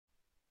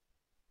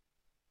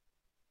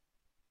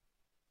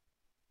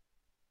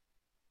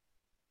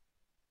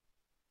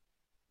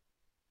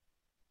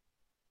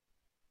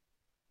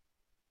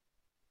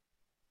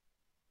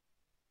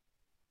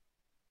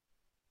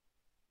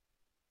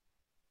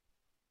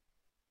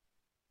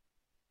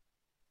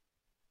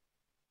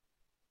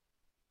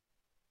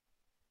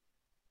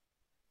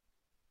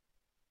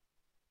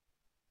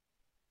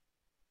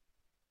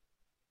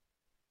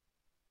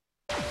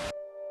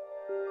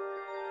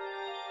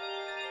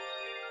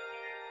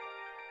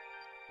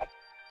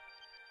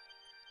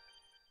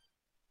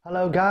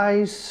Hello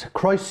guys,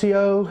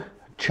 Croeso,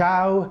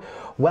 ciao,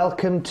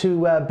 welcome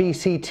to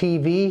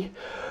BCTV.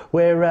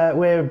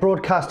 We're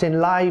broadcasting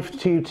live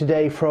to you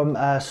today from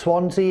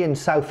Swansea in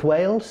South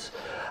Wales,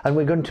 and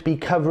we're going to be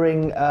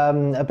covering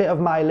a bit of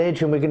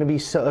mileage, and we're going to be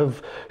sort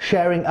of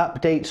sharing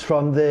updates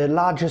from the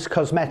largest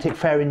cosmetic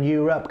fair in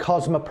Europe,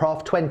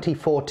 Cosmoprof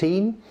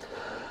 2014.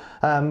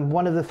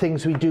 One of the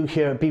things we do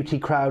here at Beauty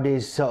Crowd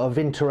is sort of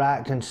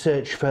interact and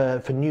search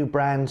for new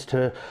brands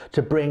to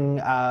bring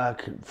our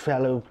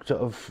fellow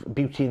sort of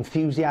beauty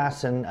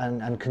enthusiasts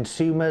and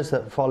consumers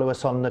that follow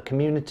us on the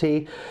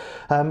community.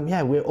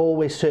 Yeah, we're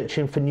always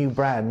searching for new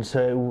brands.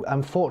 So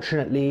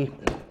unfortunately,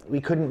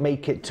 we couldn't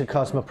make it to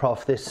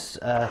Cosmoprof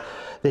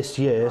this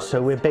year,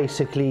 so we're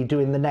basically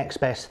doing the next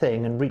best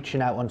thing and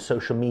reaching out on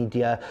social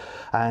media,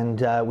 and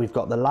we've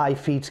got the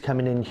live feeds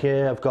coming in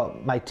here. I've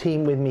got my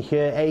team with me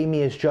here.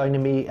 Amy is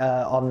joining me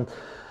on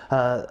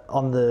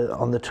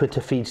the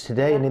Twitter feeds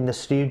today and in the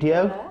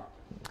studio.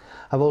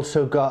 I've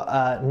also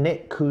got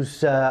Nick,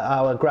 who's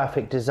our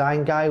graphic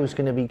design guy, who's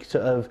going to be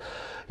sort of,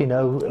 you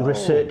know,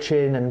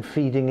 researching and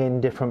feeding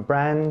in different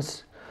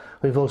brands.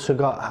 We've also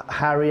got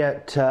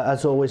Harriet,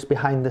 as always,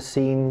 behind the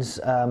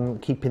scenes,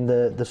 keeping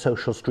the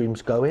social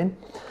streams going.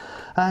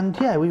 And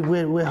yeah,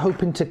 we're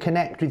hoping to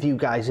connect with you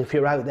guys if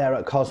you're out there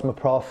at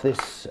Cosmoprof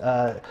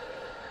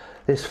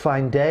this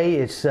fine day.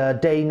 It's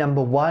day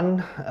number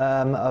one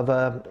of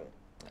a,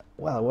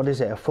 well, what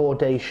is it, a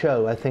 4-day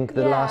show. I think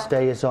the last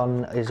day is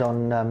on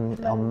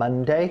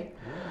Monday.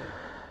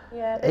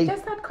 Yeah, they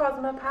just had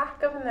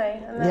Cosmopack, haven't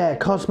they? And yeah,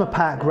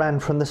 Cosmopack ran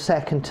from the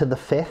 2nd to the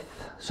 5th.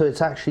 So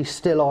it's actually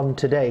still on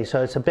today,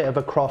 so it's a bit of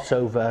a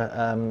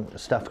crossover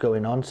stuff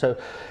going on. So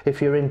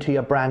if you're into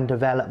your brand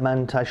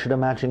development, I should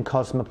imagine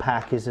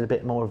Cosmopack is a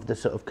bit more of the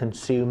sort of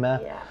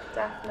consumer. Yeah,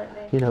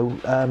 definitely. You know,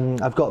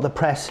 I've got the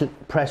press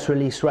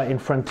release right in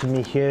front of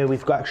me here.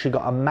 We've actually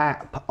got a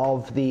map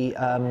of the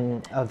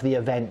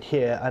event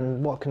here,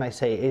 and what can I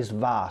say? It is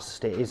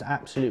vast. It is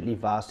absolutely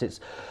vast.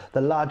 It's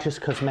the largest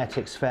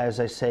cosmetics fair,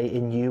 as I say,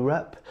 in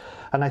Europe.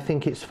 And I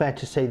think it's fair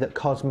to say that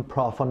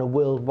Cosmoprof, on a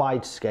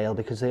worldwide scale,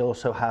 because they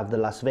also have the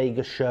Las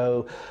Vegas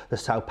show, the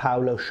Sao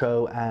Paulo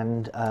show,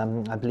 and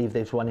I believe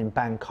there's one in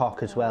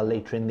Bangkok as well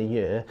later in the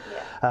year.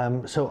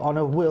 Yeah. So on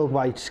a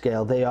worldwide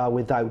scale, they are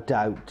without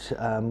doubt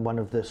one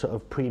of the sort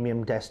of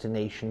premium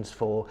destinations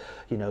for,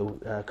 you know,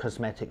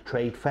 cosmetic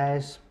trade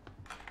fairs.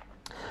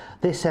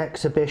 This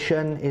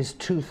exhibition is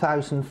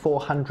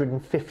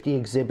 2,450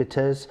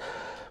 exhibitors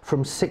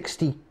from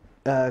 60%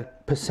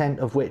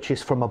 of which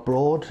is from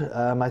abroad.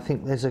 I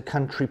think there's a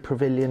country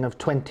pavilion of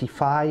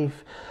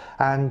 25,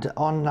 and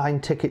online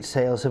ticket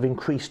sales have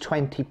increased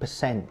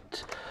 20%.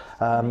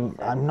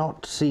 I'm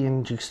not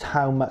seeing just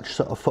how much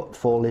sort of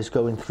footfall is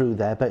going through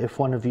there, but if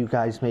one of you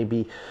guys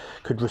maybe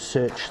could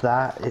research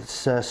that.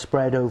 It's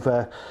spread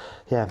over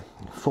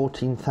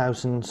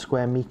 14,000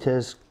 square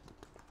meters.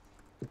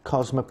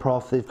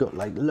 Cosmoprof, they've got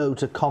like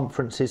loads of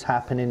conferences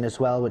happening as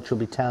well, which we'll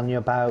be telling you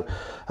about,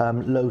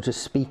 loads of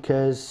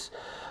speakers.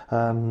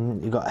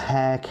 You've got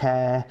hair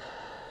care,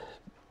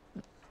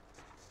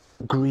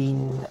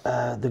 green,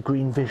 the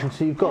green vision.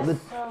 So you've got so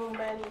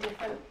many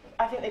different,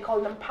 I think they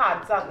call them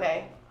pads, aren't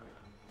they?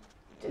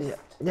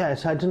 Yeah,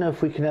 so I don't know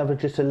if we can have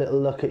just a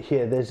little look at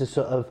here. There's a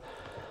sort of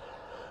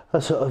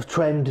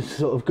trend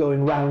sort of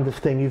going round the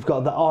thing. You've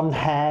got the on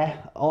hair,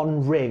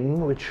 on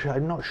ring, which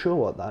I'm not sure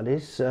what that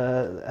is,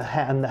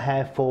 and the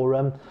hair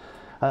forum.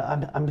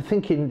 I'm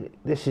thinking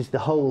this is the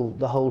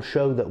whole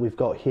show that we've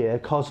got here.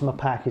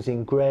 Cosmopack is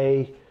in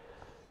grey,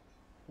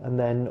 and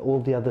then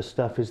all the other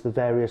stuff is the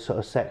various sort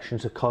of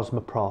sections of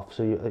Cosmoprof.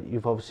 So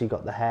you've obviously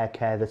got the hair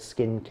care, the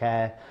skin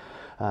care,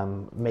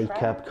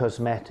 makeup,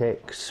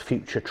 cosmetics,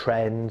 future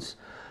trends,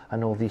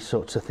 and all these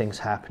sorts of things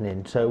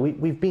happening. So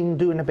we've been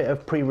doing a bit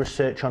of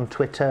pre-research on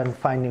Twitter and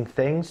finding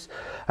things.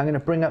 I'm going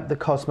to bring up the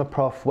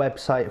Cosmoprof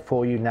website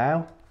for you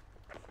now.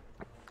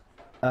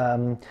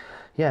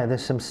 Yeah,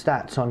 there's some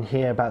stats on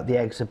here about the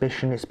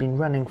exhibition. It's been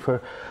running for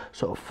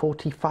sort of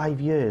 45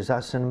 years.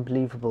 That's an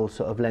unbelievable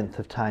sort of length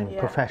of time. Yeah,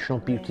 professional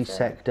beauty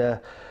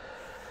sector.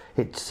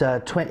 It's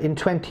in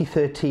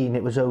 2013,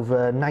 it was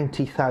over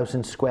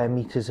 90,000 square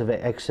meters of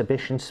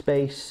exhibition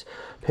space,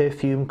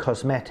 perfume,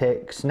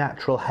 cosmetics,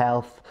 natural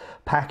health,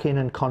 packing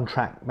and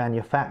contract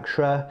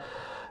manufacturing,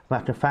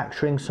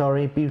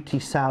 beauty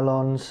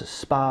salons,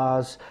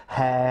 spas,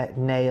 hair,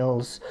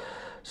 nails.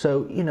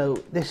 So, you know,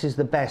 this is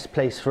the best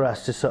place for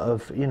us to sort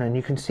of, you know, and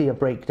you can see a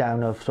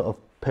breakdown of sort of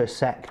per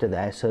sector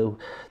there. So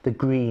the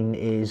green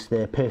is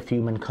the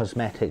perfume and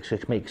cosmetics,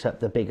 which makes up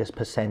the biggest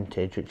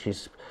percentage, which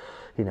is,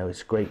 you know,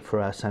 it's great for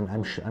us.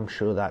 I'm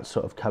sure that's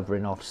sort of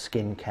covering off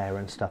skincare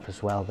and stuff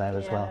as well there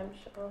as well. I'm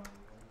sure.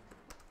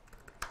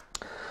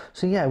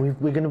 So yeah,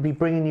 we're going to be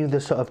bringing you the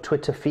sort of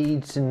Twitter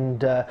feeds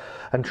and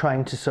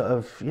trying to sort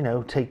of, you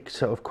know, take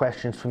sort of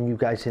questions from you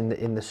guys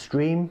in the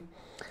stream.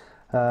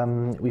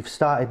 We've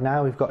started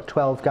now. We've got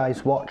 12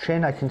 guys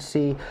watching. I can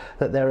see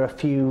that there are a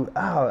few.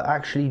 Oh,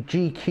 actually,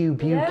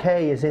 G-Cube UK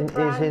is in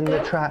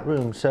the chat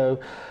room. So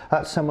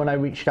that's someone I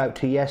reached out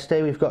to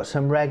yesterday. We've got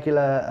some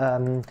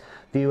regular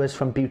viewers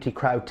from Beauty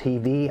Crowd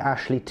TV,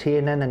 Ashley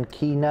Tiernan and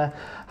Keena.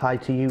 Hi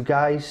to you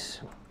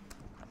guys.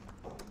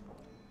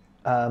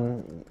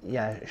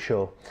 Yeah,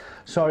 sure.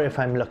 Sorry if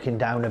I'm looking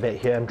down a bit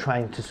here. I'm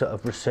trying to sort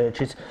of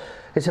research.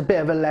 It's a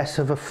bit of a less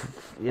of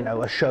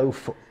a show.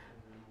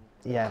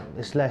 Yeah,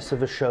 it's less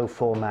of a show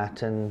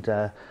format, and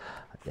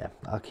yeah,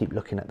 I'll keep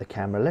looking at the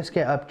camera. Let's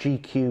get up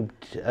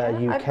G-Cubed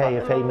UK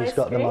if Amy's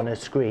got them on her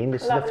screen.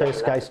 This is the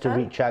first guys to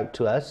reach out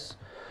to us.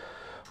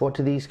 What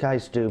do these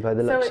guys do by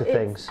the looks of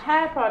things?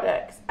 Hair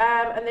products,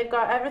 and they've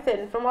got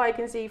everything from what I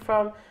can see,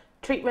 from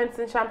treatments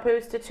and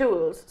shampoos to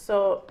tools.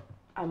 So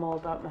I'm all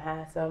about my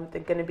hair, so I'm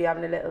going to be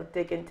having a little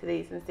dig into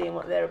these and seeing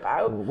what they're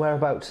about.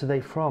 Whereabouts are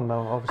they from?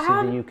 Obviously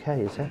the UK,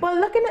 is it? Well,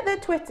 looking at their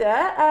Twitter,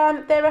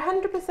 they're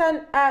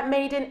 100%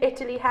 made in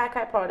Italy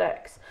haircare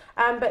products,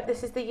 but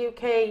this is the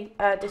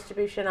UK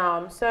distribution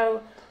arm.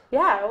 So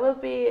yeah, we'll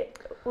be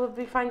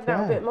finding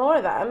out a bit more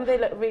of them. They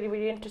look really,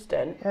 really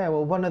interesting. Yeah,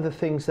 well, one of the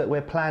things that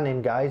we're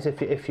planning, guys,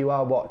 if you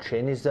are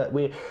watching, is that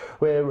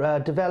we're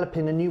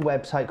developing a new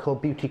website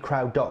called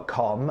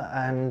beautycrowd.com,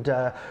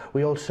 and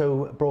we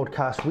also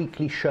broadcast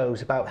weekly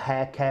shows about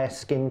hair care,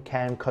 skin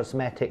care and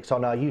cosmetics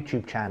on our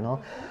YouTube channel.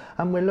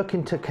 And we're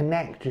looking to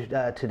connect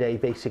today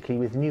basically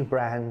with new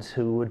brands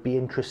who would be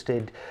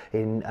interested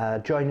in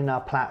joining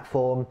our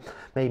platform,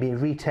 maybe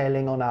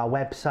retailing on our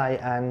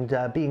website,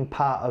 and being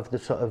part of the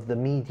sort of the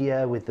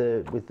media with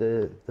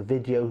the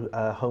video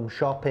home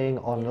shopping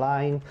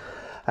online.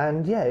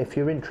 And yeah, if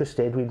you're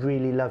interested, we'd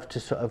really love to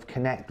sort of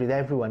connect with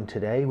everyone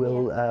today.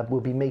 We'll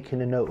be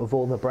making a note of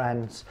all the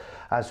brands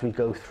as we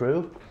go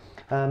through.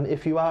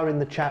 If you are in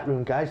the chat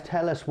room, guys,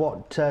 tell us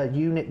what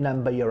unit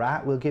number you're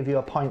at. We'll give you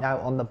a point out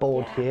on the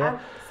board here.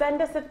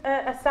 Send us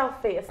a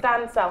selfie, a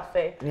stand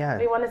selfie. Yeah.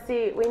 We want to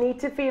see, we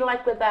need to feel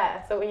like we're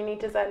there, so we need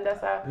to send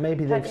us a...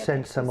 Maybe they've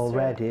sent some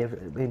already.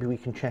 Maybe we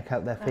can check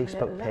out their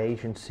Facebook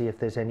page and see if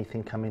there's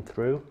anything coming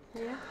through.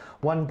 Yeah.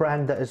 One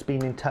brand that has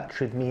been in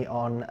touch with me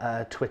on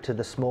Twitter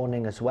this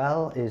morning as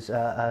well is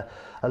a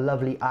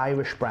lovely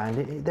Irish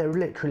brand. There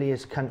literally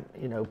is,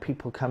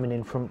 people coming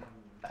in from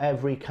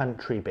every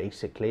country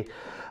basically.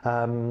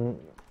 I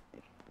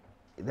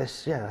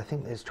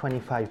think there's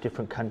 25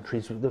 different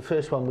countries. The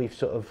first one we've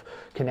sort of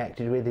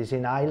connected with is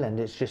in Ireland.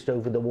 It's just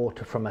over the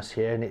water from us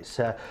here, and it's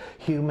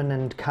Human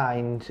and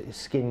Kind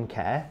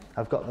Skincare.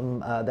 I've got them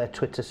their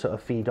Twitter sort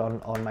of feed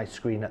on my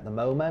screen at the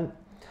moment.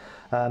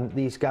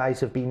 These guys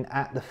have been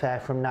at the fair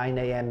from 9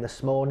 AM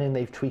this morning.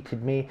 They've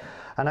tweeted me,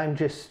 and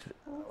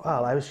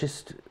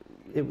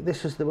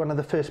this was one of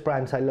the first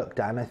brands I looked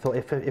at, and I thought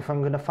if I'm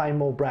going to find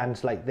more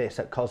brands like this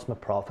at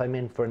Cosmoprof, I'm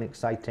in for an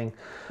exciting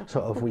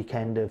sort of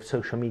weekend of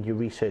social media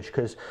research,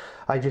 because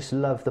I just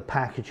love the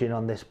packaging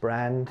on this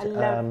brand. I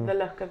love the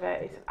look of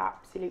it. It's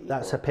absolutely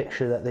That's gorgeous. A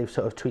picture that they've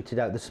sort of tweeted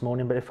out this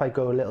morning, but if I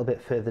go a little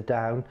bit further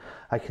down,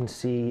 I can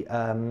see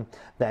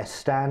their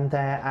stand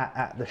there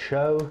at the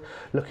show,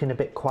 looking a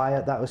bit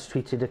quiet. That was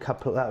tweeted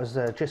that was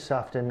just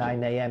after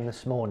 9 AM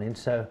this morning,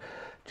 so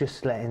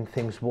just letting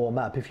things warm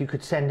up. If you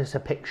could send us a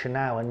picture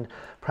now, and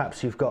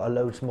perhaps you've got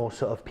loads more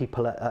sort of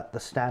people at the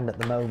stand at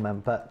the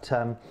moment, but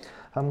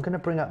I'm going to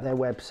bring up their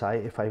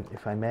website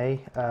if I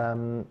may.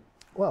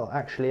 Well,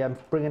 actually, I'm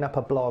bringing up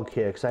a blog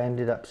here because I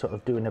ended up sort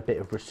of doing a bit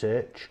of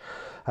research,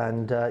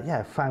 and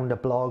yeah, found a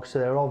blog. So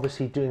they're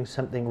obviously doing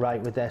something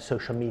right with their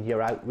social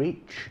media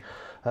outreach.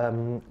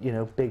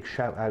 Big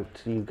shout out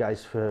to you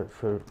guys for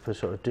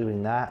sort of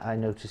doing that. I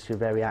noticed you're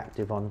very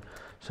active on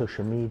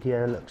social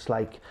media. Looks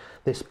like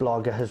this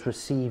blogger has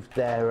received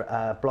their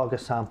blogger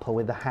sample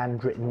with a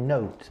handwritten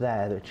note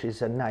there, which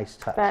is a nice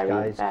touch,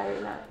 guys.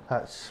 Very nice.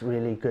 That's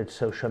really good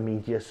social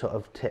media sort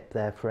of tip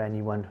there for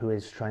anyone who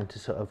is trying to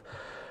sort of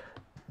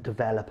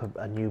develop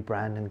a new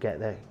brand and get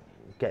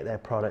their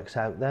products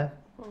out there.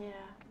 Yeah.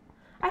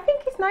 I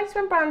think it's nice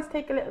when brands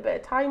take a little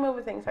bit of time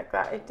over things like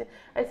that.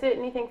 I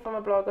certainly think from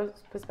a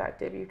blogger's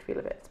perspective, you'd feel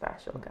a bit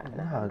special.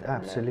 No,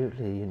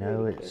 absolutely.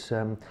 It's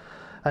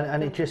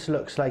and it just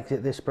looks like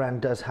that this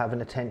brand does have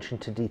an attention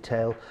to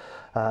detail.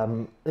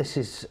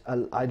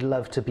 I'd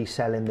love to be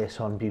selling this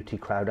on Beauty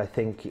Crowd. I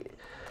think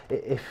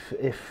if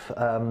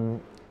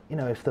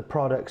the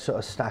products sort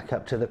of stack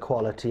up to the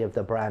quality of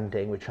the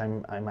branding, which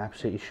I'm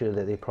absolutely sure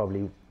that they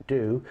probably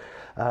do,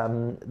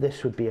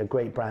 this would be a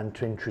great brand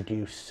to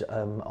introduce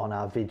on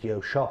our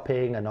video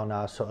shopping and on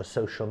our sort of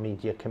social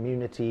media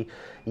community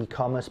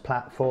e-commerce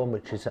platform,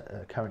 which is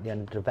currently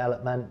under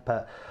development.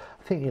 But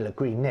I think you'll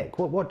agree, Nick.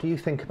 What do you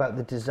think about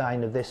the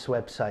design of this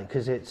website?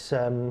 Because it's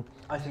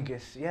I think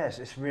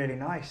it's really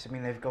nice. I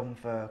mean, they've gone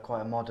for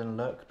quite a modern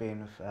look,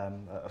 being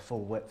a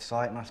full width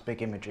site. Nice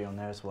big imagery on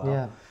there as well.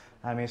 Yeah.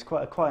 I mean, it's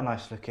quite a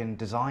nice looking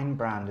design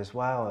brand as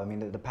well. I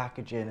mean, the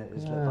packaging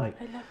is like.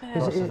 I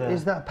love it.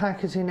 Is that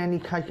packaging any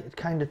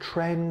kind of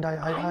trend?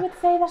 I would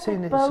say that's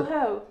like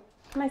boho.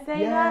 Can I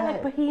say that?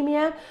 Like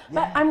Bohemia.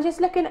 But I'm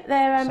just looking at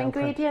their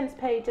ingredients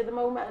page at the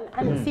moment,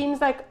 and it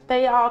seems like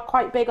they are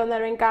quite big on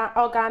their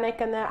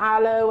organic and their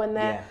aloe and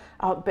their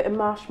a bit of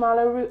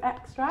marshmallow root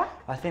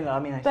extract. I think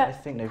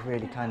they've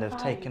really kind of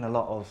taken a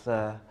lot of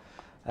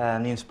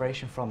the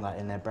inspiration from that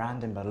in their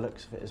branding by the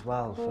looks of it as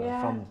well.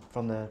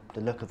 From the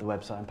look of the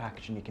website and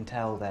packaging, you can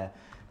tell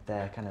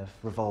they're kind of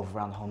revolve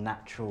around the whole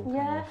natural.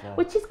 Kind of,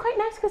 which is quite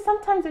nice, because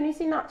sometimes when you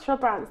see natural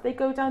brands, they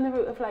go down the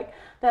route of like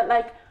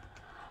that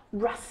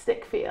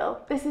rustic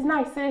feel. This is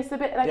nice. So it's a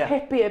bit like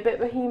hippie, a bit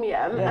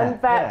bohemian,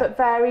 but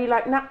very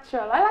like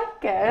natural. I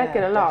like it. I like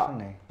it a lot.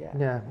 Definitely.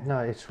 No,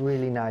 it's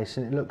really nice,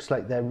 and it looks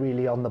like they're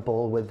really on the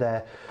ball with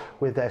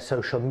their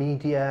social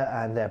media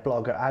and their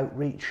blogger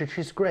outreach, which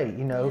is great.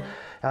 You know,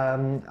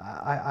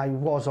 I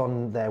was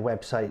on their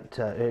website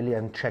earlier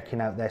and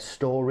checking out their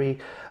story,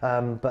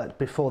 but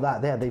before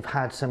that, they've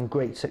had some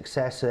great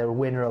success. They're a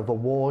winner of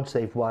awards.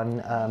 They've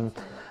won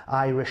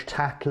Irish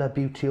Tatler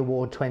Beauty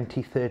Award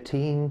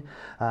 2013,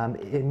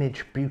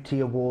 Image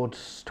Beauty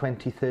Awards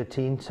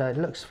 2013, so it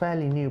looks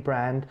fairly new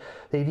brand.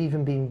 They've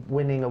even been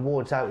winning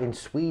awards out in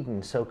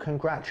Sweden, so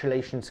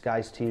congratulations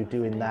guys to you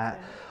doing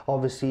that.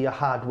 Obviously your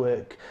hard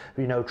work,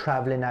 you know,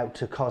 travelling out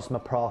to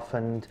Cosmoprof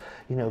and,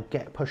 you know,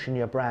 pushing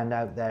your brand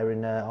out there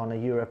on a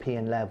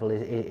European level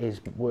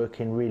is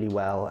working really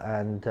well.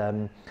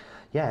 And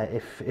yeah,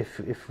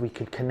 if we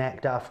could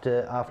connect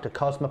after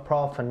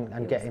Cosmoprof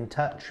and get in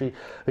touch,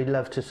 we'd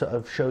love to sort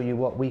of show you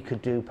what we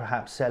could do,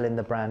 perhaps selling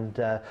the brand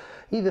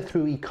either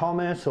through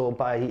e-commerce or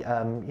by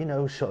you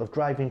know, sort of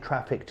driving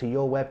traffic to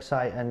your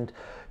website and,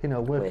 you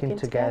know, working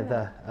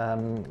together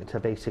to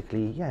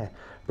basically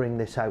bring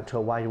this out to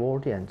a wider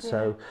audience.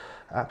 So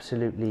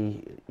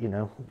absolutely, you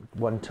know,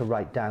 one to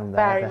write down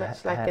there. Very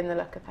much like in the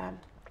look of them.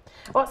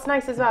 What's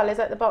nice as well is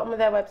at the bottom of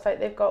their website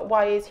they've got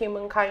 "Why is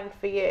humankind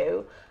for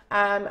you?"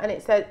 And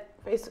it says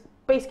it's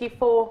basically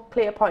 4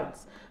 clear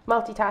points.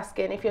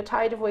 Multitasking. If you're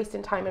tired of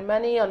wasting time and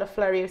money on a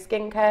flurry of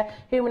skincare,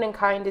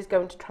 Humankind is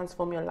going to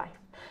transform your life.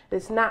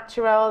 It's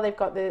natural. They've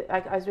got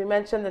as we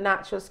mentioned, the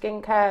natural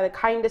skincare, the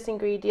kindest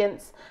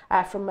ingredients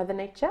from Mother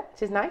Nature,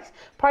 which is nice.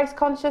 Price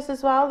conscious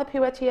as well. The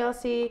pure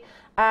TLC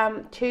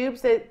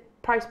tubes. The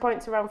price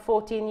points around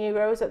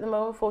 €14 at the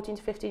moment, 14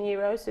 to 15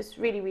 euros, so it's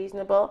really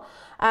reasonable.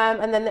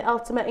 And then the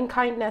ultimate in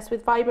kindness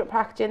with vibrant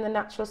packaging, the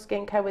natural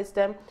skincare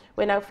wisdom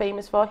we're now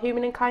famous for.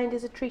 Humankind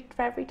is a treat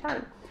for every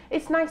time.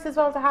 It's nice as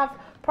well to have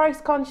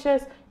price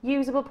conscious,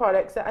 usable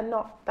products that are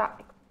not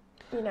that,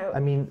 you know. I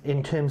mean,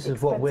 in terms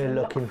of what we're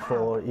looking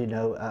for, you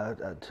know,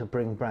 to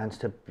bring brands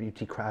to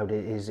Beauty Crowd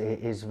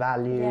is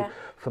value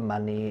for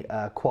money,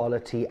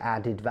 quality,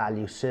 added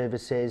value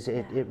services.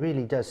 It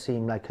really does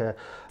seem like a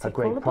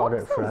great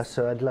product for us.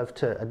 So I'd love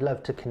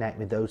to connect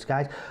with those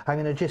guys. I'm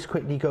going to just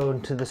quickly go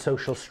into the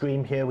social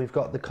stream here. We've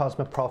got the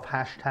Cosmoprof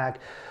hashtag.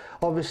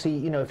 Obviously,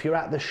 you know, if you're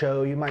at the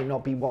show, you might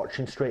not be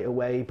watching straight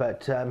away,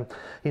 but,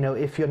 you know,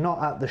 if you're not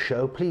at the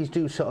show, please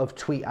do sort of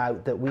tweet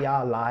out that we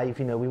are live.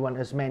 You know, we want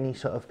as many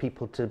sort of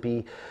people to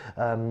be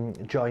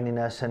joining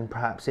us, and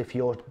perhaps if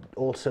you're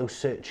also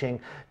searching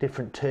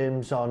different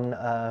terms on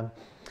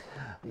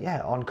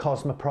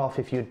Cosmoprof,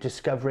 if you're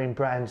discovering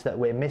brands that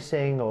we're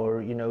missing,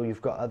 or, you know,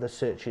 you've got other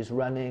searches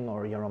running,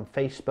 or you're on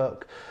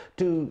Facebook,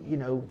 do, you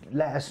know,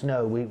 let us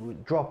know. We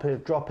drop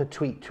a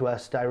tweet to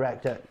us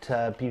direct at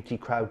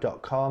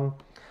beautycrowd.com,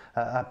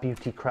 at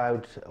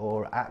beautycrowd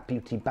or at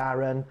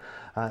beautybaron.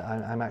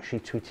 I'm actually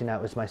tweeting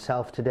out as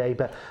myself today,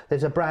 but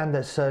there's a brand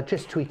that's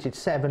just tweeted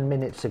 7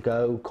 minutes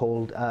ago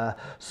called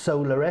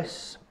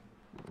Solaris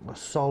or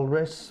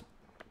Solris.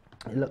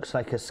 It looks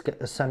like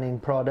a sunning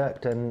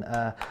product and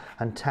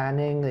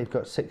tanning. They've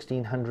got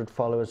 1,600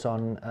 followers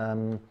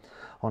on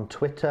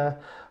Twitter.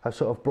 I've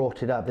sort of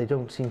brought it up. They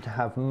don't seem to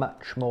have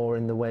much more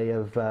in the way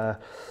of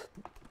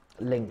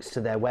links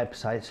to their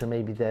website, so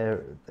maybe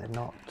they're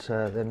not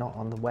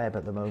on the web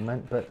at the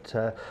moment. But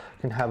you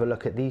can have a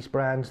look at these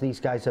brands.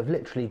 These guys have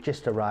literally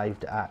just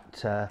arrived at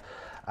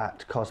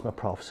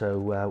Cosmoprof. So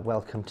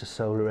welcome to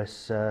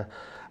Solaris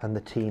and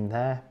the team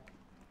there.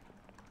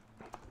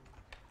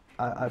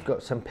 I've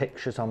got some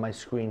pictures on my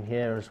screen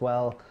here as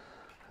well.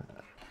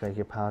 Beg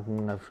your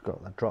pardon, I've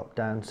got the drop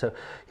down. So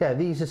yeah,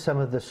 these are some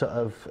of the sort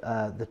of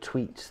the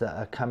tweets that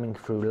are coming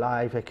through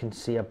live. I can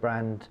see a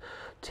brand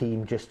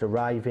team just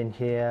arriving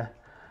here.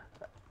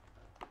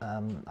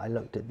 I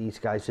looked at these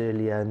guys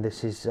earlier, and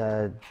this is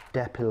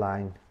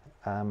Depiline.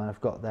 And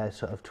I've got their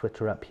sort of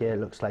Twitter up here. It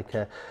looks like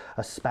a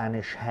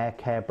Spanish hair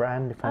care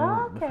brand, if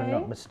I'm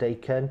not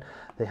mistaken.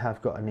 They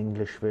have got an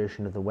English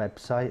version of the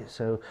website.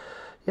 So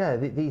yeah,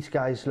 these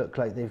guys look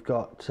like they've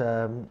got,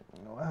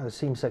 well, it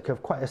seems like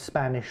quite a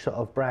Spanish sort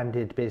of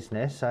branded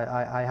business.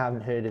 I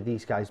haven't heard of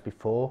these guys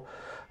before.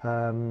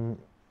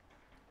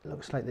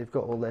 Looks like they've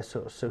got all their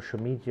sort of social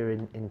media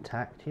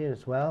intact here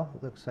as well.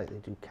 Looks like they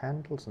do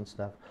candles and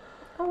stuff.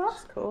 Oh,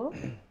 that's cool.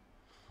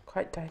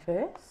 Quite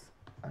diverse.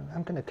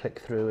 I'm going to click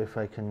through if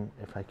I can,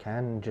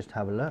 and just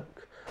have a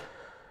look.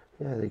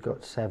 Yeah, they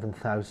got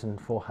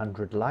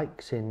 7,400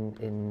 likes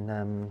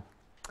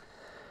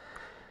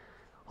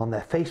on on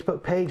their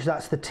Facebook page.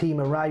 That's the team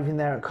arriving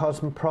there at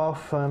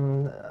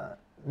Cosmoprof.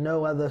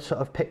 No other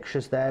sort of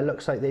pictures there.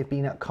 Looks like they've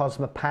been at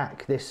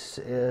Cosmopack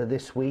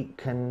this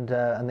week, and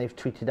they've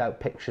tweeted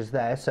out pictures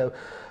there. So,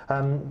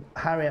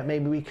 Harriet,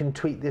 maybe we can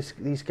tweet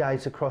these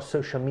guys across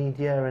social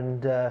media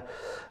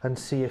and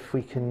see if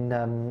we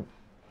can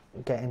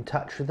get in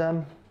touch with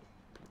them.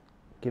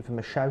 Give them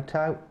a shout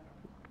out.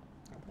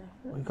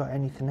 We got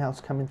anything else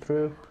coming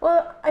through?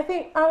 Well, I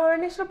think our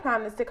initial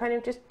plan is to kind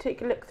of just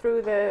take a look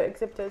through the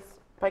exhibitors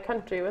by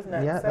country, wasn't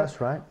it? Yeah, so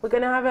that's right. We're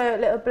going to have a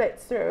little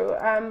blitz through.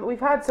 We've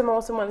had some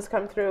awesome ones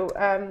come through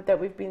that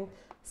we've been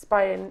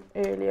spying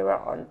earlier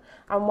on,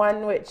 and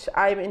one which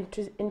I'm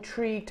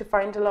intrigued to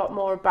find a lot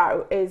more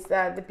about is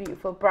the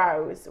Beautiful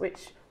Brows,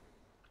 which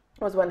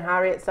was one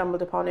Harriet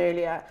stumbled upon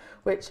earlier,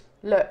 which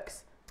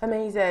looks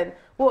amazing.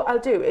 What I'll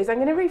do is I'm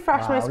going to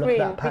refresh my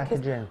screen because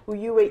well,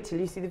 you wait till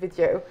you see the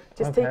video.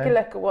 Just take a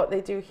look at what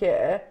they do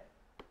here.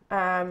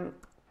 Can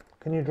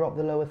you drop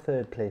the lower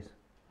third, please?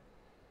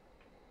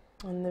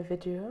 On the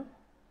video.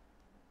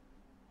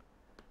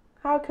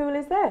 How cool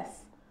is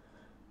this?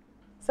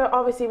 So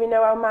obviously we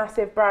know how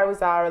massive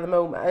brows are at the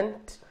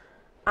moment,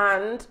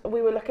 and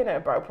we were looking at a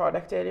brow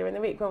product earlier in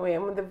the week, weren't we?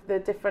 And with the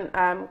different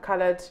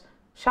coloured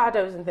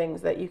shadows and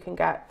things that you can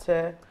get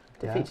to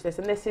feature this.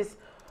 And this is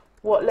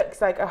what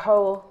looks like a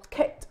whole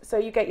kit. So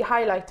you get your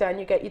highlighter and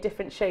you get your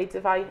different shades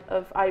of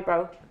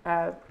eyebrow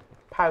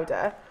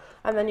powder.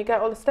 And then you get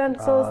all the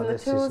stencils and the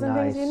tools and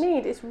things you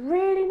need. It's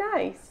really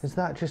nice. Is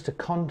that just a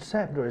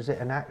concept or is it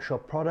an actual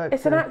product?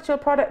 It's an actual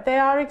product. They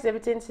are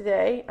exhibiting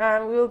today,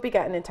 and we will be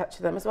getting in touch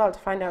with them as well to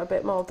find out a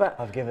bit more. But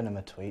I've given them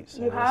a tweet,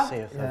 so we'll see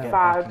if they'll get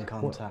back in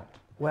contact.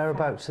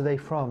 Whereabouts are they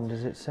from,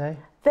 does it say?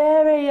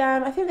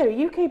 They're I think they're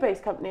a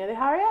UK-based company. Are they,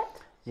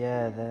 Harriet?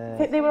 Yeah, they're... I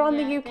think they were on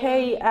the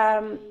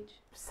UK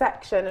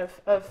section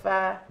of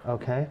the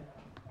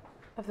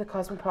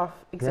Cosmoprof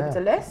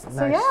exhibitor list. Nice,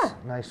 so yeah.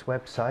 Nice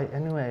website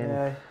anyway.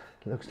 Yeah.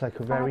 Looks like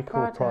a very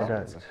cool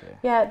product.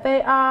 Yeah,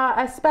 they are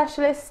a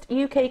specialist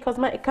UK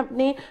cosmetic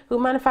company who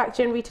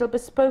manufacture and retail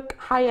bespoke,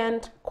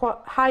 high-end,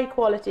 high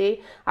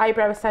quality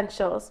eyebrow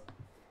essentials.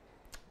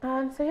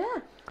 So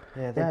yeah.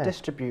 Yeah, they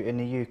distribute in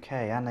the UK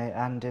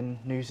and in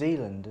New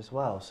Zealand as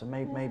well. So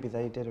maybe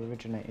they did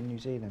originate in New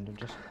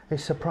Zealand.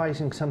 It's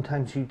surprising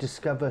sometimes you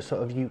discover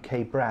sort of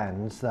UK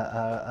brands that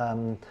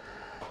are,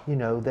 you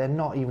know, they're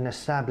not even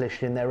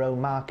established in their own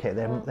market.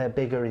 They're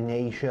bigger in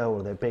Asia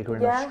or they're bigger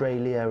in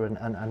Australia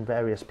and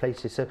various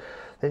places. So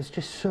there's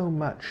just so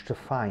much to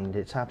find.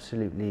 It's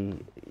absolutely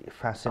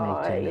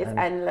fascinating. It's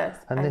endless.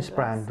 And this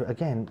brand,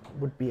 again,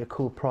 would be a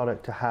cool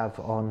product to have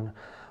on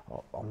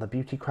the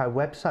Beauty Crowd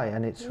website,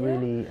 and it's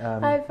really...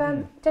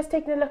 I've just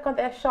taken a look on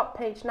their shop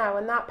page now,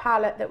 and that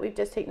palette that we've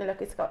just taken a look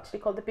at is actually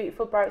called the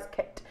Beautiful Brows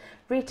Kit.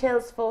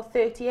 Retails for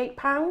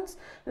 £38.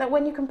 Now,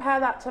 when you compare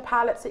that to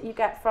palettes that you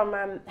get from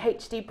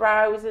HD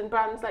Brows and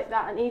brands like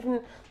that, and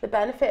even the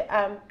Benefit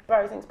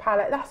Browsing's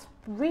palette, that's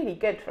really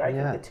good for, I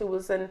think, the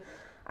tools and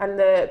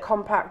the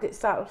compact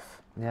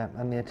itself. Yeah,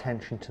 and the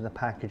attention to the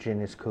packaging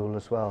is cool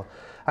as well.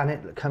 And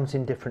it comes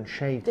in different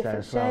shades there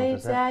as well,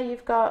 shades, yeah.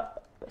 You've got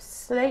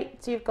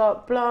slate, you've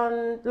got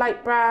blonde,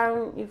 light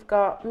brown, you've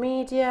got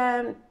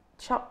medium,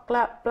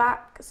 chocolate,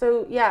 black.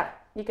 So yeah,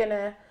 you've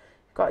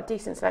got a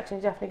decent selection.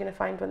 You're definitely going to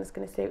find one that's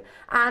going to suit.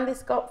 And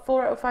it's got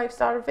 4 out of 5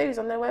 star reviews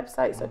on their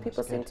website, so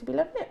people seem to be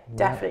loving it. Yeah.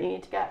 Definitely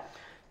need to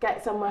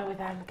get somewhere with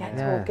them, get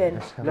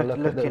talking.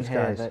 Look in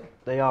here,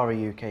 they are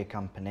a UK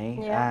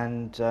company,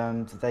 and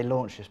they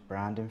launched this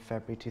brand in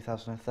February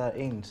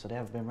 2013, so they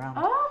haven't been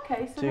around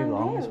so too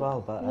long as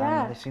well, but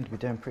they seem to be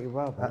doing pretty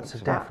well. That's a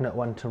definite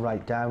one to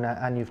write down,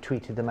 and you've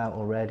tweeted them out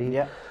already.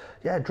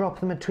 Yeah,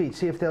 drop them a tweet,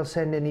 see if they'll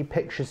send any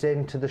pictures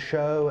in to the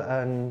show,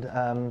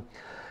 and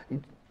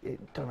you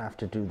don't have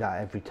to do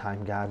that every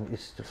time, Gab.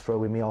 It's just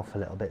throwing me off a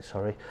little bit,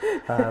 sorry.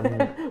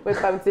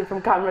 We're bouncing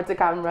from camera to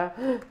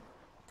camera.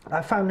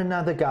 I found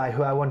another guy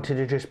who I wanted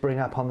to just bring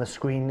up on the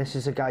screen. This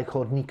is a guy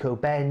called Nico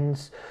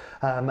Benz,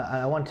 and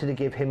I wanted to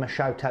give him a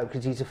shout out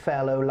because he's a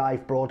fellow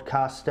live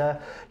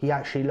broadcaster. He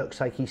actually looks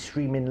like he's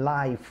streaming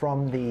live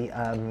from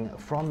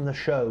the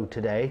show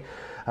today.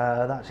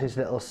 That's his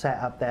little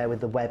setup there with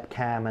the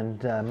webcam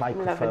and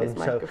microphone.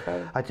 So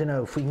I don't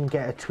know if we can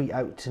get a tweet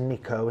out to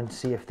Nico and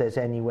see if there's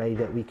any way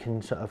that we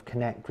can sort of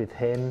connect with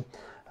him.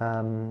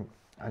 I'm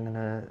going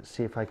to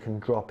see if I can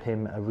drop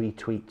him a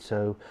retweet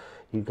so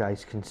you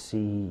guys can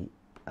see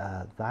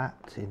that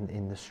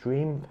in the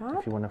stream,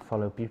 if you want to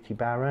follow Beauty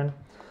Baron.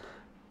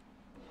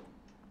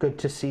 Good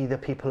to see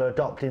that people are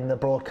adopting the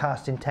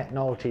broadcasting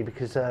technology,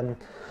 because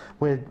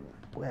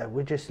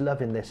we're just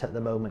loving this at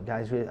the moment,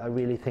 guys. I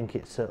really think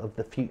it's sort of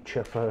the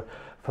future for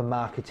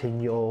marketing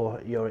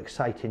your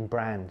exciting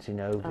brands, you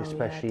know,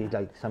 especially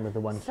like some of the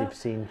ones you've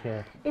seen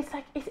here. It's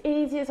like, it's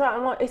easy as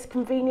well, and it's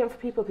convenient for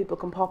people. People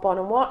can pop on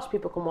and watch,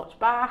 people can watch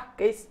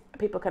back,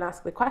 people can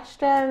ask the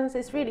questions.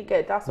 It's really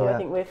good. That's what I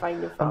think we're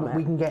finding from it.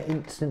 We can get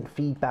instant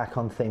feedback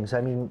on things.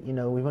 I mean, you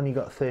know, we've only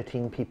got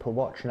 13 people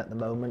watching at the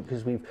moment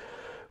because we've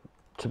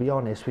to be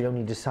honest, we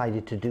only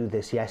decided to do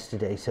this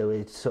yesterday, so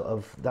it's sort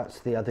of,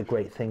 that's the other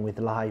great thing with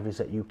live, is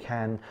that you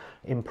can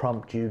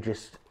impromptu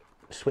just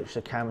switch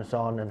the cameras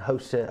on and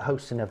host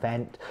an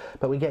event.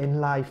 But we're getting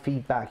live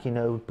feedback, you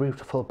know,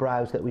 beautiful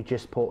brows that we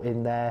just put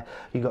in there.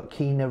 You got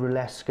Kina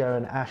Ruleska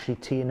and Ashley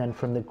Tiernan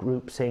from the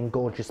group saying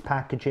gorgeous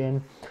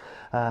packaging.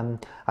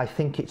 I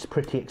think it's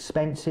pretty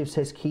expensive,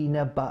 says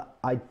Kina, but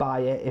I'd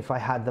buy it if I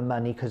had the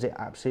money because it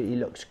absolutely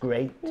looks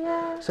great.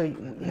 Yeah. So,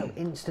 you know,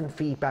 instant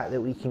feedback that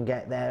we can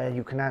get there.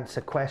 You can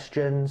answer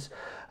questions.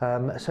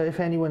 So if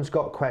anyone's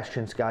got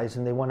questions, guys,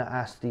 and they want to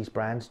ask these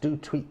brands, do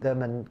tweet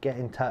them and get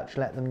in touch.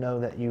 Let them know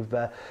that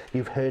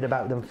you've heard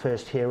about them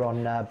first here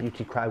on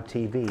Beauty Crowd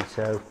TV.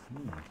 So.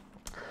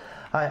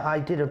 I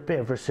did a bit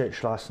of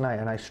research last night,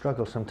 and I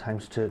struggle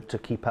sometimes to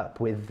keep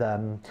up with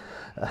the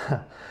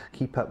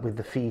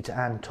feeds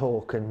and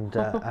talk and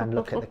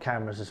look at the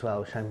cameras as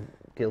well, which I'm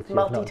guilty of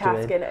not doing.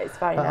 Multitasking, it's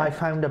fine. I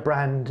found a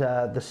brand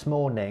this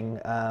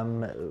morning.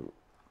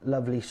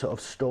 Lovely sort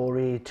of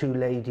story. Two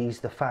ladies,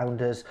 the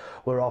founders,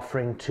 were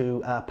offering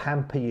to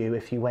pamper you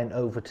if you went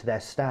over to their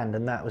stand,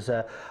 and that was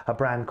a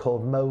brand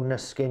called Mona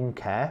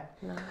Skincare,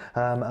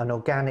 an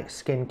organic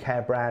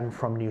skincare brand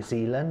from New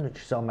Zealand,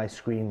 which is on my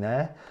screen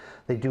there.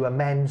 They do a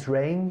men's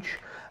range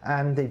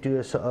and they do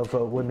a sort of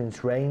a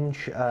women's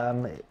range.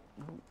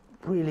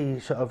 Really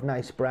sort of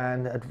nice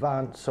brand,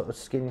 advanced sort of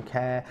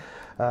skincare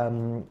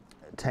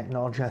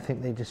technology. I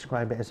think they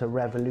describe it as a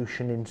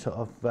revolution in sort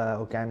of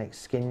organic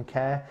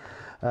skincare.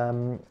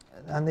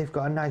 And they've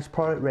got a nice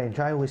product range.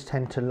 I always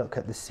tend to look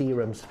at the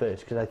serums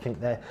first because I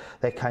think they're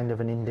kind of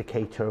an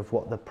indicator of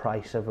what the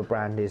price of a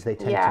brand is. They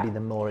tend to be the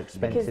more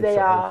expensive. Because they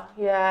are,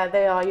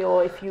 they are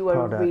your, if you were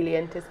product. Really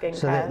into skincare.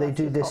 So they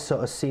do this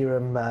sort of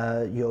serum,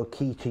 your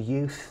key to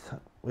youth,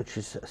 which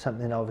is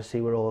something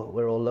obviously we're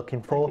all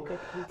looking for.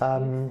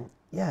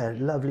 Yeah,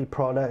 lovely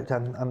product,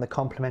 and the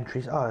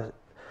complimentaries are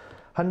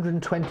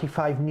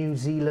 125 New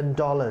Zealand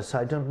dollars. So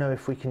I don't know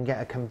if we can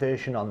get a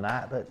conversion on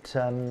that, but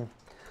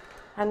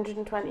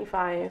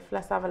 125.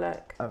 Let's have a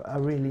look.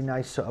 A really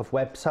nice sort of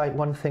website.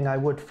 One thing I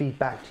would feed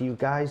back to you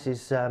guys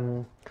is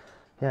no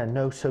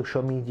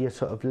social media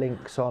sort of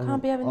links on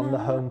the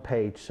home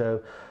page. So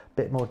a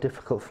bit more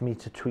difficult for me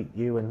to tweet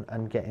you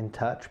and get in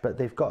touch. But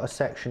they've got a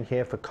section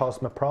here for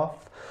Cosmoprof.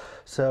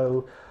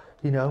 So,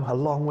 you know, a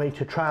long way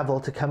to travel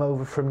to come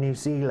over from New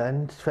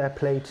Zealand. Fair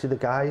play to the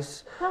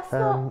guys. That's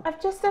not,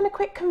 I've just done a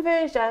quick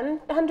conversion.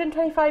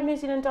 125 New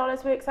Zealand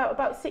dollars works out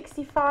about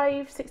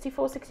 65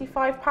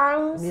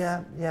 pounds.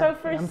 Yeah. So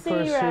for a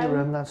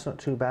serum, that's not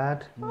too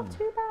bad. Not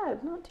too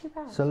bad.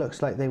 So it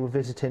looks like they were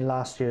visiting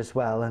last year as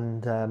well,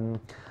 and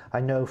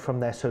I know from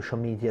their social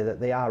media that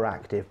they are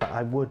active, but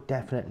I would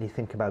definitely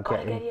think about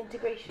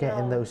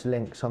getting those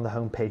links on the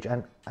homepage.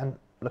 And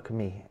look at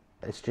me,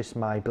 it's just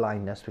my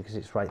blindness because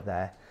it's right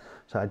there.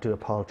 So I do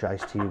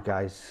apologise to you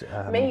guys.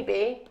 Maybe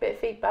a bit of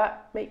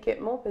feedback, make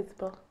it more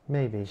visible.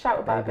 Maybe. Shout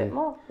about it a bit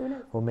more, who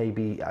knows? Or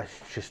maybe I'm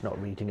just not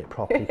reading it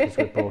properly because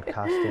we're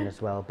broadcasting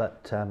as well.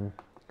 But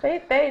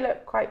they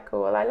look quite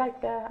cool. I like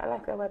their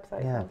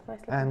website. Yeah, nice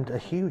and a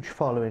huge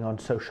following on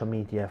social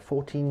media,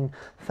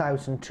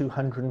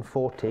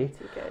 14,240.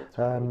 If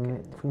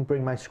we can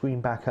bring my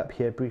screen back up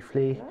here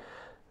briefly. Yeah.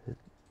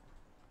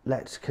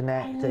 Let's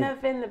connect. I'm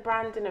loving the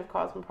branding of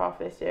Cosmoprof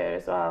this year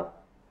as well.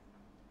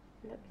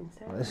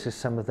 This is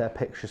some of their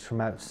pictures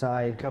from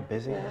outside. Look how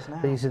busy it is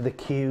now. These are the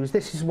queues.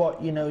 This is what,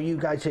 you know, you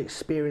guys are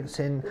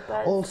experiencing.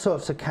 All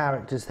sorts of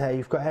characters there.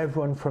 You've got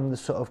everyone from the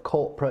sort of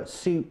corporate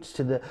suits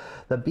to the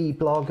bee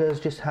bloggers,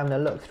 just having a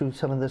look through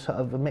some of the sort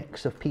of a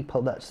mix of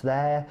people that's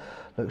there.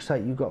 Looks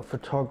like you've got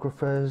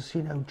photographers,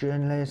 you know,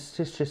 journalists.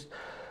 It's just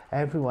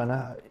everyone.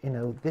 You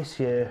know, this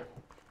year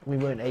we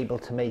weren't able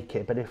to make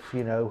it, but if,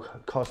 you know,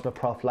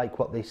 Cosmoprof like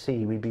what they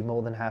see, we'd be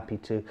more than happy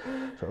to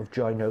sort of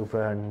join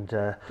over and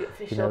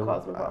you know,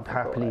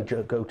 happily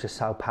go to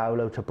Sao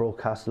Paulo to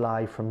broadcast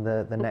live from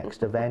the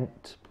next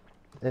event.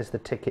 There's the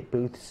ticket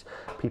booths,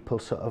 people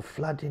sort of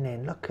flooding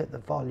in. Look at the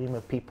volume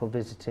of people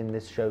visiting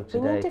this show today.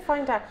 We need to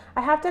find out.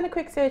 I have done a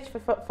quick search for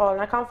footfall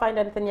and I can't find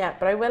anything yet,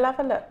 but I will have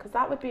a look because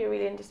that would be a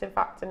really interesting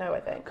fact to know, I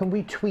think. Can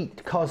we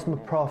tweet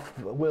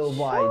Cosmoprof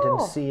worldwide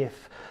and see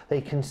if they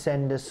can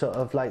send us sort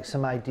of like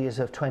some ideas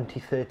of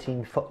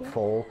 2013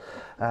 footfall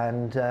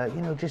and,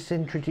 you know, just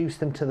introduce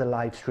them to the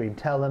live stream.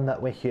 Tell them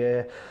that we're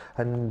here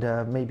and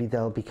maybe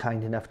they'll be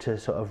kind enough to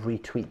sort of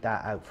retweet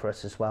that out for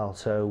us as well.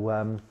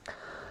 So,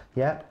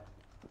 yeah.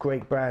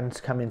 Great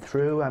brands coming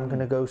through. I'm going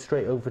to go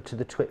straight over to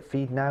the Twit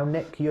feed now.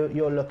 Nick,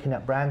 you're looking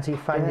at brands. Are you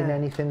finding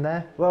anything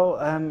there? Well,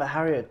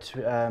 Harriet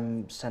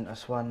sent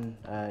us one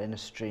in a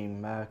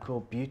stream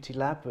called Beauty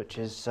Lab, which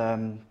is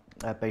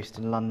based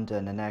in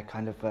London, and they're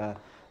kind of a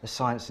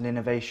science and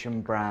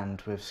innovation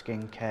brand with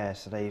skincare.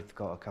 So they've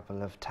got a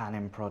couple of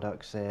tanning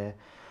products here.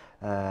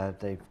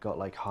 They've got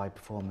like high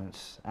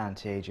performance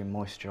anti-aging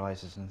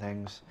moisturizers and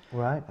things.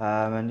 Right.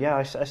 And yeah,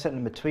 I sent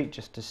them a tweet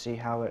just to see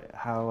how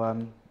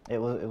it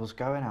was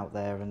going out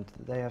there, and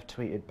they have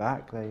tweeted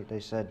back. They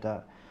said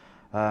that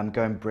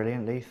going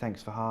brilliantly,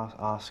 thanks for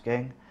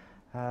asking.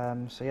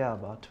 So yeah,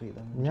 I'll tweet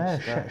them. Yeah,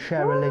 Just,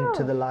 share a link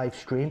to the live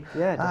stream.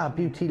 Yeah,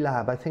 definitely. Beauty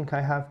Lab. I think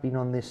I have been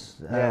on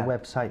this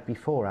website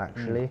before,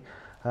 actually.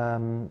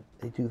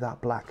 They do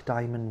that black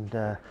diamond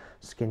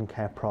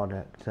skincare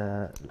product.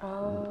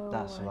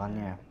 That's the one,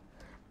 yeah.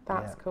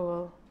 That's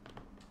cool.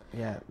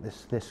 Yeah,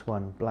 this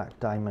one, black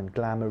diamond,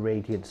 glamour,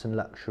 radiance and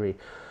luxury.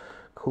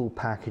 Cool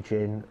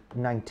packaging,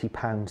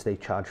 £90 they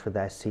charge for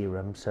their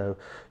serum, so you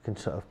can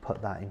sort of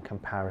put that in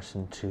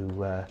comparison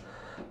to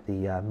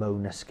the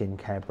Mona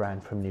skincare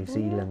brand from New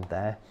Zealand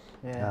there.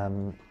 Yeah.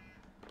 In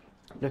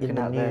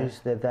the news,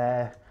 they're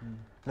there.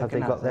 Have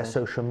they got their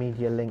social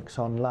media links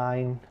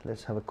online?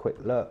 Let's have a quick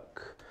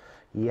look.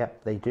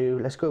 Yep, they do.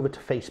 Let's go over to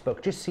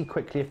Facebook, just see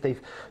quickly if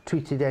they've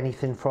tweeted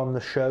anything from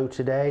the show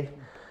today.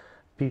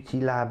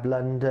 Beauty Lab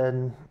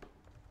London.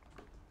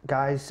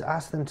 Guys,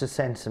 ask them to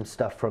send some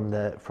stuff from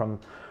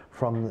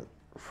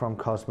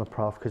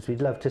Cosmoprof, because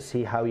we'd love to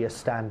see how your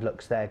stand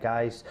looks there,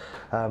 guys.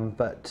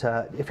 But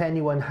if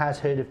anyone has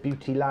heard of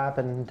Beauty Lab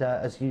and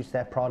has used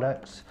their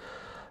products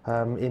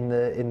in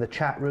the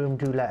chat room,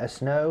 do let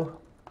us know.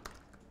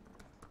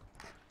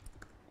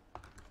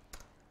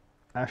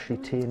 Ashley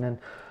Tiernan,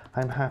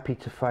 I'm happy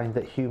to find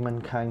that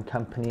Humankind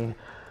Company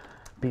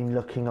been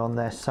looking on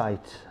their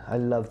site. I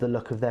love the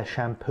look of their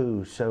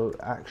shampoo. So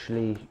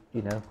actually,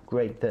 you know,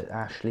 great that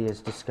Ashley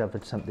has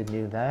discovered something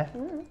new there.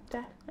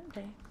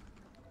 Definitely.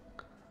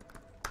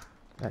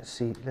 Let's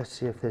see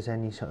if there's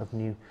any sort of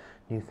new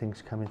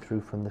things coming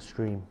through from the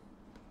stream.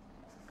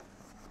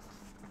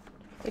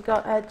 We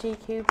got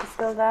G-Cube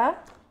still there.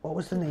 What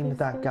was the name of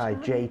that guy,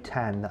 Jay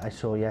Tan, that I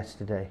saw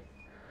yesterday?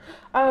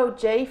 Oh,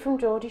 Jay from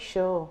Geordie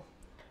Shore.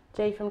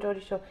 Jay from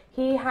Geordie Shore.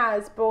 He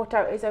has brought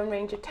out his own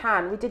range of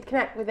tan. We did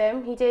connect with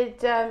him. He did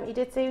say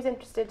he was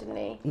interested, didn't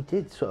he? He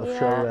did sort of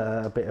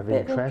show a bit of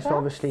interest.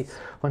 Obviously,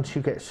 once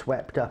you get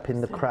swept up in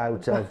the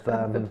crowds of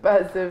the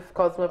buzz of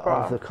Cosmoprof.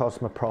 Of the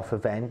Cosmoprof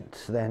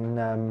event,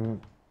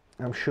 then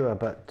I'm sure.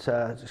 But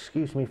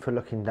excuse me for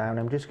looking down.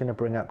 I'm just going to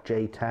bring up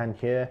Jay Tan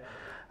here.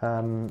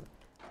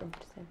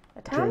 Interesting.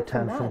 Jay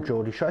Tan from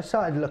Geordie Shore. I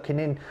started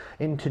looking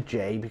into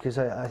Jay because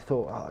I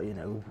thought, oh, you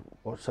know,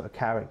 what sort of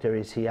character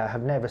is he? I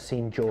have never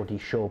seen Geordie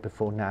Shore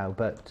before now,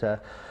 but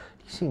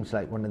he seems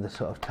like one of the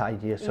sort of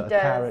tidier sort of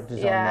characters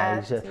on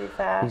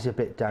there. He's a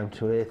bit down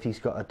to earth. He's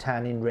got a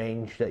tanning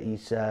range that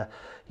he's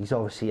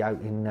obviously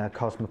out in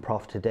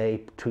Cosmoprof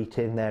today,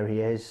 tweeting. There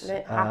he is.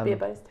 Happy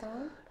about his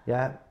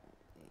tan?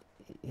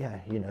 Yeah,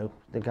 you know,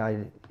 the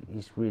guy,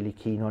 he's really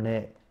keen on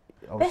it.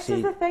 Obviously,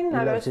 this is the thing, he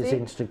loves his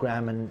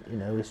Instagram and, you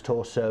know, his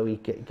torso. He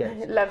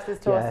loves his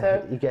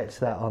torso. Yeah, he gets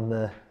that on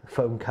the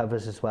phone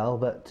covers as well.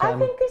 But I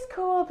think it's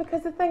cool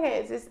because the thing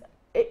is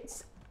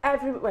it's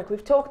like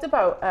we've talked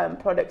about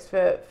products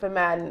for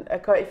men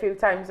quite a few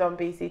times on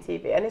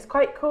BCTV, and it's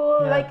quite cool.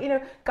 Yeah. Like, you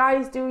know,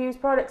 guys do use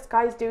products,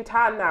 guys do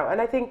tan now,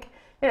 and I think,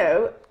 you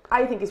know,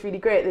 I think it's really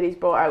great that he's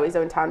brought out his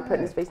own tan,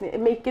 putting his face in it,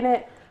 and making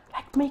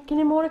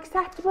it more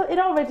acceptable. It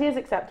already is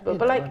acceptable,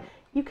 but like.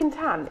 You can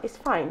tan, it's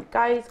fine.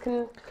 Guys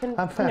can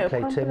and fair play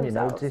to him, you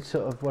know, it's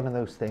sort of one of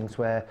those things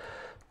where,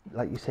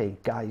 like you say,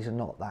 guys are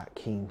not that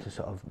keen to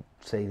sort of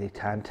say they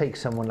tan. Take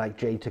someone like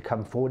Jay to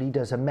come forward. He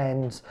does a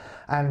men's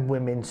and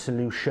women's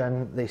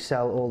solution. They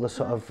sell all the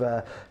sort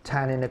of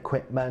tanning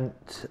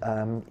equipment.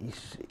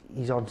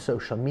 He's on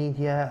social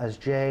media as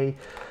Jay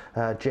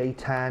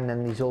Tan,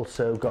 and he's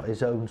also got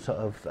his own sort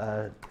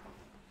of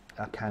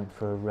account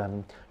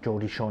for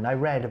Geordie Shore. And I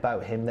read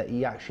about him that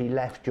he actually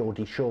left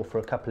Geordie Shore for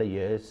a couple of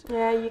years.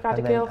 Yeah, you got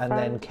a girlfriend.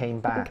 And then came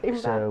back.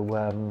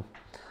 So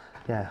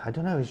yeah, I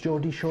don't know. Is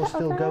Geordie Shore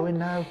still going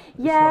now?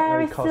 Yeah,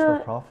 it's not very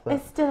Cosmoprof, but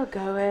it's still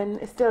going.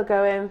 It's still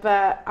going.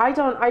 But I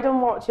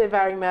don't watch it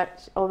very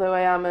much, although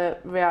I am a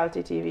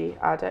reality TV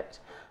addict.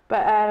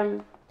 But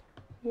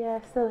yeah,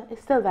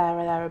 it's still there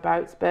or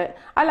thereabouts. But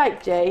I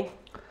like Jay.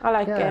 I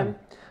like him.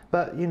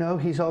 But you know,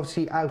 he's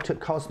obviously out at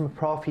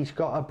Cosmoprof. He's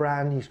got a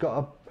brand. He's got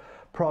a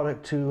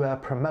product to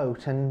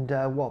promote, and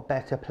what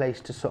better place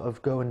to sort of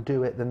go and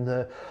do it than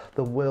the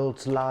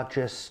world's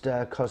largest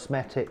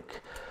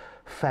cosmetic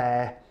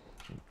fair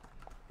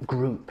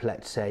group,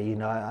 let's say. You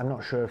know, I'm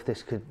not sure if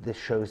this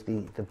shows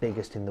the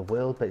biggest in the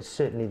world, but it's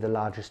certainly the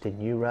largest in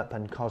Europe,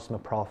 and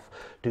Cosmoprof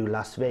do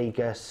Las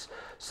Vegas,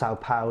 Sao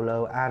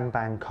Paulo and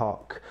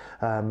Bangkok,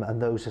 and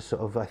those are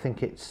sort of, I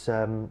think it's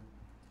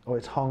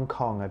it's Hong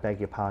Kong, I beg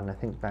your pardon. I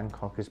think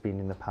Bangkok has been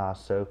in the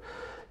past, so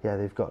yeah,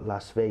 they've got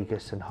Las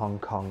Vegas and Hong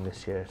Kong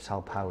this year.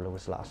 Sao Paulo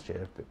was last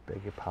year,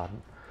 beg your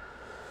pardon.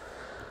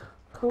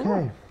 Cool.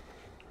 Okay.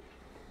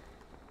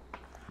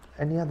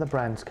 Any other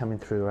brands coming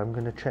through? I'm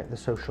going to check the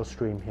social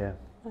stream here.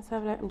 Let's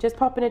have a look. I'm just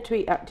popping a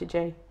tweet out to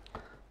Jay.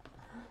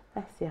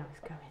 Let's see how it's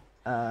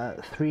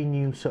going. 3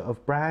 new sort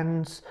of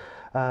brands.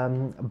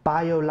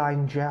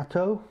 Bioline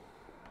Giotto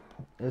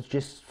has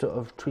just sort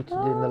of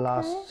tweeted in the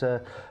last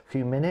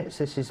few minutes.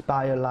 This is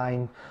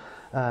Bioline.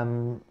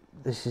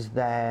 This is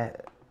their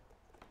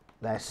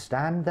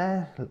stand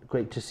there.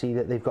 Great to see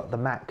that they've got the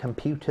Mac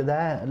computer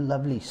there. A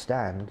lovely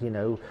stand, you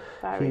know.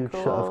 Very huge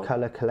cool. Sort of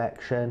colour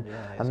collection.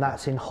 And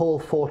that's in Hall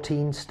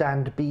 14,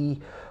 stand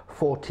B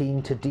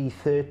 14 to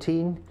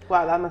D13.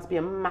 Wow, that must be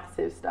a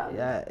massive stand.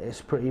 Yeah,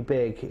 it's pretty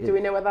big. Do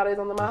we know where that is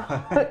on the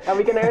map? Are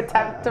we going to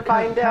attempt to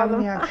find it on the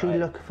Can we map? actually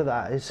look for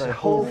that? It's So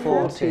hole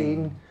hole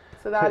 14.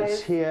 So that it's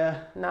is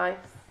here. nice.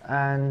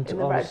 And In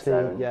the red obviously,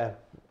 zone. yeah.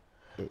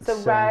 It's,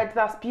 So red,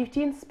 that's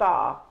Beauty and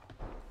Spa.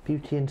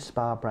 Beauty and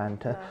Spa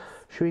brand. Nice.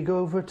 Should we go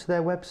over to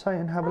their website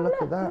and have a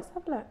look at that? Let's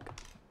have a look.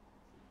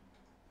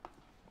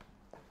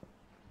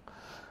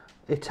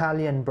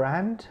 Italian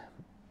brand.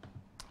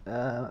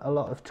 A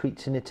lot of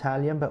tweets in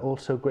Italian, but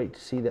also great to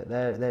see that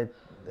they're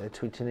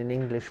tweeting in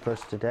English for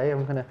us today.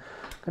 I'm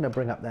gonna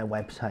bring up their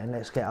website and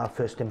let's get our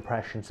first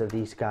impressions of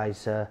these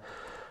guys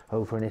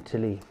over in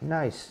Italy.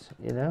 Nice,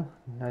 you know,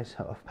 nice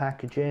sort of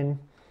packaging.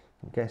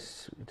 I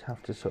guess we'd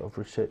have to sort of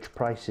research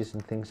prices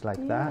and things like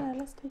that. Yeah,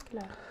 let's take a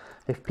look.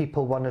 If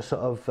people want to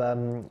sort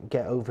of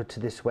get over to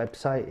this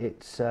website,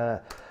 it's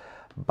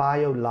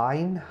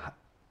BioLine,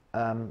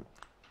 not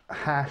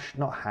hash.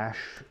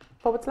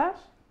 Forward slash?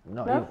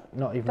 Not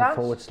even Dash?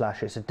 forward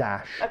slash, it's a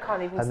dash. I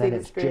can't even and see then the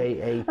it's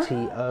screen.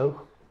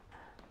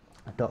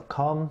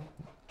 JATO.com.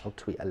 I'll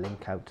tweet a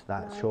link out to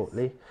that Nice.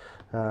 shortly.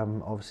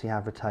 Obviously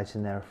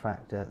advertising their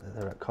fact that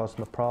they're at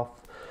Cosmoprof.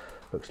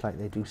 Looks like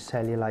they do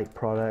cellulite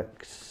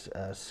products,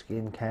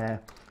 skincare.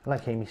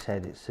 Like Amy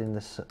said, it's in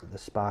the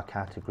spa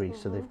category.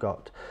 So they've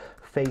got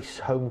face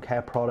home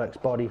care products,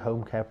 body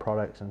home care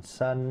products, and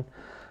sun.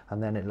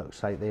 And then it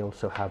looks like they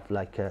also have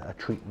like a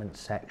treatment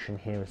section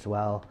here as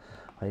well,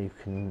 where you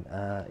can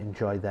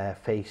enjoy their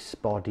face,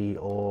 body,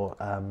 or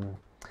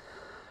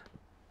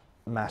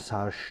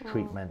massage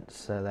treatments.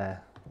 So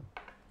they're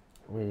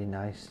really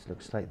nice.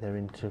 Looks like they're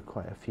into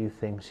quite a few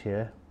things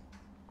here.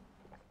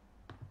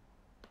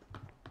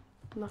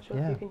 I'm not sure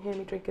Yeah. if you can hear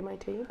me drinking my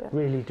tea, but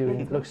Really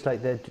doing, looks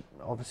like they're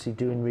obviously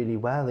doing really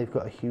well. They've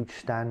got a huge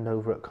stand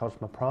over at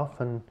Cosmoprof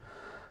and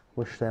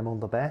wish them all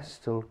the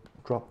best. I'll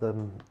drop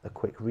them a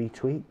quick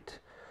retweet.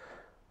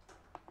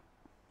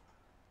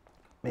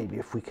 Maybe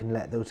if we can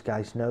let those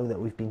guys know that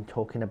we've been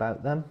talking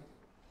about them.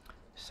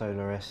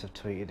 Solaris have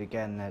tweeted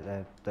again.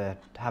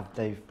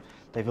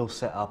 They've all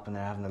set up and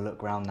they're having a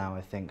look around now.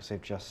 I think so.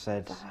 They've just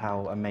said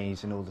how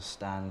amazing all the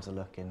stands are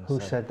looking. Who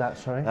said that?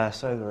 Sorry.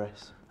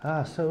 Solaris.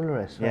 Ah,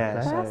 Solaris. Yeah,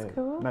 Okay. so That's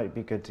cool. might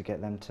be good to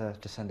get them to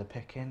send a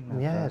pic in. of,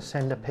 Yeah,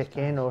 send a pic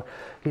in, or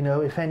you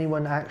know, if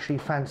anyone actually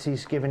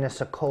fancies giving us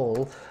a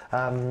call,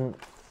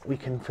 we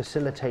can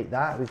facilitate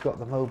that. We've got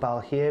the mobile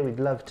here.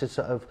 We'd love to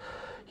sort of,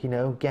 you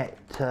know, get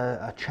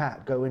a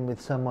chat going with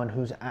someone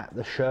who's at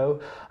the show.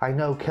 I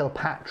know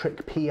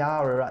Kilpatrick PR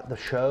are at the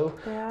show,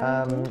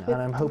 Yeah, and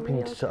I'm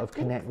hoping to sort of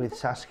connect with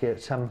Saskia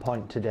at some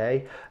point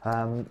today.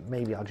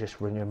 Maybe I'll just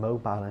ring her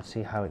mobile and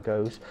see how it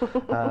goes.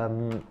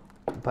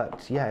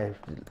 But yeah,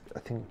 I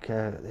think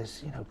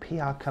there's, you know,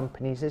 PR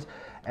companies, there's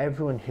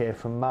everyone here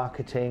from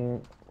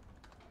marketing,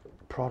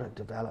 product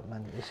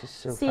development. This is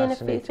so seeing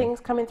fascinating. a few things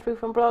coming through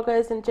from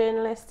bloggers and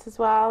journalists as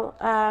well.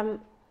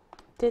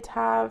 Did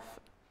have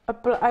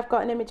I've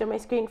got an image on my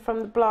screen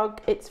from the blog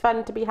It's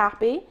Fun to Be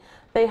Happy.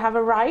 They have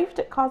arrived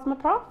at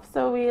Cosmoprof,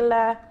 so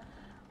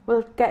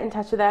we'll get in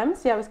touch with them,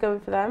 see how it's going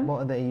for them.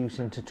 What are they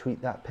using to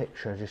tweet that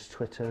picture? Just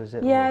Twitter, is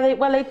it? Yeah, they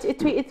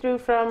tweeted through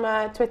from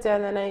Twitter,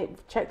 and then I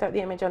checked out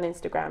the image on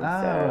Instagram.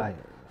 Ah, so. right.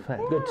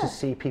 Good to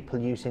see people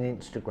using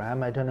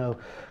Instagram. I don't know,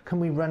 can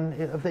we run,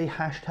 have they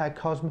hashtag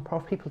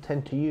Cosmoprof? People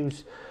tend to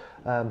use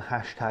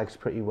hashtags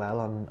pretty well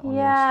on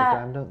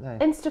Instagram, don't they?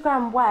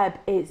 Instagram web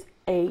is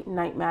a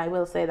nightmare, I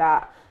will say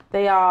that.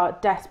 They are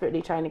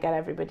desperately trying to get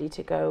everybody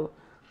to go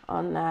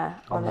on their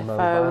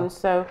phones.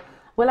 So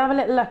we'll have a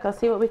little look. I'll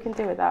see what we can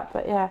do with that.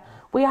 But yeah,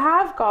 we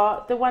have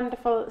got the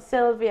wonderful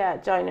Sylvia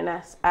joining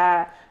us.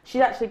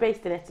 She's actually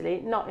based in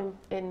Italy, not in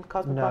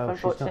Cosmoprof, No,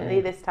 unfortunately,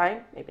 this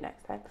time. Maybe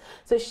next time.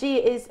 So she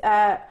is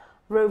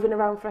roving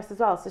around for us as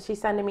well. So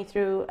she's sending me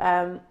through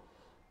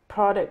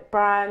product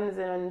brands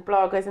and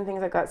bloggers and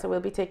things like that. So we'll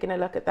be taking a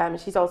look at them. And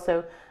she's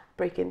also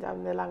breaking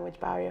down the language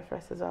barrier for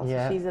us as well.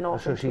 Yeah. So she's an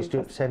awesome. So she's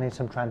sending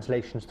some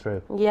translations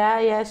through.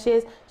 Yeah, she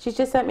is. She's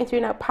just sent me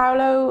through now.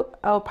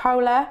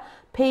 Paola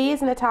P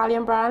is an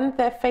Italian brand.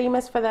 They're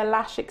famous for their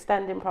lash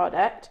extending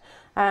product.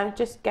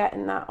 Just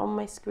getting that on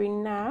my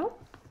screen now.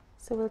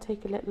 So we'll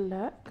take a little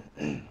look.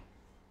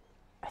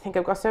 I think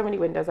I've got so many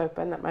windows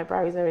open that my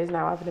browser is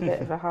now having a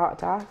bit of a heart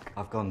attack.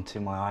 I've gone to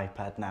my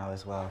iPad now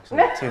as well because I've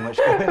got too much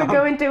going We're on.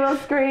 going dual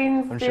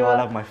screens. I'm sure I'll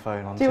have my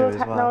phone on too dual as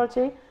well.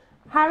 technology.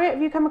 Harriet,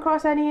 have you come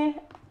across any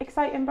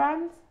exciting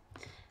brands?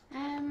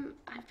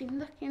 I've been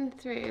looking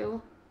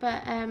through,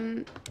 but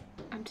I'm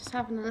just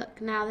having a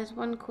look now. There's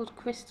one called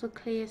Crystal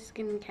Clear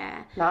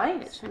Skincare.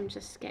 Nice. Which I'm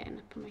just getting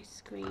up on my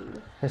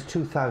screen. There's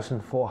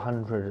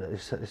 2,400.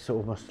 It's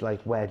almost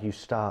like where do you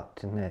start,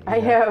 isn't it? I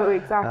know,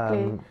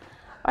 exactly.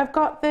 I've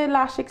got the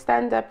lash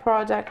extender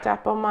product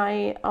up on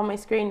my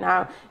screen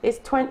now. It's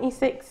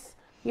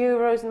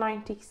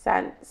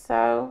 €26.90,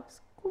 so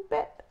it's a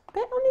bit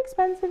on the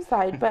expensive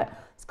side, but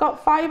it's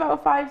got 5 out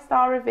of 5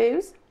 star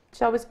reviews, which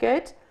is always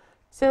good.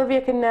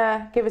 Sylvia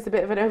can give us a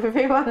bit of an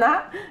overview on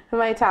that.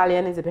 My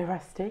Italian is a bit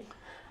rusty.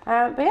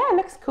 But yeah, it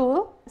looks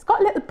cool. It's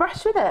got a little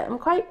brush with it. I'm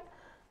quite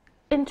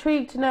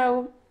intrigued to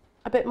know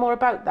a bit more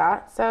about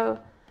that. So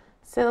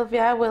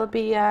Sylvia will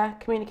be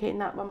communicating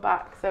that one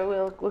back.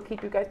 So we'll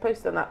keep you guys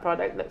posted on that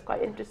product. Looks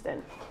quite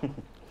interesting.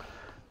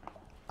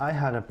 I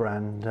had a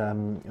brand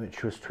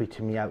which was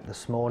tweeting me out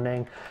this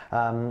morning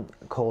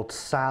called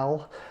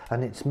Sal,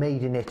 and it's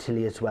made in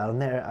Italy as well.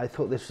 And I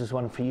thought this was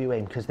one for you,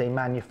 Aim, because they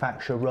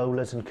manufacture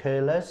rollers and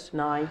curlers.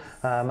 Nice.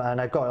 And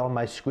I got on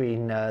my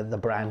screen the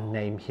brand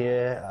name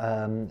here.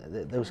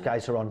 Those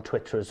guys are on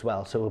Twitter as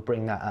well, so we'll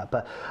bring that up.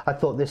 But I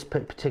thought this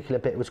particular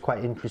bit was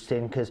quite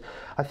interesting because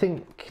I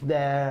think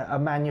they're a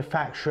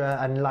manufacturer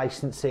and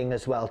licensing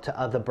as well to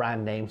other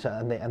brand names,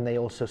 and they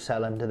also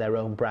sell under their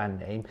own brand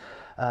name.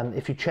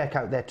 If you check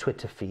out their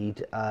Twitter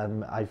feed,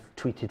 I've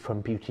tweeted from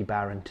Beauty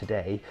Baron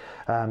today.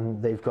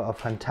 They've got a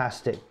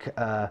fantastic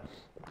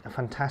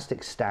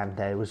stand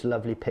there. It was a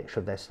lovely picture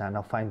of their stand.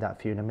 I'll find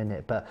that for you in a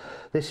minute. But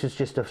this is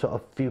just a sort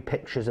of few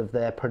pictures of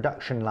their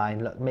production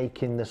line. Look,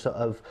 making the sort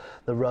of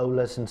the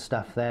rollers and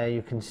stuff there.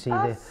 You can see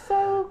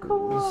so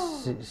cool.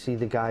 See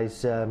the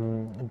guys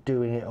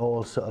doing it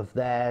all sort of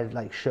there,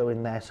 like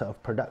showing their sort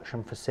of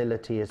production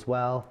facility as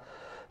well.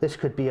 This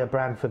could be a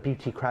brand for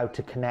Beauty Crowd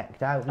to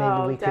connect out.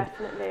 Maybe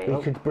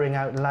we could bring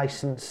out and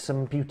license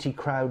some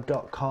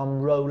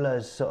beautycrowd.com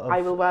rollers. Sort of.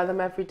 I will wear them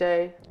every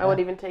day. I won't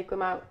even take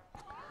them out.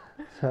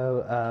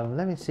 So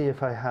let me see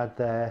if I had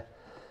their.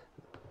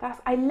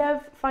 I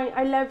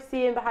love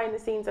seeing behind the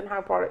scenes and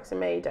how products are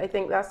made. I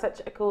think that's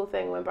such a cool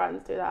thing when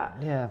brands do that.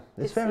 Yeah,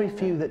 there's very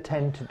few that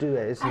tend to do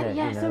it, isn't it?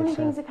 Yeah, so many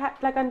things are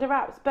kept like under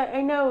wraps. But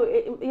I know,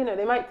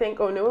 they might think,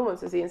 oh, no one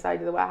wants to see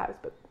inside of the warehouse,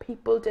 but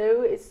people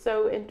do. It's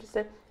so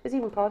interesting. There's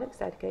even products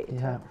dedicated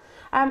to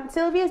it.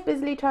 Sylvia's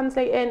busily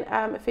translating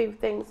a few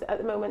things at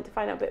the moment to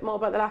find out a bit more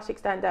about the lash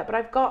extender. But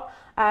I've got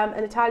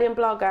an Italian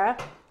blogger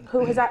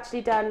who has actually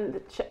done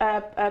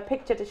a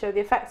picture to show the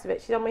effects of it.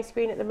 She's on my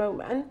screen at the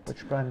moment.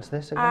 Which brand's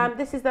this again?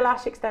 This is the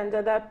lash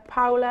extender, the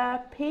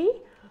Paola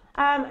P.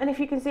 And if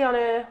you can see on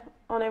her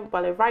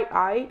right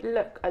eye,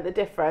 look at the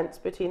difference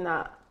between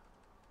that.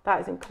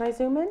 That is in. Can I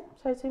zoom in?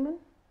 Should I zoom in?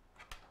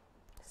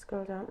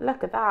 Scroll down.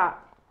 Look at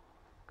that.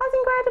 That's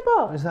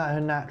incredible. Is that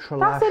her natural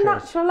lashes? That's her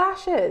natural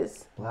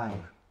lashes. Wow.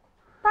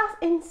 That's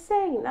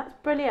insane. That's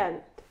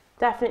brilliant.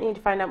 Definitely need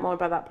to find out more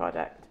about that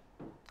product.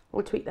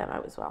 We'll tweet them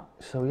out as well.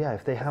 So yeah,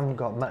 if they haven't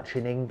got much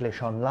in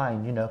English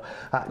online, here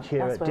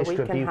at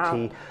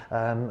Distributi,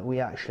 we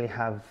actually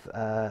have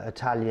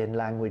Italian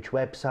language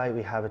website,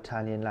 we have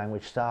Italian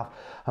language staff.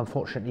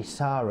 Unfortunately,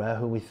 Sarah,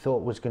 who we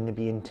thought was going to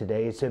be in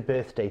today, it's her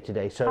birthday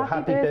today. So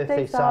happy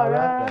birthday,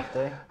 Sarah.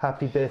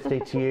 Happy birthday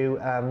to you.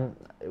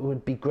 It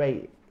would be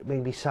great.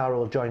 Maybe Sarah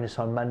will join us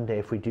on Monday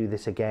if we do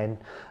this again.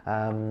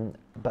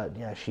 But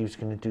yeah, she was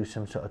going to do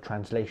some sort of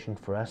translation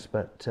for us.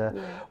 But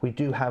we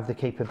do have the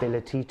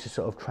capability to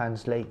sort of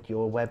translate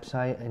your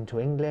website into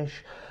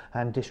English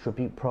and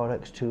distribute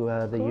products to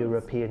the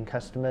European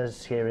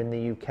customers here in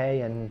the UK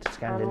and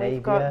Scandinavia. And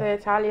we've got the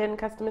Italian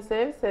customer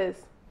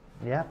services.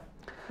 Yeah.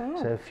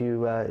 So if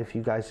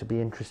you guys would be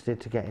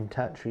interested to get in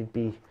touch, we'd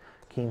be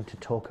keen to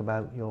talk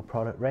about your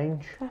product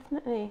range.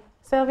 Definitely.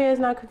 Sylvia is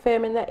now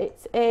confirming that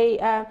it's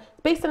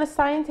based on a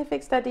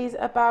scientific studies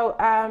about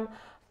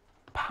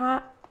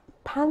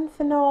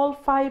panthenol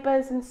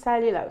fibres and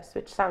cellulose,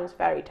 which sounds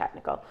very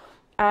technical.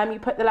 You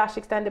put the lash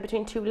extender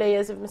between 2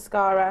 layers of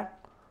mascara.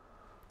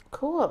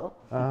 Cool.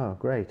 Oh,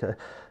 great.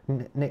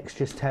 Nick's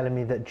just telling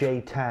me that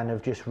Jay Tan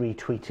have just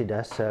retweeted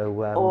us.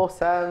 So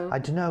awesome. I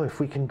don't know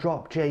if we can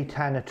drop Jay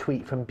Tan a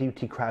tweet from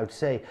Beauty Crowd.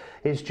 Say,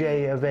 is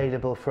Jay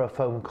available for a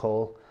phone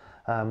call?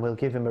 We'll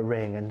give him a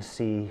ring and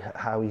see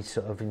how he's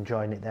sort of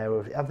enjoying it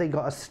there. Have they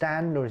got a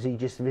stand, or is he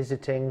just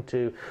visiting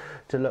to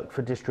look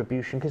for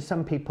distribution? Because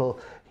some people,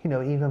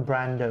 even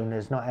brand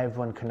owners, not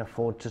everyone can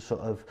afford to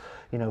sort of,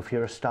 if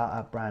you're a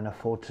startup brand,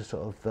 afford to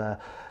sort of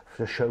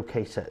to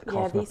showcase at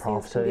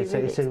Cosmoprof. So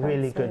it's a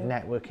really good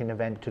networking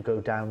event to go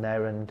down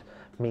there and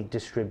meet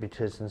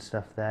distributors and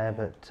stuff there.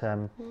 But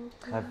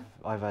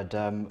I've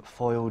had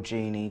Foil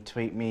Genie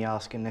tweet me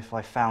asking if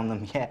I found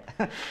them yet.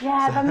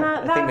 Yeah,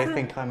 so I think they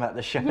think I'm at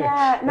the show.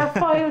 Yeah, now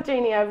Foil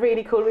Genie are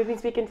really cool. We've been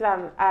speaking to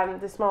them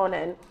this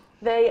morning.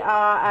 They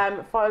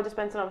are foil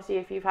dispensing. Obviously,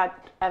 if you've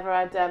ever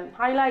had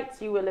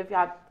highlights, you will have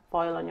had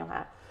foil on your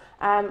hair.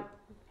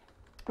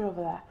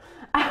 Over there.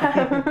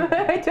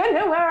 I don't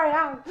know where I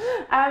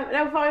am.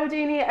 Now Foil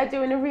Genie are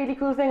doing a really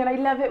cool thing, and I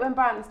love it when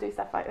brands do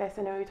stuff like this.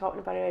 I know we were talking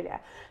about it earlier.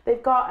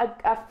 They've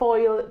got a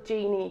Foil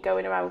Genie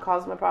going around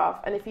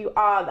Cosmoprof, and if you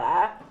are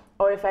there,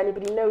 or if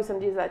anybody knows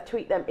somebody who's there,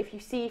 tweet them. If you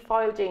see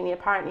Foil Genie,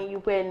 apparently you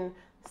win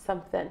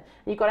something.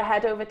 You've got to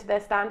head over to their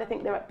stand. I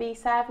think they're at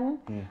B7.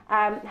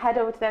 Head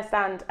over to their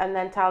stand and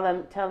then tell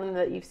them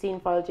that you've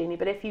seen Foil Genie.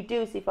 But if you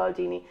do see Foil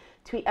Genie,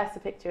 tweet us a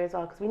picture as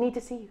well, because we need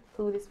to see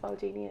who this Foil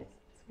Genie is.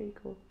 Really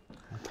cool.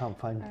 I can't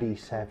find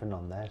B7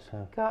 on there,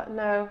 so.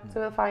 No, so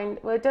we'll find.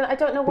 Well, I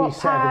don't know what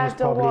B7 pad is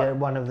probably or what.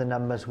 One of the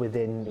numbers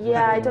within.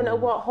 Yeah, I don't know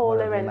what hole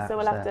they're in, so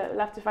we'll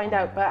have to find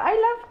out. But I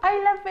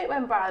love it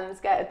when brands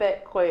get a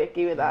bit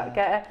quirky with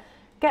that.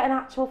 Get an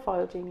actual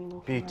foil,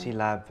 Jamie. Beauty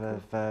Lab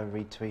have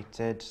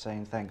retweeted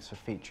saying thanks for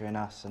featuring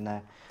us, and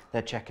they're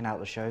checking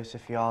out the show. So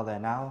if you are there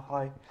now,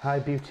 hi. Hi,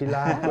 Beauty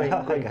Lab.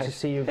 Great to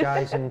see you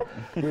guys, and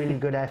really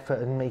good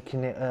effort in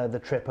making it the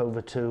trip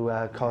over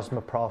to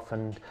Cosmoprof,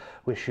 and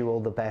wish you all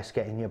the best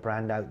getting your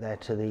brand out there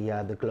to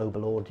the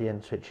global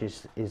audience, which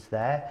is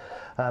there.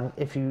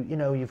 If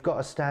you've got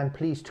a stand,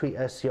 please tweet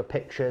us your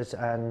pictures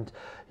and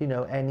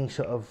any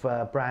sort of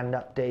brand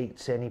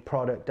updates, any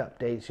product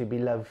updates. We'd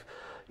be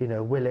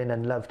willing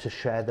and love to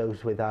share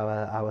those with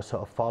our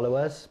sort of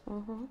followers.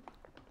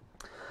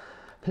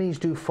 Please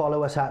do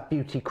follow us at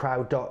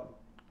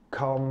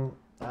beautycrowd.com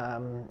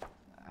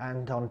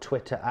and on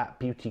Twitter at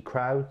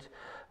beautycrowd.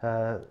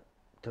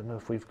 Don't know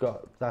if we've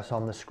got that's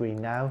on the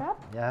screen now.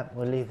 Yeah,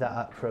 we'll leave that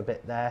up for a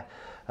bit there.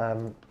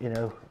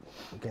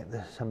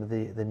 Get some of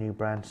the new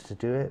brands to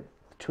do it.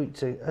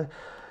 Tweets are,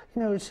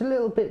 it's a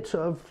little bit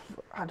sort of,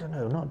 I don't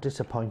know, not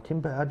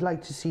disappointing, but I'd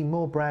like to see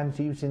more brands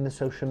using the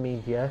social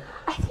media.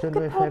 I think don't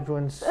know if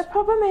everyone's... The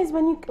problem is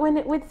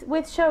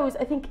with shows,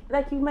 I think,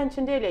 like you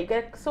mentioned earlier, you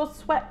get so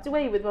swept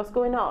away with what's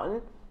going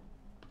on.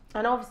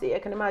 And obviously, I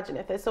can imagine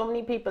if there's so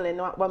many people in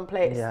that one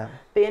place,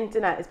 the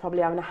internet is probably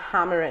having a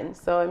hammering.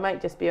 So it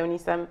might just be only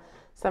some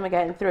are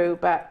getting through,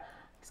 but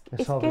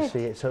it's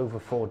obviously good. It's over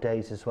 4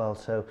 days as well,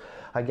 so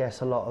I guess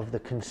a lot of the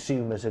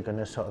consumers are going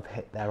to sort of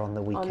hit there on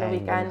the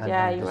weekend,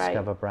 and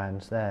discover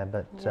brands there.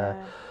 But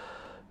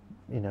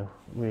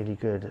really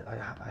good. I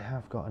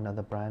have got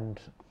another brand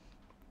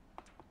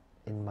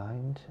in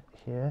mind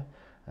here.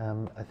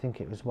 I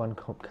think it was one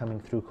coming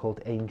through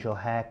called Angel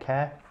Hair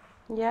Care.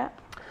 Yeah.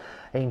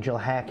 Angel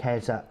Hair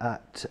Care's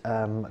at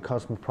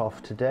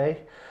Cosmoprof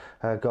today.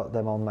 Got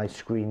them on my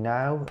screen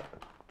now.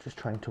 Just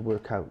trying to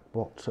work out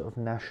what sort of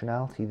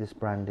nationality this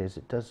brand is.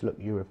 It does look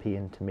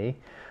European to me.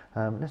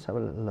 Let's have a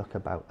little look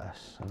about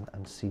us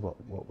and see what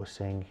we're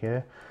saying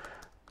here.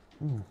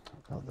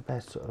 Not the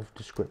best sort of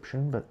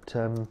description, but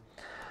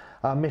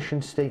our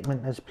mission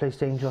statement has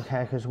placed Angel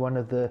Hair as one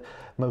of the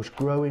most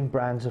growing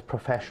brands of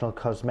professional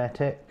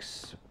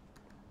cosmetics.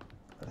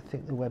 I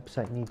think the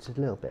website needs a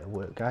little bit of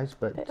work, guys,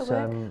 but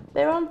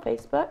they're on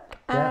Facebook.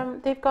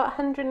 They've got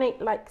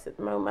 108 likes at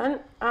the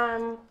moment.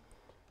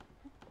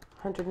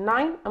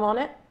 109. I'm on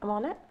it.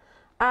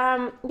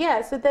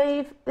 So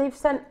they've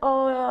sent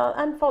oil.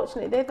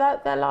 Unfortunately,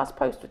 their last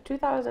post was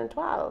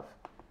 2012.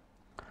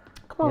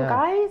 Come on,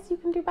 guys, you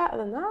can do better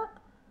than that.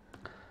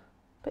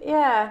 But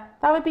yeah,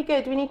 that would be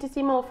good. We need to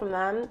see more from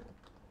them.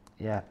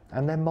 Yeah,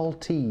 and they're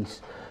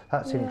Maltese.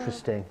 That's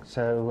interesting.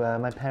 So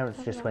my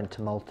parents just went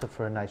to Malta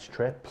for a nice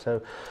trip.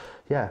 So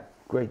yeah,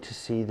 great to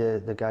see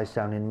the guys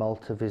down in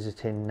Malta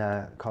visiting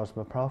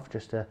Cosmoprof.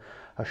 Just a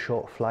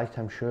short flight,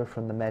 I'm sure,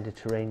 from the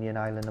Mediterranean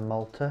island of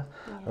Malta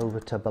over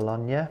to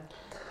Bologna.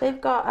 They've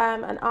got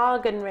an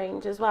argan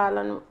range as well,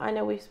 and I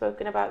know we've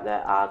spoken about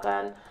the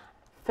argan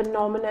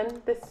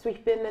phenomenon that's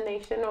sweeping the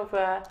nation or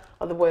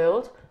the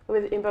world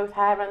in both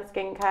hair and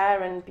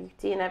skincare and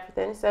beauty and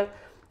everything. So it'd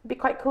be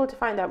quite cool to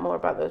find out more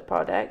about those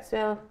products.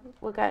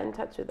 We'll get in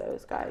touch with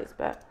those guys,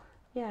 but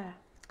yeah.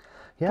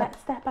 Let's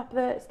step up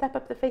the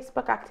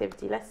Facebook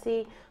activity. Let's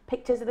see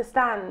pictures of the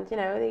stand.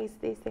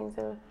 These things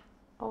are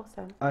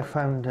awesome. I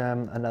found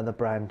another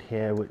brand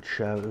here which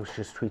was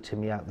just tweeting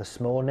me out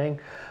this morning.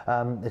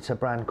 It's a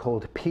brand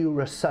called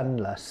Pura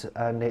Sunless,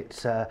 and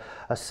it's a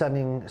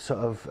sunning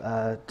sort of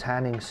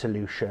tanning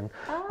solution.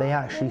 They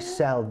actually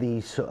sell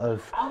these sort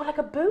of... Oh, like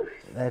a booth?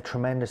 They're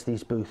tremendous,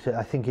 these booths.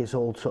 I think it's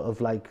all sort of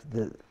like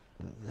the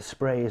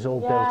spray is all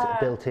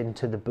built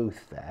into the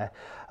booth there.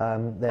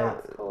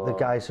 That's cool. The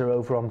guys are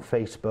over on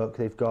Facebook.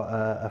 They've got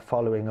a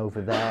following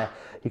over there.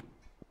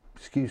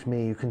 Excuse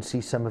me, you can see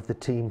some of the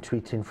team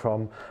tweeting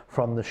from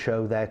the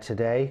show there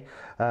today.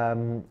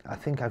 I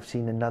think I've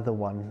seen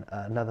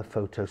another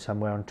photo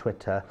somewhere on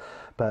Twitter.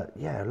 But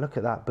yeah, look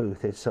at that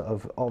booth. It's sort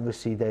of,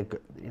 obviously they're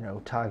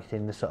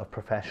targeting the sort of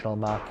professional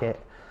market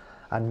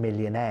and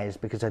millionaires,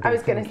 because I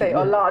was going to say,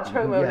 or large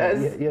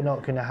homeowners. Yeah, you're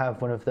not going to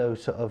have one of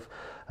those sort of,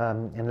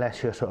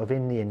 unless you're sort of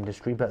in the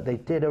industry. But they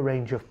did a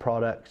range of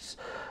products,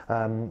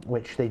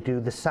 which they do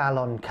the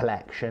salon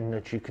collection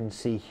that you can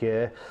see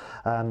here,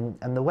 and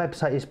the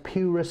website is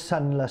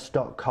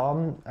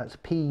purasunless.com. That's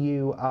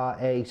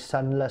Pura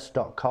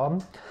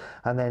sunless.com,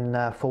 and then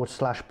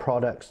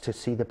 /products to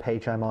see the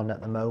page I'm on at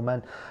the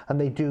moment. And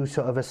they do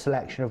sort of a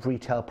selection of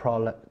retail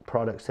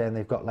products there, and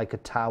they've got like a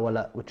towel,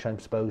 which I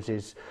suppose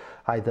is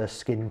either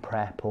skin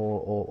prep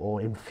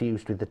or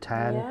infused with the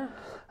tan.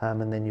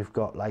 And then you've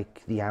got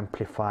like the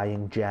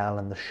amplifying gel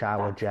and the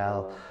shower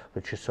gel,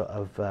 which are sort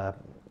of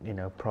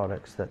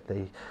products that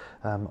they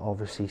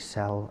obviously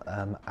sell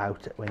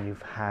out when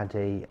you've had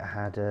a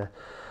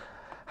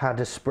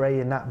spray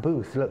in that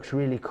booth. Looks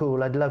really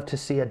cool. I'd love to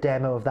see a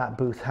demo of that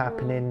booth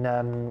happening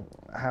on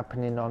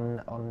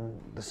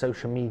the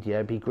social media.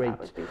 It'd be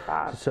great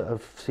to sort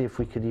of see if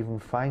we could even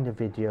find a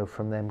video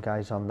from them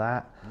guys on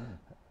that.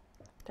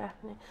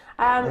 Definitely.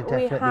 They're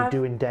definitely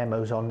doing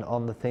demos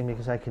on the thing,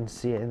 because I can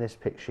see it in this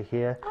picture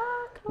here.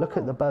 Look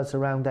at the buzz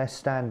around their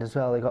stand as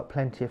well. They've got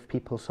plenty of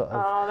people sort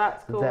of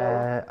that's cool.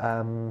 there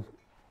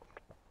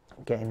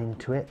getting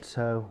into it.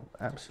 So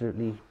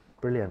absolutely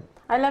brilliant.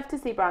 I love to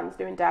see brands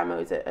doing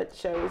demos at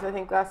shows. I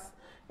think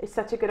it's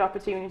such a good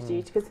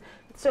opportunity because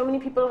so many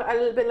people are a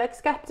little bit like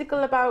skeptical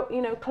about,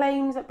 you know,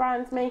 claims that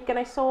brands make. And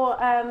I saw,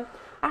 I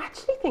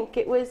actually think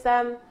it was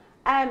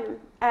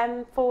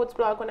Ford's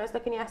blog when I was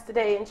looking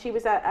yesterday, and she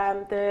was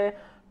at the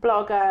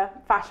Blogger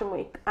Fashion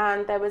Week,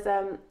 and there was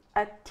a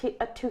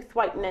tooth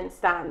whitening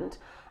stand,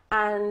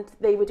 and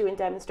they were doing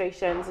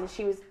demonstrations, and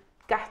she was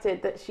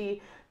gutted that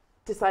she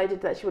decided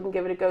that she wouldn't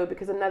give it a go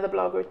because another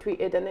blogger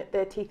tweeted and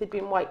their teeth had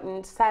been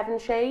whitened 7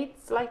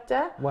 shades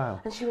lighter.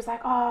 Wow. And she was like,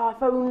 oh,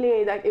 if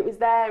only like it was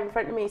there in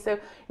front of me. So, you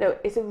know,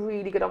 it's a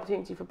really good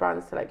opportunity for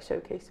brands to like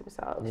showcase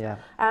themselves. Yeah.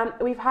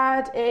 We've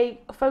had a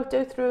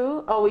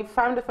photo we've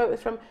found a photo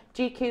from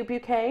GQ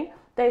UK.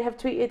 They have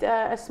tweeted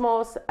a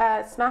small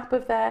snap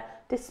of their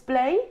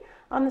display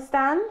on the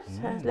stand.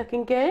 So it's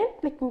looking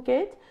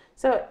good.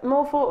 So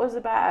more photos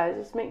the better.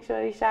 Just make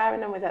sure you're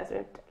sharing them with us.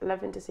 We're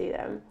loving to see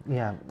them.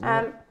 Yeah.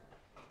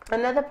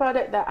 Another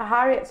product that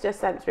Harriet's just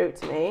sent through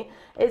to me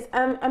is,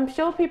 I'm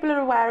sure people are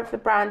aware of the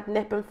brand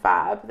Nip and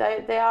Fab.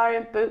 They are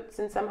in Boots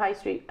and some high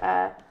street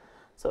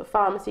sort of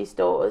pharmacy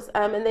stores,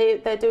 and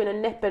they're doing a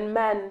Nip and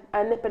Man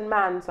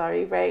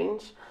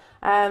range.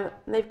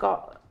 They've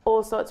got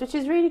all sorts, which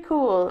is really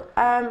cool.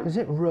 Is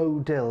it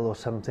Rodil or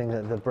something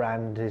that the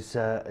brand is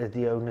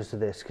the owners of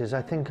this? Because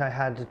I think I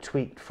had a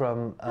tweet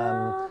from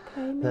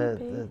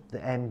the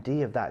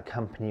MD of that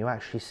company who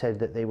actually said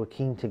that they were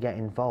keen to get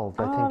involved.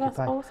 I think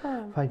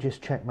if I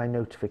just check my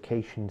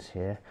notifications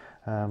here,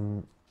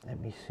 let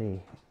me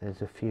see.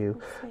 There's a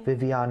few.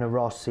 Viviana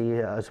Rossi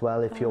as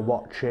well. If you're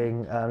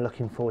watching,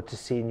 looking forward to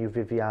seeing you,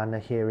 Viviana,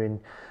 here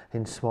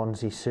in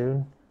Swansea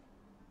soon.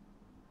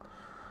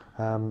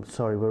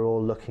 Sorry, we're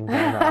all looking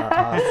down at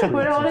our screens.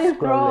 We're all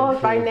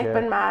enthralled by Nip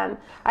and Man.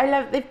 I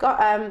love. They've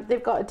got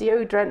a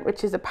deodorant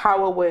which is a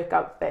power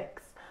workout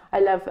fix. I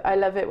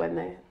love it when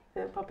they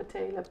pop a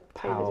tail.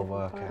 Power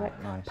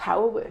workout, nice.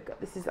 Power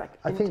workout. This is like.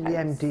 I think the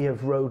MD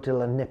of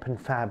Rodil and Nip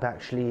and Fab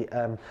actually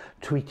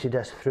tweeted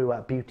us through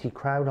at Beauty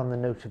Crowd on the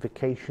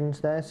notifications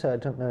there. So I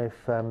don't know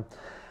if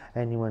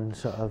anyone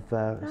sort of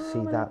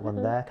see that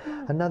one there.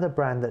 Another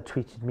brand that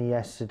tweeted me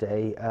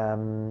yesterday,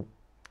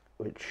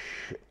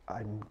 which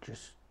I'm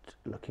just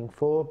looking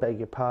for, beg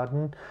your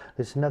pardon.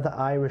 There's another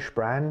Irish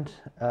brand.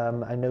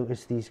 I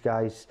noticed these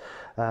guys,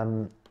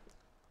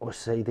 or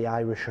say the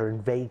Irish are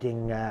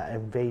invading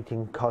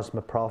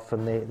Cosmoprof,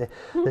 and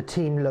the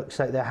team looks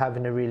like they're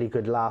having a really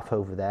good laugh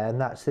over there,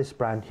 and that's this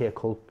brand here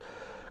called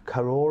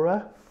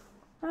Carora.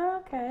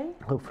 Okay.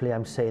 Hopefully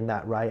I'm saying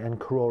that right. And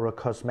Carora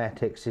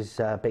Cosmetics is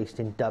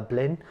based in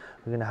Dublin.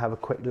 We're going to have a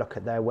quick look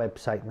at their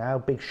website now.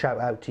 Big shout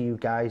out to you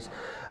guys.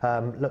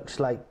 Looks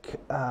like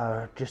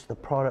just the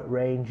product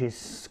range is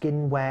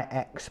skincare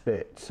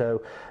expert.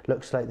 So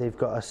looks like they've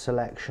got a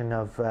selection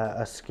of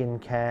a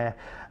skincare.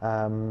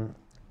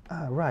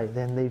 Right,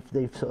 then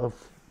they've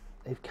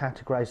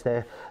categorized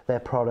their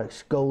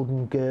products: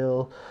 Golden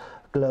Girl,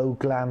 Glow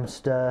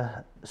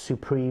Glamster,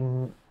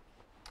 Supreme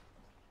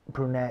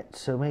Brunette.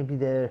 So maybe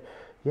they're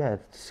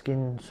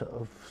skin sort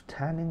of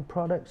tanning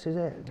products, is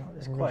it?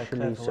 It's quite a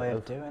clever way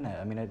of doing it.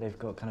 I mean, they've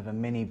got kind of a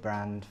mini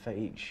brand for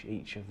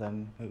each of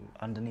them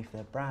underneath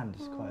their brand.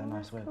 It's quite a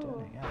nice way of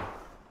doing it. Yeah,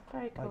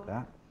 very cool. Like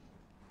that.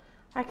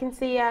 I can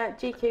see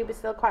GQ is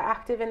still quite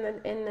active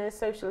in the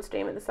social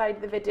stream at the side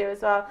of the video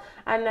as well.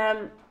 And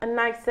a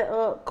nice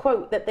little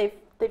quote that they've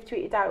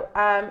tweeted out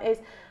is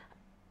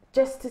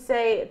just to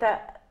say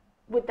that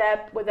with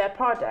their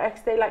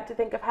products, they like to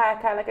think of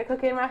haircare like a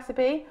cooking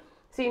recipe.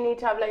 So you need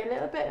to have like a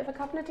little bit of a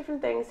couple of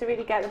different things to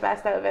really get the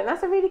best out of it. And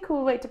that's a really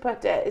cool way to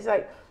put it. It's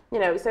like, you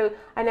know, so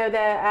I know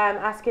they're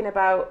asking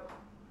about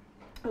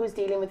who's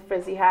dealing with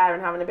frizzy hair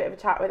and having a bit of a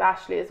chat with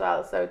Ashley as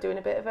well. So doing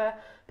a bit of a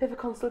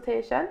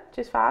consultation, which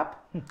is fab.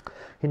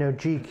 You know,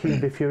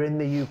 GQ, if you're in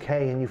the UK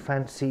and you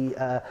fancy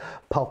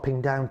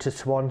popping down to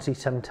Swansea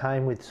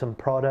sometime with some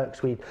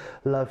products, we'd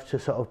love to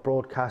sort of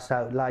broadcast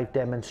out live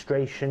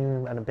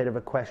demonstration and a bit of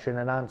a question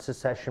and answer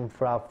session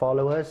for our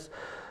followers.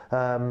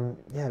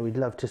 We'd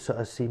love to sort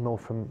of see more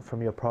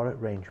from your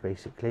product range,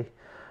 basically.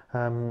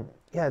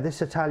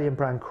 This Italian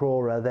brand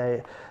Carora,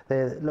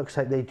 they looks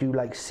like they do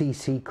like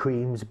CC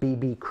creams,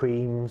 BB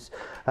creams.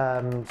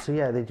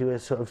 They do a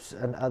sort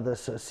of another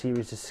sort of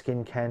series of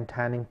skincare and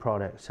tanning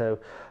products. So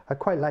I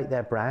quite like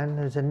their brand.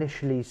 It's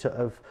initially sort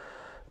of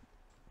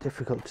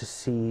difficult to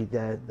see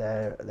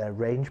their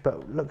range,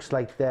 but looks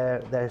like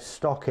their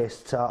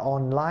stockists are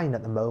online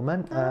at the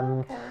moment.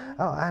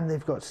 And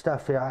they've got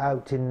stuff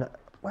out in.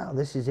 Well,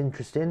 this is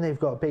interesting. They've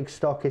got big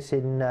stockists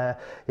in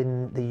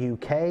the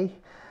UK.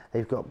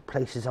 They've got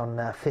places on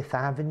 5th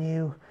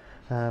Avenue,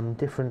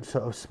 different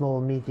sort of small,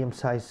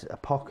 medium-sized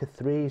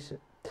apothecaries.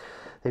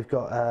 They've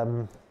got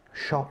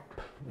shop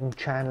and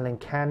channel in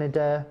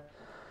Canada.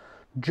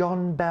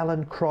 John Bell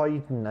and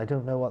Croydon, I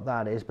don't know what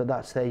that is, but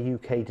that's their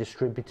UK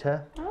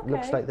distributor. Okay.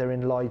 Looks like they're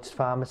in Lloyd's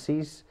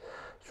pharmacies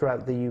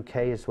throughout the UK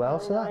as well.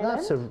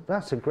 So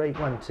that's a great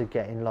one to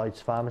get in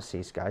Lloyd's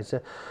pharmacies, guys.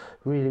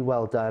 Really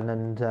well done,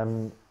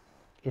 and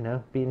you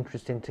know, be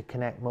interesting to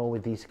connect more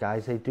with these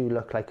guys. They do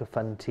look like a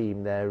fun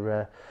team. They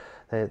were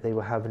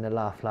having a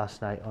laugh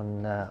last night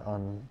on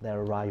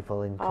their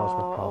arrival in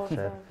Cosmoprof. Awesome.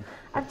 So.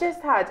 I've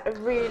just had a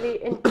really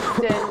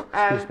interesting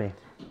Excuse me.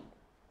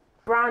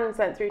 brand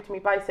sent through to me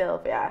by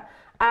Sylvia.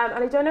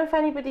 And I don't know if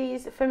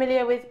anybody's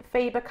familiar with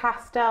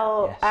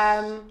Faber-Castell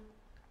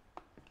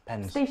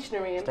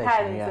stationery and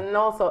pens and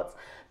all sorts.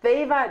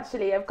 They've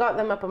actually, I've got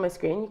them up on my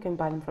screen, you can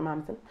buy them from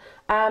Amazon.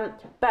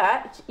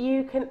 But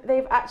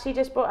they've actually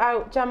just brought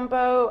out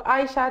jumbo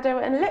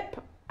eyeshadow and lip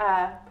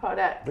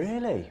product.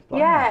 Really?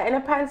 Yeah, in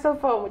a pencil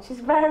form, which is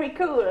very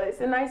cool.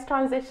 It's a nice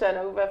transition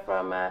over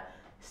from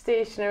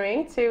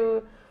stationery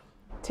to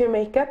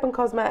makeup and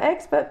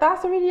cosmetics, but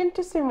that's a really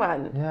interesting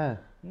one. Yeah.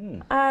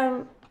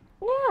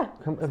 Yeah.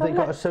 Have they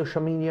got a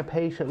social media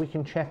page that we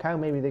can check out?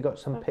 Maybe they got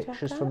some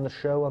pictures from the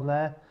show on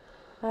there.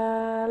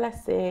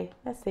 Let's see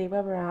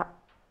where we're at.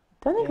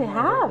 Don't think they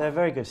have. They're a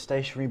very good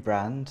stationery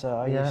brand.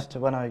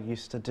 When I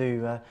used to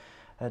do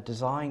a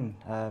design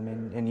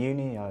in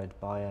uni, I would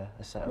buy a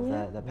set of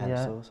their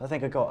pencils. I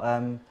think I got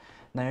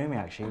Naomi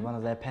actually one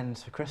of their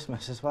pens for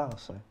Christmas as well.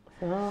 So.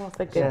 Oh, it's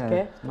a good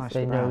gift. Nice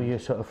they brand. know you're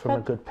sort of from a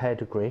good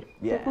pedigree.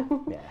 Yeah,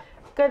 yeah.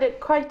 Got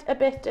quite a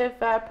bit of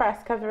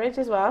press coverage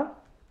as well.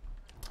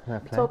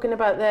 Talking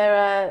about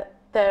their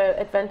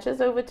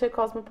adventures over to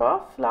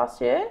Cosmoprof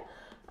last year.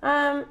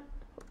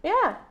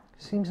 Yeah.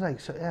 Seems like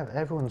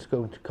everyone's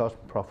going to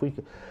Cosmoprof.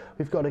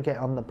 We've got to get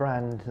on the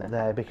brand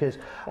there because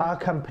our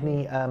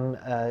company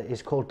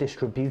is called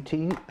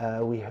Distributi.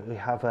 We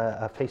have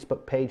a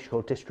Facebook page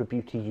called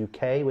Distributi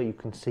UK where you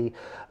can see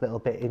a little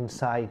bit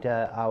inside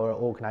our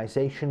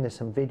organisation. There's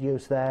some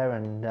videos there,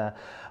 and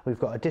we've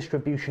got a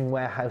distribution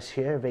warehouse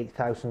here of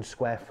 8,000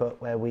 square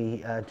foot where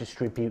we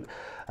distribute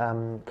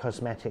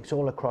cosmetics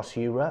all across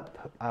Europe.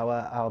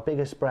 Our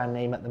biggest brand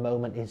name at the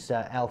moment is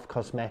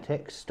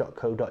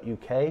elfcosmetics.co.uk.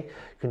 You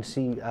can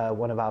see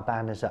one of our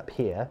banners up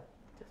here.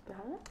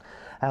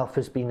 Elf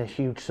has been a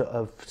huge sort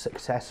of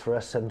success for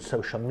us on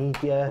social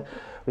media.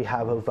 We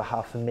have over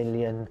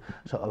 500,000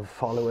 sort of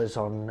followers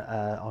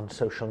on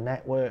social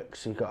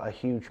networks. We've got a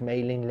huge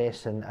mailing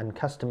list and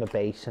customer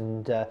base,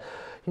 and you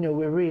know,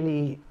 we're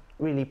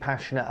really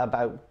passionate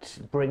about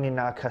bringing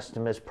our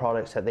customers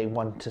products that they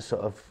want to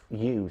sort of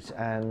use,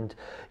 and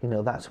you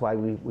know, that's why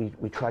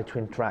we try to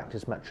interact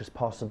as much as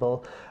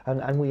possible,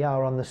 and we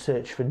are on the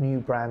search for new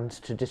brands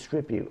to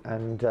distribute.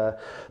 And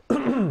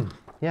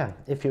yeah,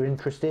 if you're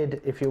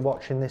interested, if you're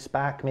watching this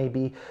back,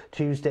 maybe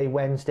Tuesday,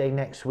 Wednesday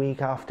next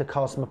week after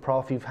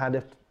Cosmoprof, you've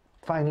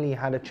finally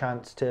had a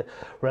chance to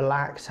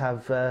relax,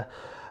 have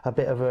a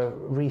bit of a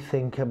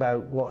rethink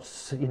about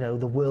what's, you know,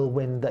 the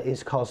whirlwind that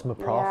is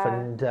Cosmoprof,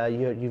 and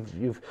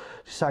you've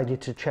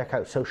decided to check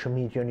out social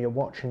media and you're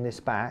watching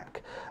this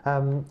back.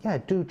 Yeah,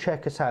 do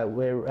check us out.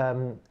 We're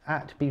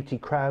at Beauty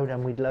Crowd,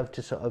 and we'd love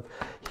to sort of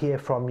hear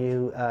from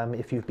you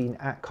if you've been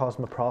at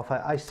Cosmoprof.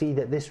 I see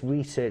that this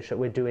research that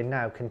we're doing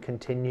now can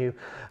continue,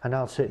 and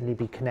I'll certainly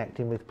be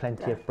connecting with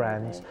plenty of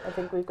brands. I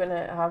think we're going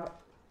to have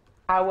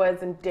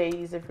hours and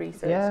days of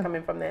research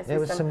coming from this. There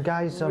was some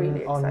guys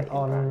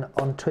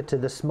on Twitter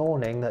this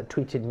morning that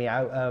tweeted me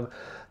out.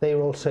 They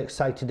were also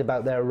excited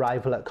about their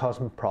arrival at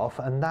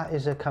Cosmoprof, and that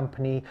is a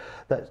company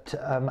that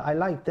I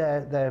like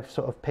their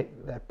sort of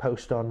their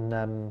post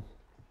on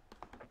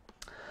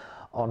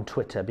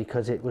Twitter,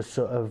 because it was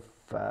sort of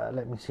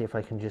let me see if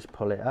I can just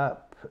pull it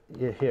up.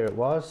 Here it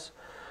was.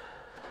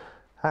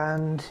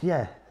 And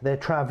yeah, they're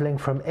traveling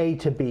from A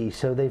to B,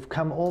 so they've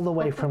come all the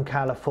way from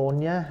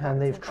California,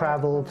 and they've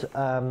traveled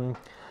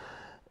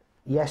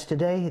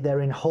yesterday.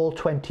 They're in Hall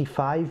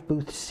 25,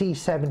 booth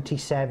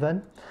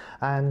C77,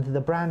 and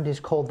the brand is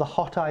called the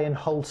Hot Iron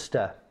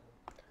Holster.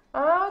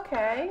 Oh,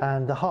 okay.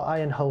 And the Hot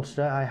Iron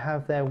Holster, I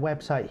have their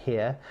website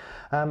here,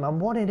 and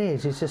what it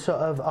is a sort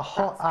of a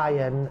hot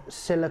iron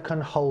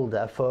silicone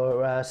holder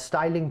for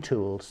styling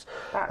tools.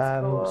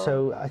 That's cool.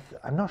 So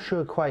I'm not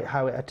sure quite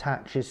how it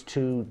attaches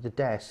to the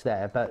desk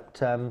there,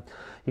 but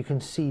you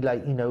can see,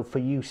 like, you know, for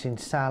use in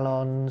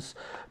salons,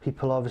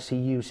 people obviously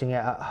using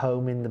it at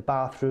home in the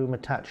bathroom,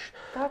 attached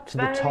to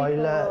the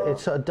toilet. It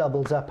sort of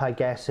doubles up, I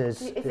guess,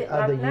 as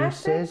other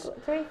uses.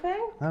 Do you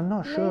think? I'm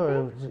not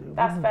sure.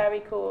 That's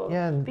very cool.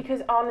 Yeah.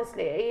 Because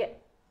honestly,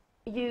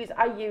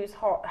 I use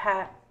hot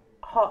hair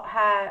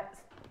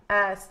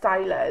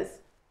stylers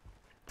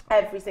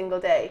every single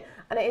day,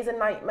 and it is a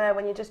nightmare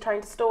when you're just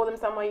trying to store them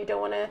somewhere. You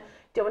don't want to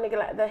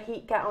let the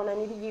heat get on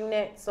any of the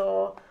units,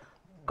 or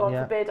God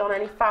forbid on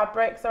any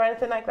fabrics or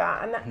anything like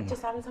that. And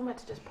just having somewhere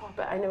to just pop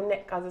it. I know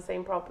Nick has the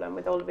same problem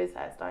with all of his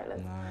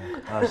hairstylers. No.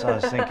 I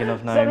was thinking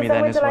of Naomi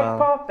then as to well. Like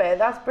pop it,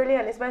 that's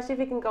brilliant, especially if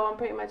you can go on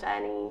pretty much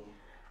any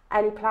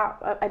any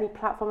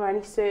platform or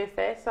any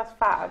surface. That's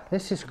fab.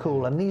 This is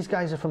cool, and these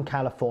guys are from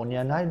California,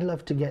 and I'd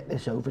love to get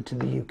this over to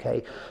the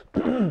UK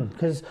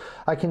because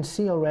I can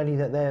see already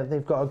that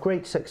they've got a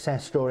great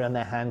success story on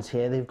their hands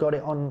here. They've got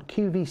it on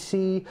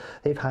QVC.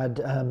 They've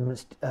had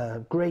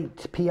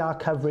great PR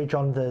coverage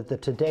on the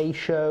Today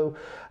Show,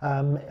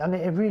 and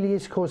it really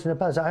is causing a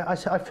buzz.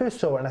 I first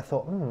saw it and I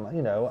thought,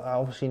 you know,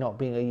 obviously not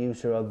being a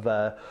user of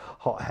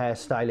hot hair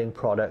styling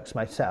products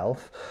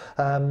myself,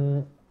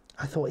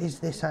 I thought, is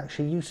this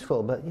actually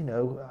useful? But, you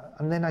know,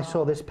 and then I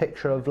saw this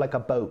picture of like a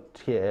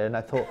boat here, and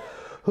I thought,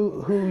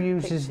 who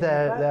uses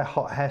their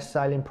hot hair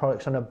styling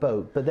products on a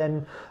boat? But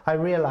then I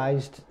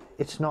realised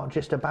it's not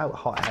just about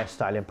hot hair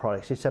styling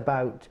products. It's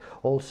about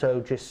also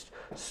just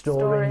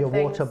storing your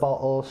water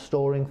bottle,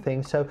 storing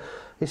things. So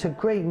it's a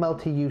great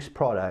multi-use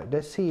product.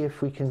 Let's see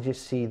if we can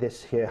just see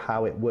this here,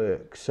 how it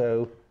works.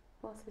 So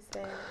what's it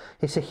saying?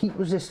 It's a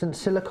heat-resistant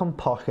silicone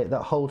pocket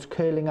that holds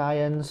curling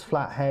irons,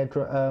 flat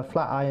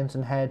irons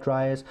and hair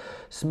dryers.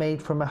 It's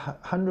made from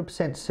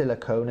 100%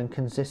 silicone and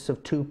consists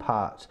of 2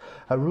 parts: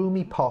 a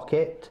roomy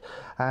pocket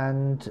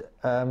and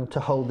to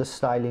hold the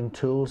styling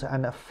tools,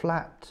 and a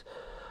flap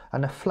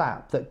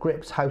that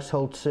grips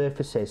household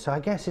surfaces. So I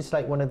guess it's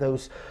like one of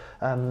those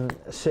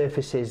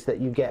surfaces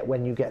that you get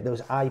when you get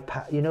those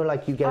iPad, you know,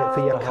 like you get it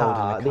for your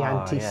car, the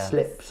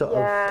anti-slip sort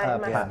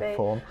of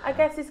platform. I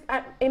guess it's,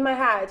 in my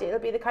head, it'll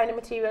be the kind of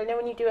material, you know,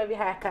 when you do have your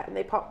haircut and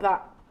they pop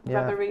that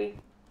rubbery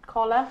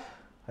collar.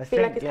 I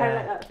feel like it's kind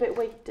of like that, a bit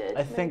weighted.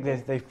 I think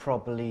they've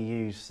probably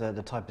used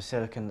the type of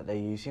silicone that they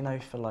use, you know,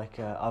 for like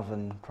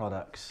oven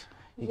products.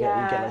 You get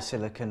like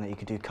silicone that you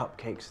could do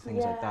cupcakes and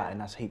things like that,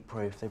 and that's heat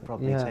proof. They've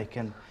probably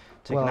taken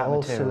well, that all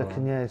material.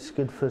 silicone, it's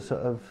good for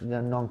sort of, you know,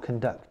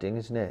 non-conducting,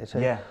 isn't it? So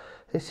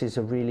this is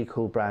a really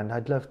cool brand.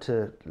 I'd love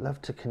to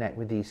connect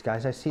with these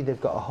guys. I see they've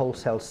got a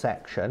wholesale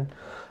section.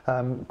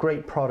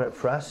 Great product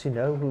for us, you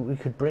know. We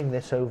could bring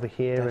this over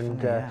here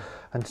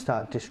and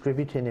start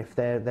distributing if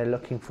they're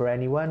looking for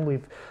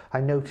anyone.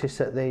 I noticed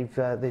that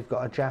they've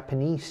got a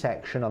Japanese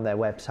section on their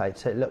website,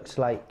 so it looks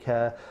like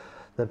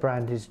the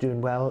brand is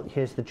doing well.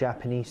 Here's the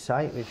Japanese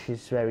site, which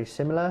is very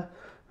similar.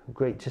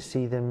 Great to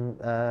see them,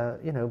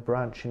 you know,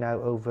 branching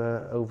out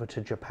over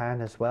to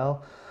Japan as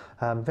well.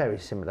 Very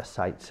similar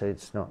site, so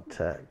it's not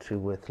too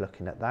worth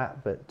looking at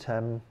that. But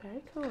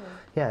very cool.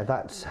 Yeah,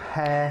 that's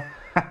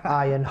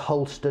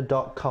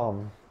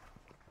hairironholster.com.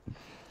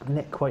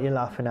 Nick, what are you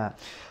laughing at?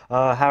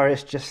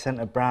 Harriet's just sent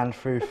a brand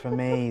through for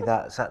me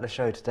that's at the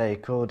show today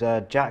called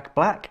Jack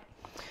Black.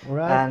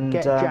 Right, and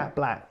get Jack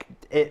Black.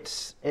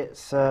 It's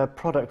a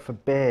product for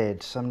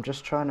beards. I'm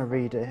just trying to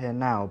read it here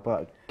now,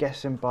 but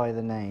guessing by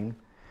the name.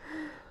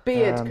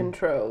 Beard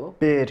control.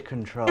 Beard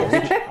control.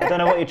 I don't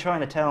know what you're trying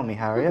to tell me,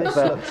 Harriet. This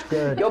but looks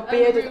good. Your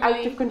beard is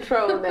out of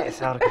control, Nick.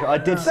 It's out of control. I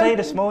did say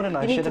this morning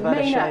I should have had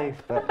a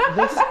shave. But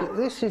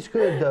this is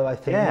good though, I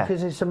think,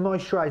 because it's a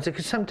moisturiser.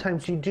 Because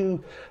sometimes you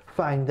do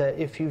find that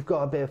if you've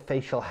got a bit of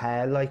facial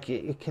hair, like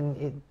it's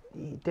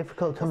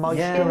difficult to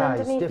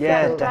moisturise.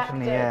 Yeah,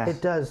 definitely. Yeah.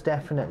 It does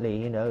definitely,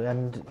 you know,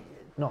 and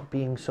not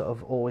being sort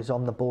of always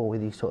on the ball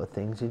with these sort of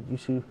things, you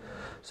should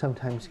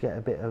sometimes get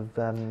a bit of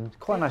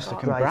quite nice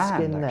looking dry brand,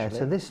 skin there. actually.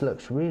 So this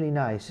looks really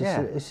nice.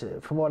 It's,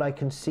 from what I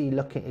can see,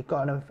 it's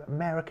got an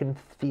American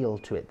feel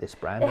to it. This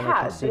brand. It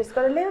has, but it's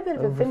got a little bit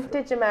of a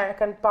vintage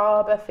American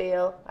barber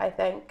feel, I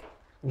think.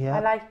 Yeah, I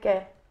like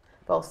it.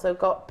 I've also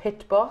got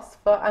Pit Boss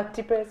for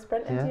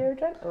antiperspirant and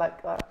deodorant. I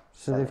like that.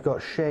 So they've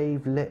got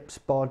shave, lips,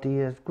 body.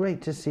 It's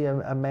great to see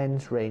a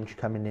men's range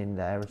coming in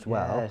there as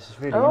well. Yeah, it's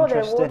really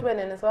interesting. They're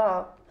award-winning as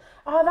well.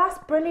 Oh, that's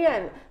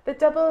brilliant. The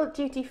double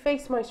duty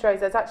face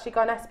moisturiser has actually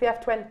got an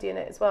SPF 20 in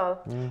it as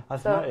well.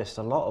 I've noticed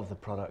a lot of the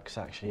products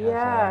actually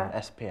have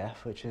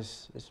SPF, which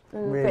is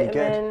really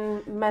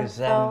vitamin, good.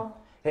 menthol.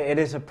 It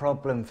is a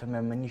problem for me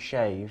when you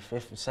shave.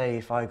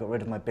 If I got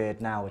rid of my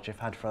beard now, which I've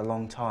had for a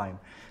long time,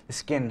 the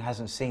skin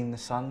hasn't seen the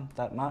sun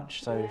that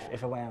much. So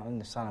if I went out in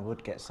the sun, I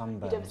would get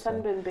sunburned. You'd have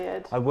sunburn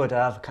beard. I would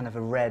have kind of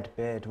a red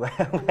beard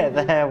where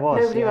the hair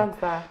was. Nobody wants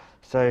that.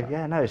 So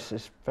yeah, no,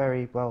 it's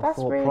very well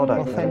thought really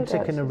product.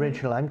 Authentic and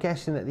original. I'm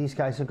guessing that these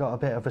guys have got a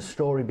bit of a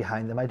story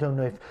behind them. I don't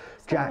know if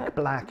Jack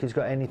Black has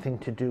got anything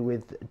to do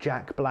with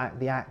Jack Black,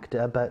 the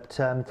actor, but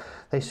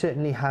they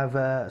certainly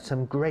have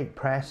some great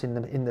press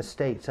in the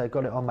States. I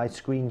got it on my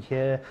screen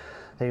here.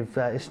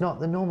 It's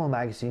not the normal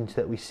magazines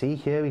that we see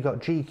here. We've got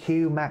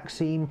GQ,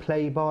 Maxim,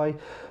 Playboy,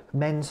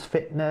 Men's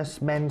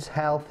Fitness, Men's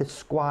Health,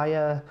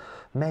 Esquire,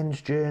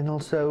 Men's Journal.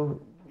 So,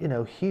 you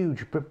know,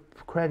 huge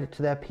credit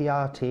to their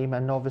PR team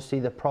and obviously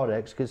the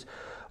products, because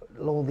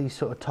all these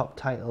sort of top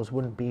titles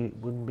wouldn't be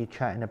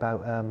chatting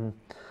about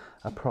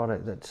a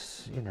product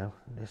that's, you know,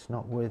 it's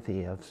not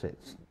worthy of it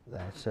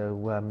there.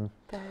 So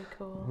very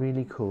cool.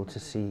 Really cool to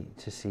see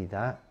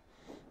that.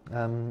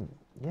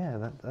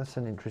 Yeah, that's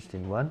an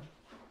interesting one.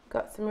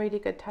 Got some really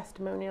good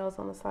testimonials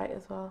on the site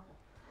as well.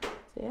 So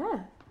yeah,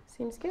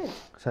 seems good.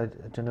 So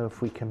I don't know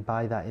if we can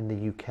buy that in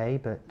the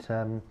UK, but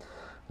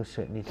we'll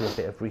certainly do a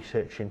bit of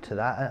research into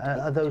that.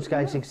 Are those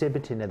guys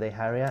exhibiting? Are they,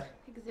 Harriet?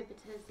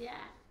 Exhibitors, yeah.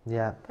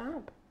 Yeah.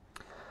 Fab.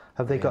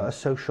 Have they got a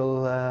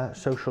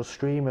social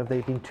stream? Have they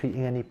been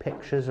tweeting any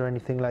pictures or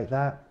anything like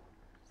that?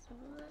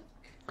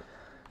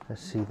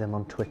 Let's see them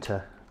on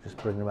Twitter. Just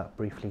bring them up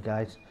briefly,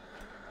 guys.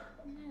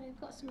 No, they've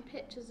got some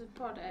pictures of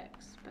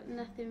products, but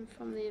nothing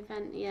from the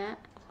event yet.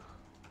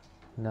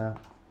 No,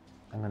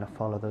 I'm going to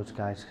follow those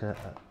guys.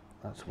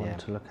 That's one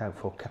to look out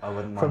for. I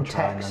wouldn't mind From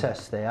trying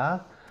Texas, they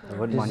are. I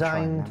wouldn't mind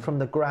trying Designed them. from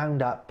the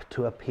ground up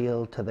to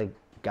appeal to the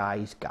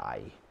guy's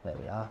guy. There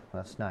we are.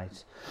 That's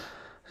nice.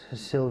 So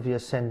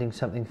Sylvia's sending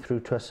something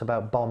through to us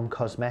about Bomb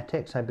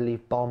Cosmetics. I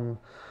believe Bomb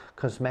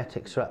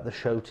Cosmetics are at the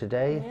show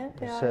today. Yeah,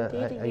 they It's are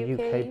indeed,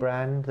 a UK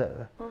brand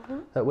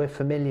that we're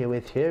familiar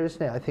with here,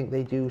 isn't it? I think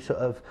they do sort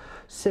of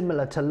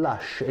similar to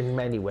Lush in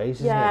many ways,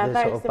 isn't Yeah, it? They're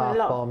very sort of bath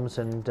similar. bombs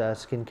and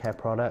skincare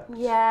products.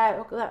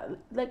 Yeah,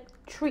 like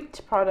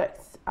treat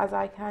products, as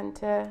I can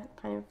to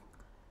kind of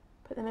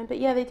put them in. But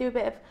yeah, they do a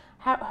bit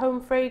of home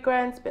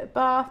fragrance, bit of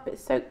bath, bit of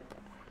soap.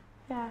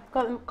 Yeah,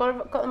 got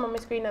them on my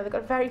screen now. They've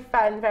got a very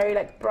fun, very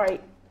like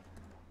bright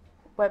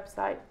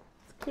website.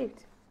 It's cute.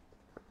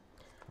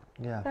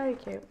 Yeah. Very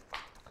cute.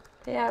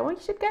 But yeah, we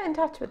should get in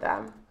touch with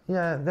them.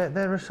 Yeah,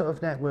 they're a sort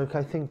of network.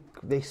 I think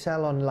they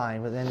sell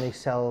online, but then they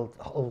sell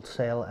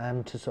wholesale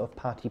to sort of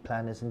party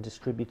planners and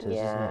distributors, isn't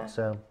Yeah. it?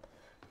 So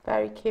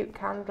Very cute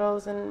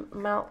candles and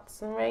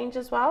melts and range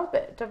as well.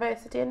 Bit of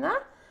diversity in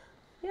that.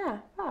 Yeah,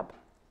 fab.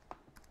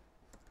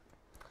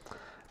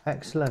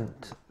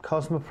 excellent.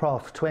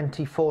 Cosmoprof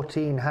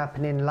 2014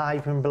 happening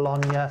live in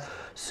Bologna.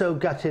 So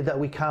gutted that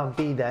we can't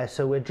be there.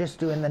 So we're just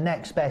doing the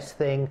next best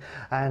thing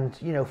and,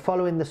 you know,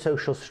 following the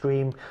social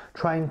stream,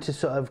 trying to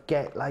sort of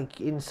get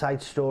like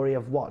inside story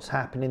of what's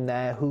happening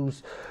there,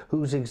 who's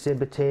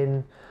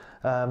exhibiting,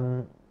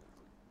 trying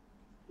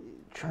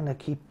to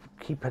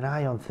keep an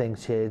eye on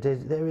things here.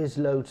 There is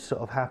loads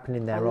sort of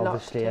happening there, A lot to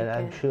obviously, take and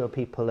I'm in. sure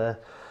people are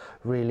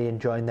really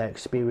enjoying their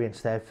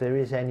experience there. If there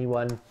is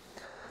anyone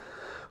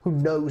who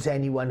knows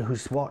anyone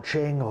who's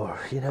watching, or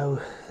you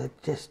know,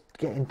 just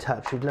get in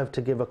touch. We'd love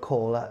to give a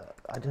call. I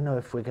don't know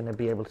if we're going to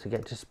be able to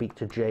get to speak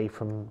to Jay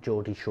from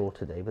Geordie Shore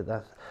today, but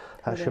that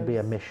should be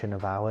a mission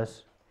of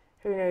ours.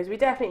 Who knows? We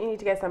definitely need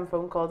to get some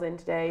phone calls in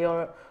today,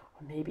 or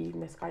maybe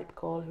even a Skype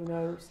call. Who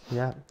knows?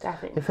 Yeah.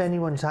 Definitely. If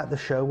anyone's at the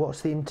show,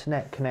 what's the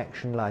internet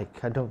connection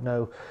like? I don't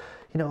know.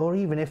 You know, or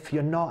even if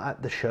you're not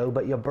at the show,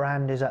 but your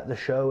brand is at the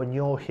show and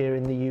you're here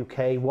in the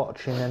UK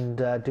watching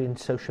and doing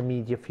social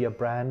media for your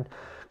brand,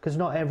 because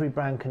not every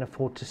brand can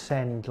afford to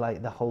send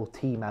like the whole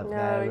team out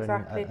there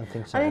exactly. and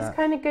things like And that. it's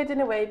kind of good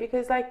in a way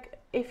because, like,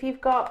 if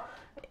you've got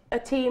a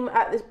team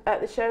at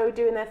the show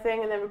doing their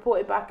thing and then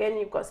report it back in,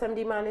 you've got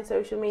somebody manning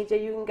social media,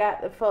 you can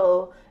get the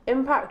full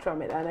impact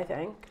from it. Then I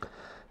think.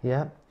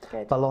 Yeah.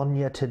 Good.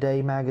 Bologna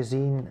Today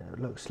magazine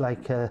looks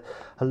like a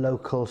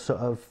local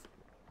sort of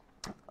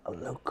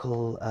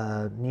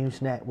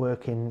news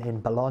network in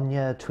Bologna,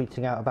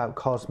 tweeting out about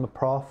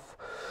Cosmoprof.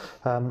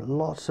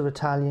 Lots of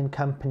Italian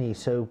companies,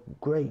 so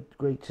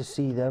great to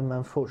see them.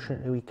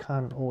 Unfortunately, we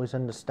can't always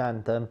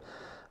understand them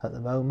at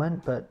the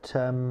moment, but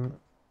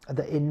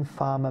the In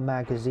Pharma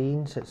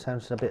magazine, so it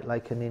sounds a bit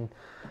like an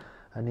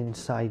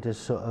insider's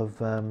sort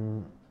of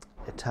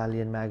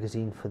Italian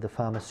magazine for the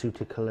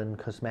pharmaceutical and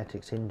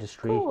cosmetics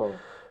industry. Cool.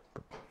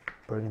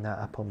 Bringing that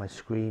up on my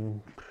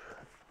screen.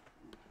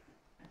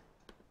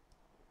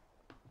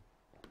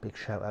 Big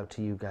shout out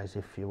to you guys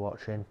if you're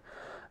watching.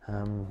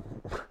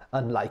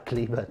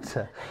 Unlikely,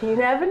 but You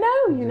never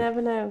know. You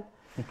never know.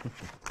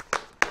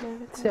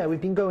 so yeah,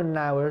 we've been going an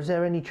hour. Is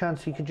there any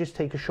chance we could just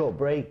take a short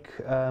break?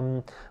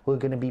 We're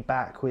going to be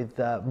back with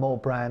more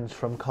brands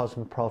from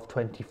Cosmoprof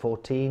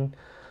 2014.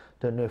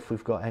 Don't know if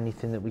we've got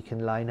anything that we can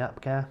line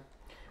up, Gare.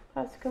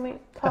 Can we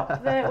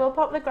we'll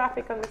pop the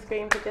graphic on the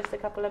screen for just a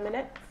couple of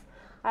minutes.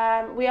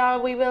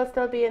 We will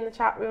still be in the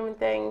chat room and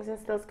things and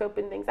still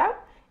scoping things out.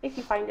 If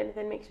you find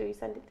anything, make sure you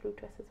send it through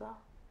to us as well.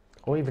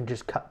 Or even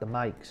just cut the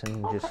mics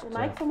and I'll just cut the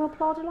mics and we'll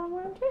plod along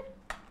around here.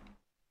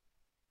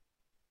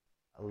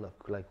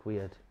 look like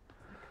weird.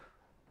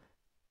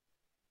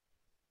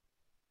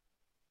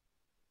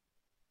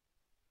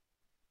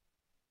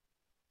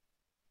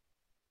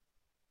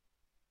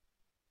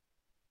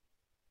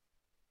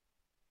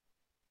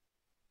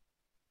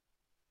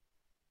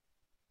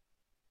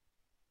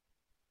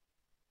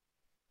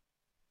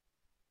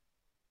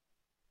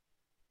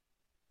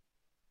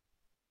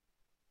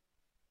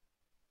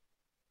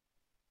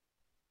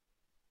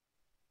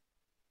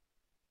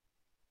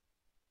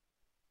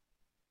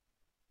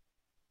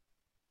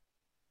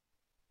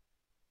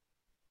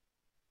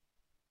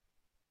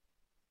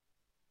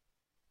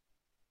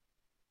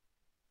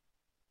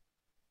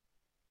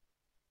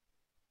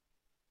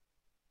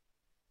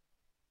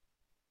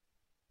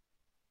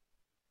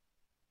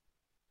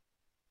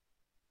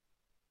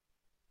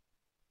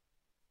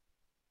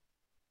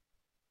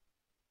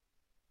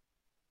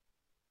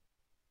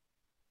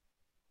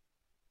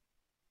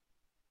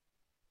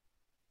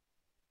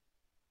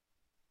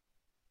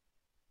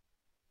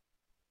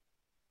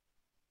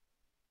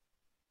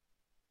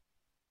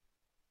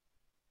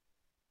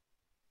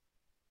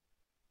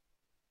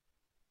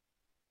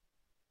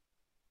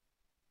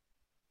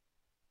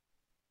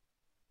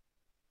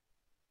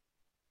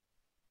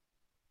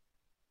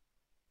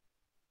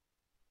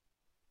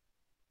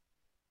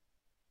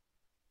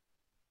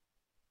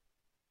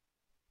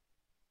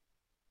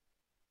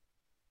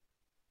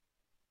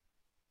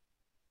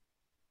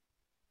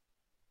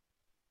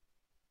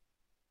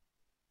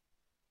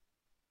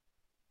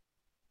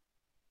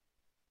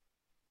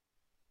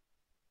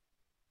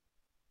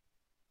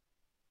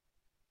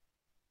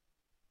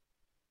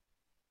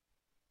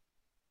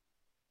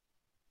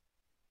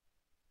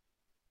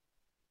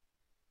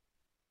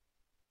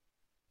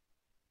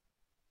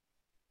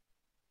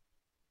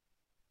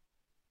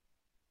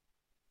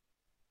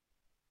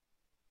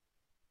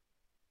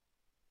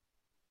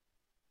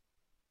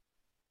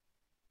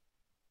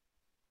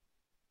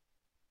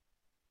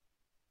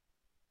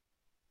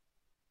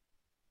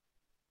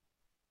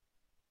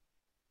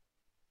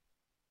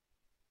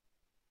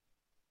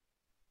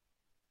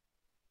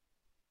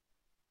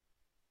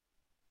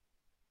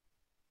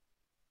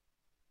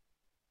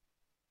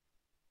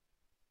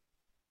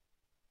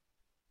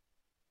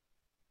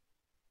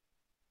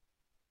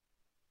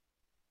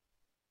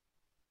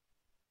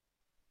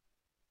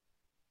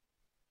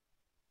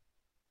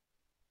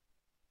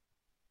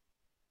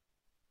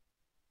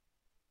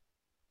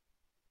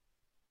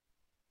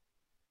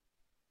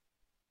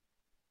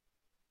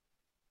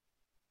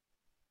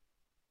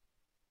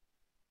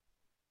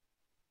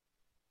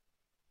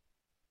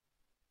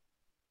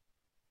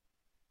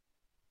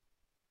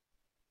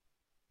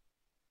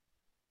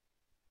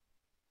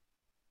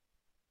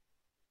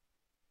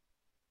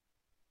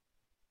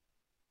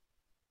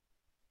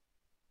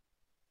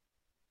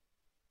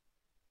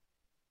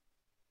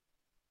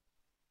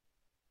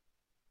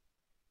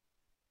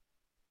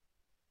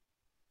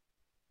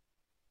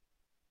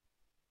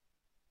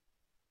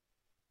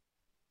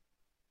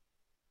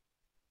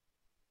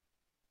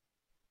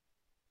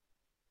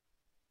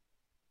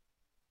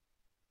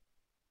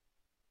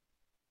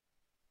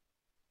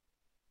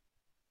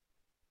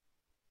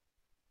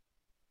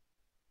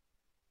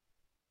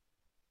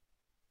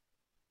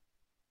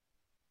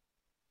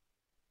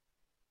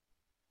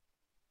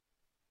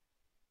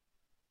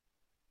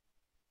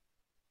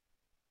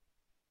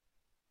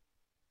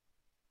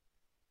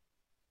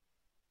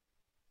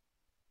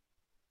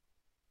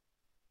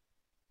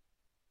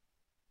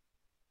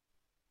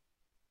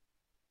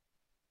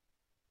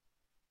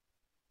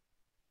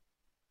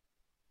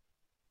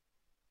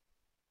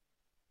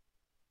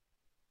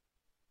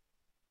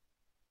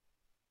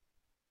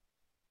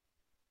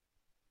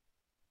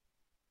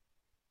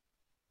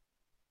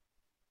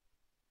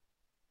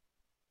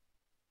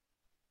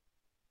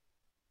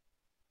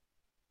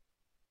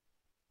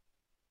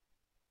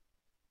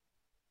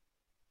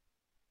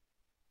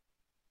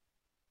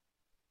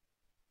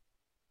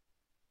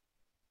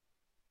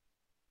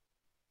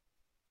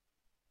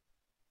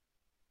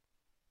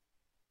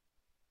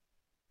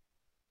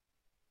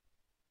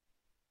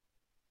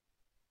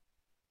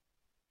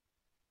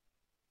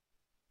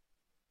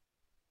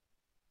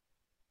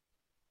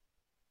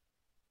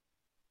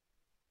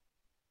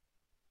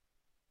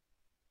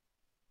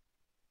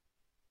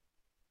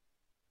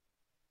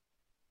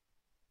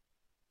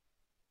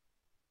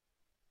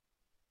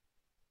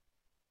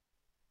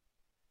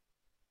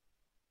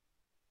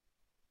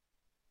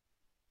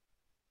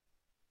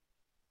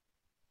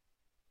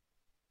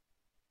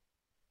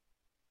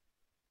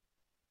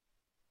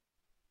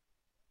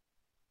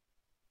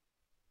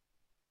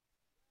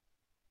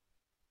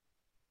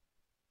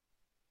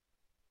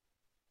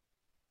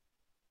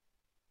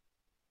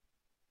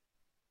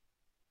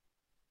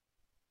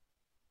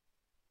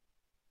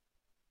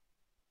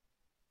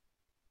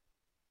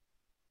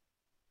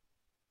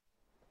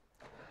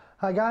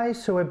 Hi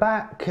guys, so we're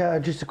back.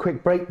 Just a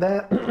quick break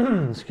there.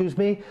 Excuse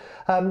me.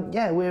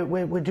 Yeah,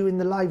 we're doing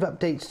the live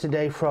updates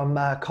today from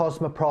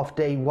Cosmoprof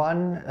Day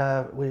 1.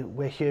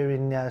 We're here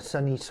in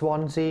sunny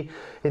Swansea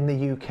in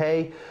the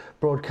UK,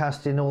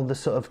 broadcasting all the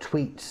sort of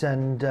tweets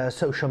and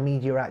social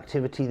media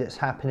activity that's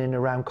happening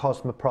around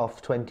Cosmoprof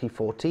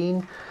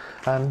 2014.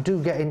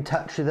 Do get in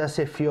touch with us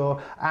if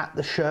you're at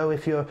the show,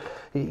 if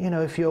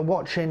you're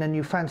watching and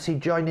you fancy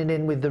joining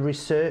in with the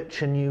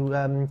research and you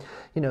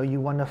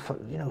want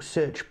to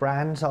search brands.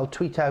 I'll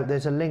tweet out.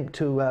 There's a link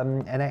to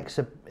an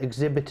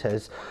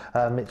exhibitors.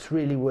 It's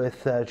really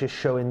worth just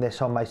showing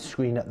this on my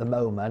screen at the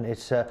moment.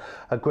 It's a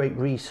great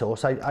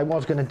resource. I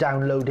was going to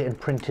download it and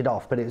print it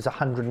off, but it was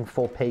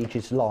 104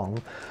 pages long.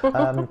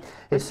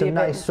 It's some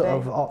nice sort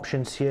of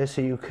options here,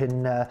 so you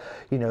can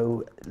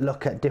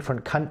look at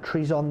different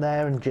countries on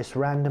there, and just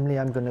randomly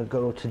I'm going to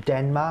go to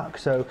Denmark.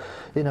 So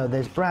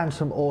there's brands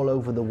from all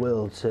over the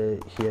world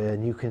here,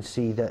 and you can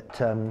see that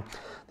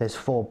there's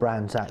 4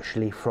 brands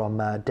actually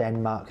from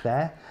Denmark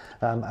there.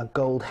 A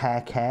Gold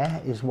Hair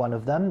Care is one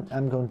of them.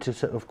 I'm going to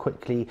sort of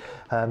quickly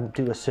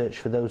do a search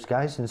for those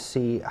guys and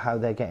see how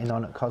they're getting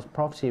on at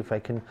Cosmoprof, see if I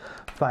can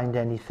find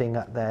anything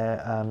at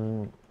their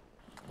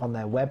on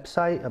their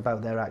website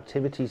about their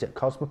activities at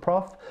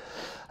Cosmoprof.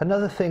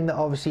 Another thing that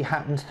obviously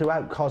happens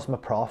throughout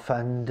Cosmoprof,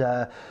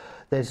 and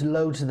there's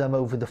loads of them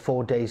over the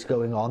 4 days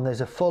going on.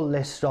 There's a full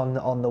list on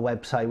the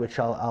website, which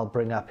I'll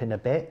bring up in a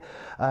bit.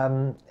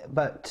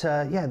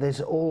 Yeah,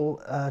 there's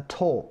all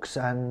talks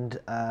and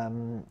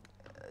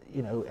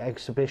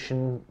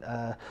exhibition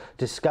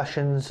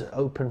discussions,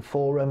 open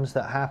forums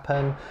that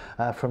happen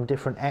from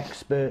different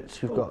experts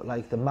who've got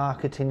like the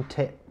marketing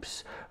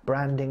tips,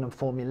 branding and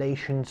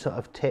formulation sort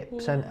of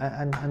tips,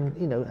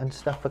 and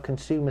stuff for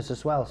consumers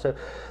as well. So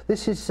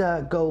this is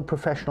Gold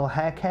Professional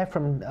Hair Care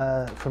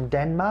from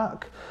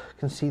Denmark.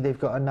 You can see they've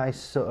got a nice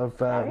sort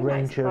of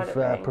range of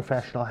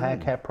professional hair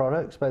care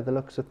products by the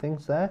looks of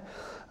things there.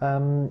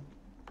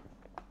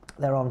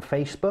 They're on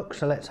Facebook,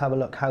 so let's have a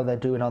look how they're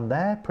doing on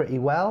there. Pretty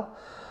well.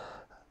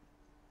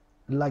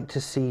 Like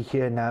to see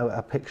here now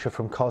a picture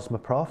from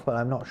Cosmoprof, but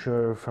I'm not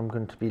sure if I'm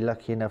going to be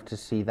lucky enough to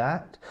see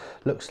that.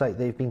 Looks like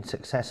they've been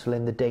successful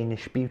in the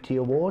Danish Beauty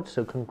Awards,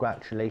 so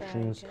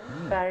congratulations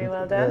Very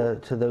well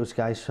done. To those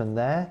guys from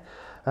there.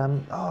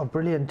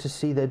 Brilliant to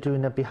see they're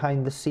doing a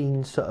behind the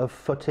scenes sort of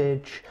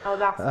footage. Oh,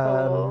 that's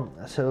cool.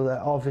 So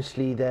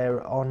obviously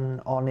they're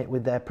on it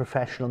with their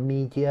professional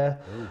media.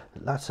 Ooh.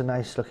 That's a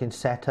nice looking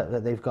setup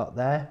that they've got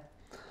there.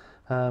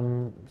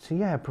 So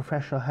yeah,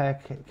 professional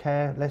hair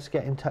care. Let's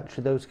get in touch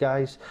with those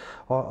guys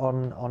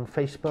on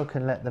Facebook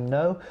and let them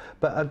know.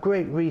 But a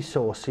great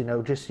resource,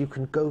 just you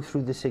can go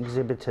through this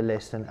exhibitor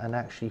list and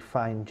actually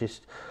find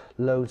just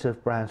loads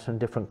of brands from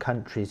different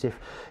countries. If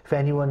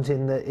anyone's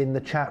in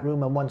the chat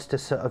room and wants to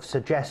sort of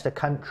suggest a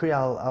country,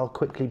 I'll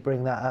quickly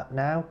bring that up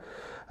now.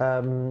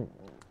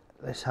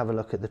 Let's have a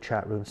look at the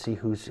chat room, see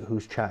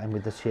who's chatting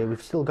with us here.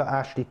 We've still got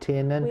Ashley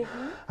Tiernan.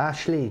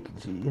 Ashley,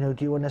 do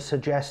you want to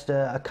suggest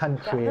a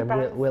country,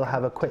 and we'll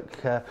have a quick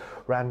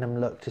random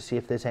look to see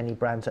if there's any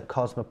brands at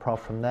Cosmoprof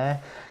from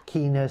there.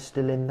 Keena's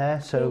still in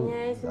there, so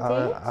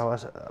our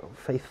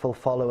faithful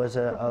followers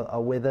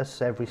are with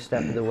us every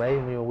step of the way,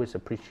 and we always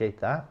appreciate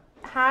that.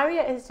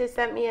 Harriet has just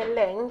sent me a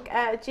link.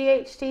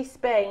 GHD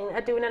Spain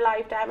are doing a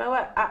live demo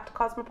at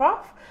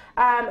Cosmoprof,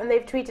 and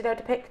they've tweeted out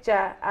a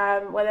picture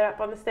where they're up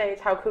on the stage.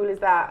 How cool is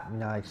that?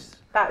 Nice.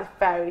 That's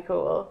very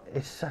cool.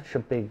 It's such a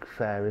big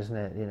fair, isn't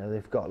it?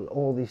 They've got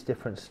all these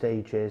different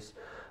stages,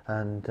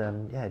 and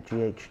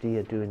GHD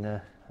are doing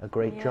a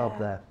great job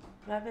there.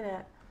 Loving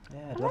it.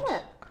 Yeah, loving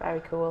it.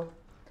 Very cool.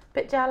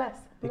 Bit jealous.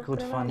 Be cool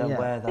to find out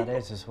where that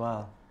is as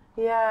well.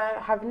 Yeah,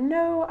 I have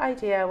no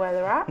idea where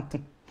they're at.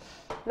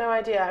 No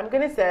idea. I'm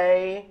going to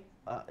say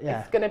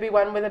it's going to be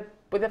one with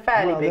a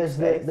fairly big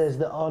space. There's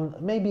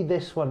maybe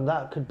this one,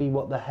 that could be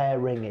what the hair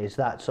ring is,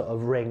 that sort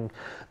of ring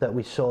that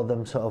we saw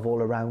them sort of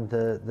all around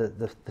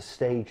the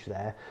stage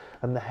there.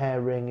 And the hair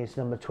ring is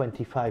number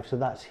 25, so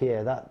that's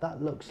here.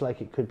 That looks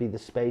like it could be the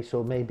space,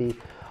 or maybe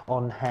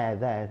on hair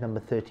there, number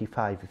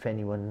 35. If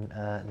anyone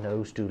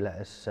knows, do let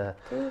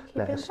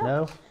us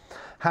know.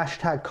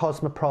 Hashtag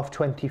Cosmoprof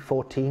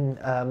 2014.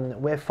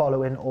 We're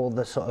following all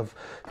the sort of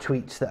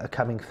tweets that are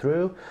coming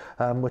through.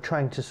 We're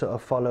trying to sort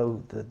of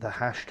follow the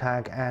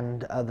hashtag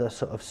and other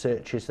sort of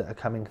searches that are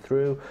coming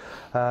through.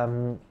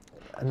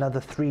 Another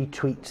 3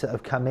 tweets that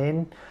have come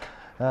in.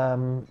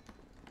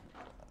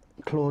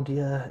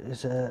 Claudia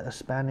is a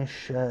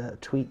Spanish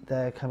tweet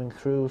there coming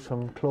through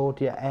from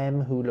Claudia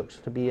M, who looks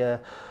to be a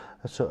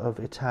sort of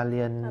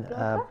Italian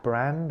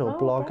brand or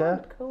blogger.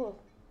 Brand. Cool.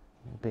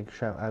 Big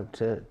shout out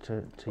to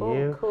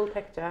you. Cool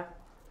picture.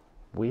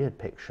 Weird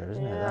picture,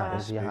 isn't it? That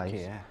is the eyes.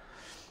 Yeah.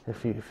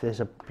 If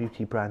there's a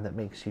beauty brand that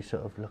makes you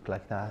sort of look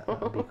like that,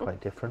 that would be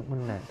quite different,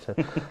 wouldn't it? So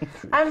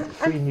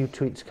 3 new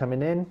tweets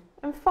coming in.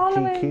 I'm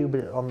following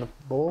GQ on the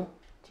ball.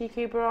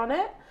 GQ are on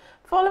it.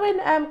 Following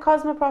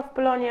Cosmoprof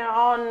Bologna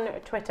on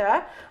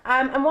Twitter,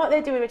 and what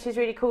they're doing, which is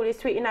really cool, is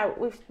tweeting out.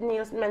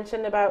 Neil's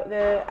mentioned about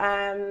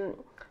the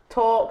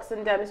talks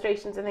and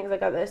demonstrations and things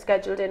like that are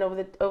scheduled in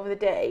over the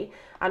day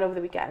and over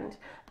the weekend.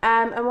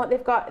 And what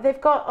they've got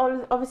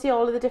obviously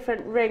all of the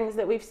different rings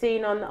that we've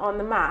seen on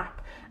the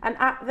map. And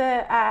at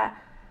the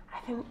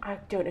I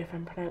don't know if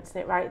I'm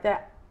pronouncing it right, the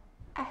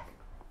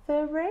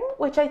Ether ring,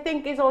 which I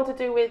think is all to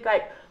do with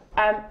like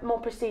more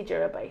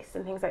procedural based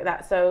and things like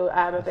that. So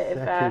a bit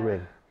of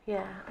ring.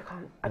 Yeah,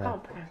 I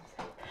can't pronounce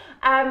it.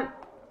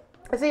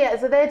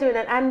 So they're doing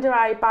an under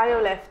eye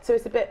biolift. So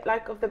it's a bit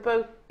like of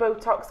the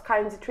Botox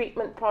kinds of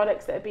treatment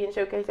products that are being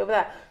showcased over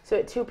there. So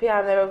at 2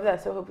 p.m. they're over there.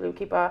 So hopefully we'll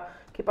keep our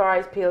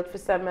eyes peeled for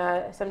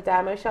some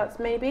demo shots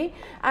maybe.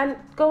 And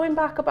going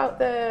back about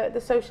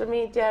the social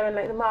media and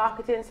like the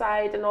marketing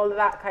side and all of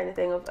that kind of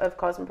thing of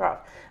Cosmoprof,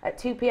 at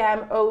 2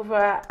 p.m.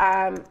 over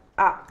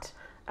at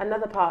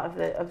another part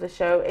of the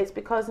show is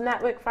because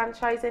network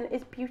franchising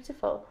is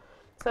beautiful.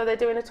 So they're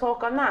doing a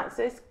talk on that.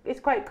 So it's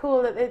quite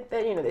cool that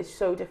there's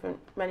so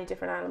many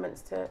different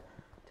elements to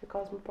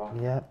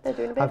Cosmoprof. Yeah, they're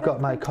doing a bit I've got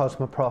my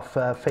Cosmoprof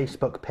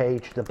Facebook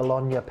page. The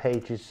Bologna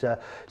page is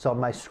on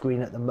my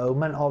screen at the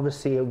moment.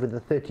 Obviously, over the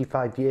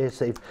 35 years,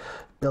 they've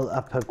built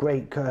up a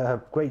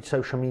great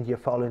social media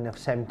following of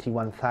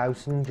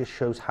 71,000. Just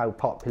shows how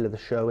popular the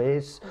show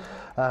is.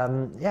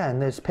 Yeah,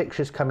 and there's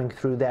pictures coming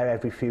through there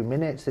every few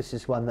minutes. This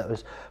is one that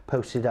was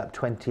posted up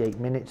 28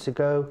 minutes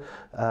ago.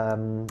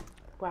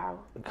 Wow.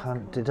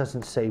 It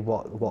doesn't say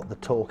what the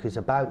talk is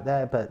about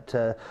there, but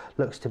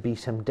looks to be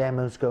some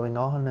demos going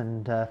on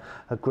and a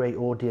great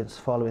audience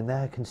following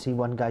there. I can see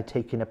one guy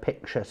taking a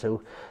picture,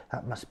 so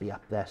that must be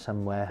up there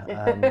somewhere.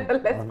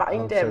 Let's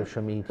find him.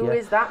 Social media. Who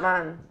is that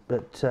man?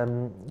 But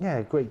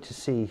yeah, great to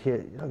see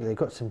here. Look, they've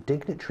got some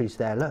dignitaries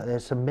there. Look,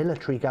 there's some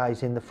military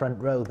guys in the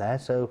front row there,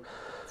 so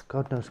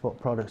God knows what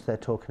products they're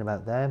talking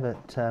about there,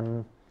 but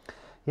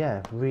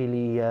yeah,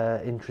 really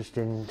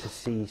interesting to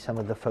see some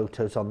of the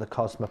photos on the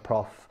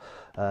Cosmoprof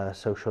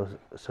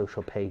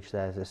social page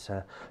there. There's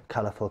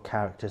colourful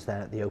characters there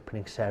at the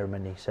opening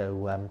ceremony.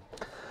 So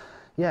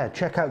yeah,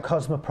 check out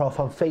Cosmoprof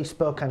on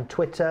Facebook and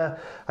Twitter.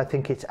 I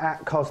think it's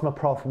at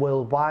Cosmoprof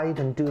Worldwide,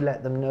 and do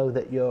let them know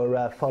that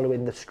you're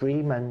following the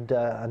stream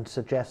and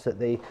suggest that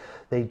they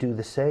do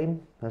the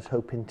same. I was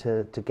hoping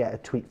to get a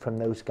tweet from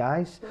those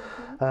guys.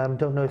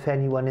 Don't know if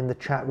anyone in the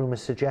chat room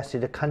has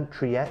suggested a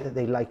country yet that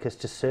they'd like us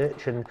to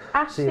search and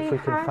see if we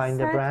can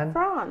find a brand.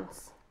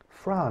 France.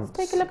 France.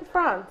 Let's take a look at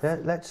France. Yeah,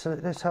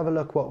 let's have a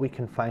look what we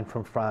can find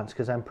from France,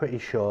 because I'm pretty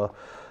sure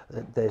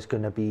that there's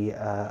going to be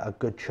a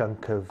good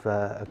chunk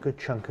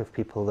of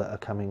people that are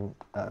coming,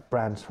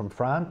 brands from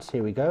France.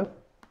 Here we go.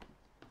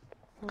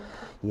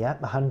 Yeah,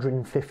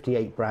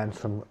 158 brands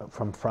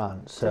from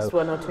France. So just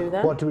one or two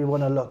then. What do we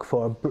want to look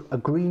for? A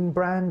green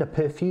brand, a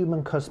perfume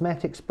and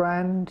cosmetics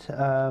brand.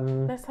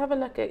 Let's have a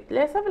look at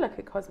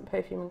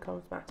perfume and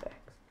cosmetics.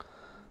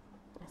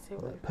 Let's see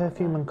what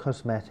perfume and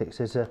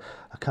cosmetics is a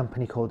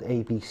company called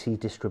ABC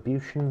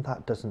Distribution.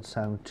 That doesn't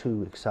sound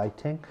too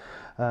exciting.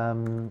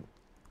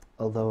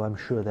 Although I'm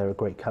sure they're a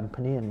great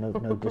company, and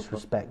no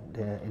disrespect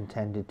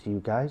intended to you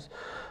guys.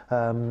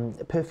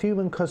 Perfume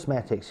and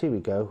cosmetics, here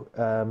we go.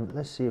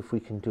 Let's see if we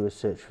can do a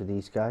search for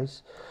these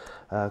guys.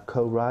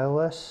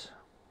 Coriolis,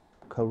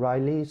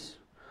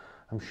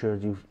 I'm sure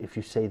if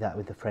you say that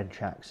with a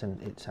French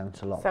accent, it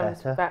sounds a lot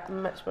better.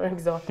 Much more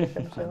exotic,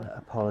 I'm sure.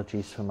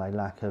 Apologies for my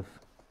lack of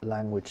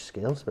language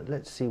skills, but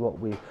let's see what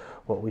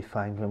we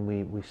find when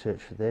we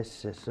search for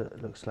this.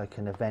 It looks like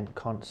an event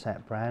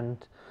concept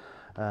brand.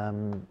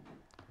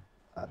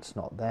 That's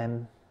not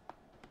them.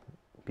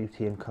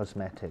 Beauty and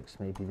cosmetics,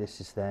 maybe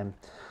this is them.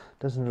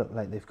 Doesn't look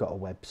like they've got a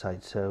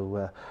website,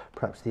 so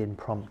perhaps the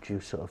impromptu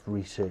sort of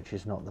research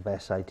is not the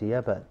best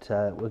idea, but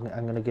I'm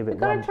going to give it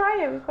one.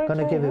 I'm going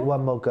to give it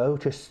one more go,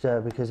 just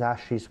because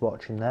Ashley's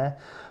watching there.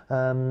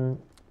 A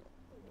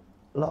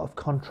lot of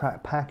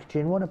contract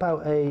packaging. What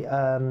about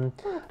a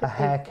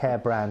hair care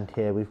brand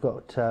here? We've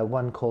got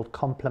one called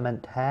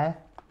Compliment Hair.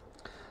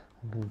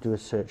 I'm going to do a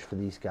search for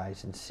these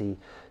guys and see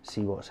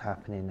what's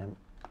happening.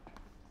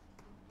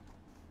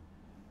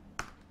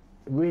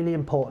 Really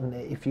important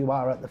if you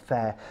are at the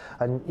fair,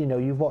 and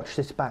you watch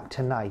this back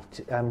tonight,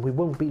 and we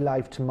won't be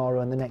live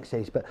tomorrow and the next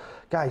days, but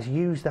guys,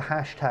 use the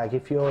hashtag.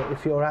 If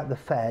you're at the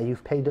fair,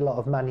 you've paid a lot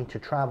of money to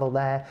travel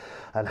there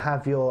and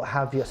have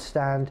your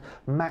stand.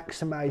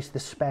 Maximize the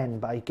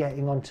spend by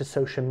getting onto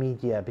social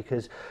media,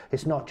 because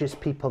it's not just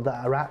people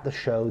that are at the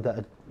show that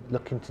are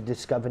looking to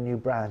discover new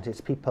brands.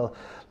 It's people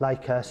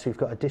like us. We've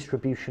got a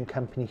distribution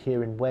company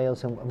here in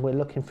Wales, and we're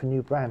looking for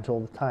new brands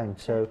all the time.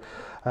 So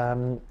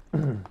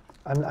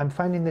I'm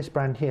finding this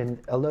brand here, and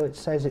although it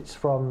says it's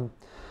from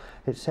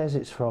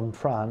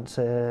France,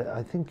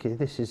 I think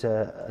this is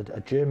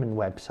a German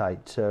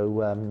website.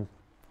 So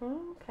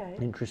okay.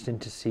 Interesting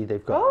to see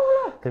they've got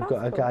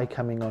a guy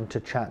coming on to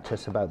chat to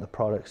us about the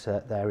products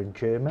there in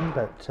German.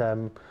 But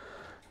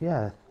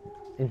yeah,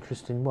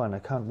 interesting one. I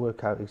can't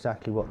work out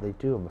exactly what they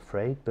do, I'm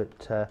afraid,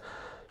 but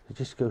it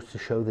just goes to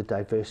show the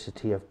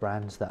diversity of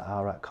brands that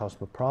are at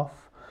Cosmoprof.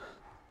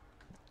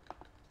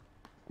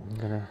 I'm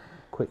gonna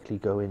quickly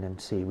go in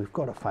and see. We've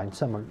got to find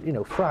someone. You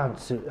know,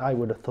 France, I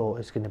would have thought,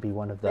 is going to be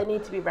one of the. They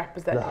need to be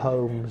represented. The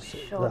homes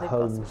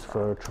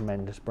for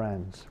tremendous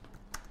brands.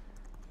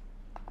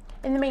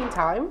 In the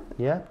meantime,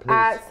 yeah,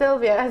 please.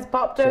 Sylvia has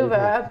popped over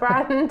a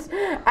brand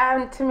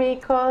to me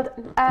called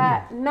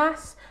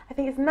Nas. I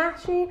think it's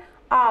Nashi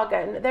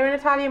Argan. They're an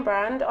Italian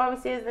brand.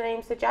 Obviously, as the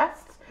name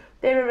suggests,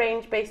 they're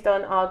arranged based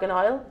on argan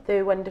oil,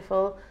 the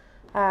wonderful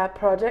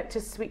product to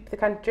sweep the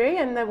country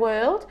and the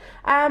world.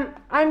 I'm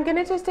going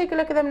to just take a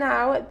look at them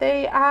now.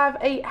 They have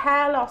a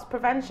hair loss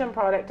prevention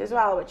product as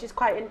well, which is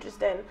quite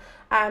interesting,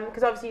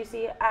 because obviously you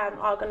see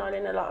argan oil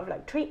in a lot of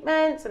like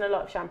treatments and a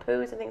lot of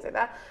shampoos and things like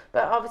that,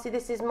 but obviously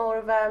this is more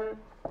of a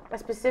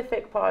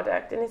specific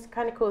product, and it's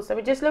kind of cool. So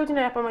we're just loading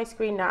it up on my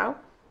screen now,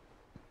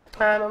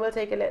 and we'll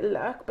take a little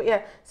look. But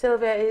yeah,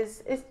 Sylvia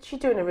is she's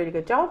doing a really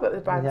good job at the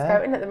brand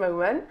scouting at the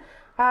moment.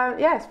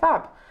 Yeah, it's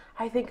fab.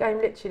 I think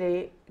I'm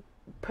literally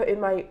putting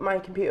my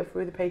computer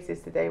through the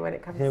paces today when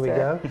it comes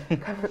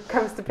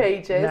comes to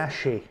pages.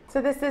 Nashi.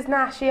 So this is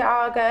Nashi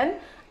Argan,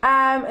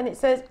 and it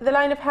says the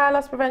line of hair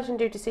loss prevention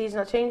due to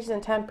seasonal changes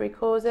and temporary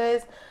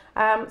causes.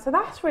 So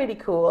that's really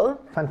cool.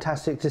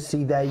 Fantastic to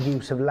see their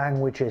use of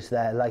languages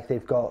there, like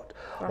they've got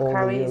all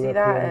the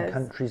European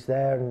countries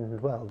there, and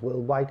well,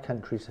 worldwide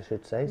countries, I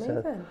should say.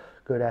 Amazing. So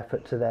good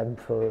effort to them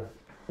for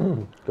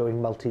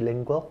going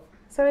multilingual.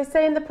 So it's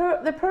saying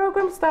the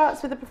program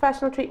starts with a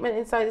professional treatment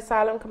inside the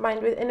salon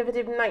combined with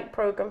innovative night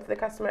program for the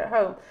customer at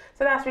home.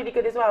 So that's really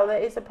good as well. There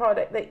is a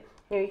product that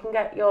you can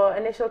get your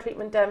initial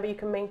treatment done, but you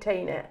can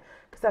maintain it,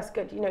 because that's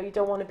good. You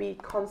don't want to be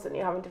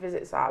constantly having to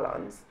visit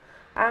salons.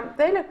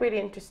 They look really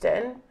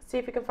interesting. See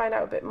if we can find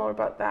out a bit more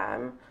about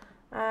them.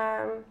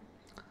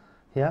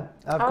 Yeah.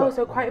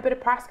 So quite a bit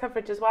of press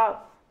coverage as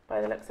well, by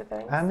the looks of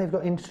things. And they've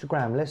got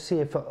Instagram. Let's see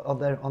if on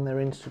their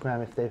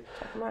Instagram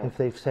if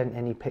they've sent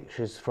any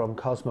pictures from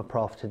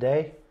Cosmoprof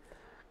today.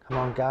 Come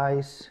on,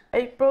 guys.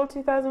 April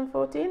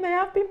 2014. They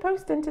have been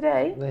posting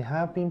today. They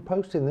have been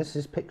posting. This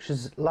is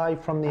pictures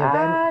live from the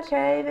event.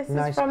 Okay, this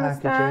is from the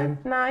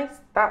stand.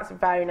 Nice. That's a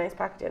very nice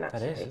packaging, actually.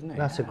 That is, isn't it?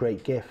 That's a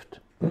great gift.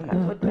 That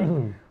would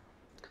be.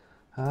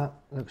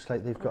 Looks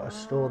like they've got a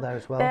store there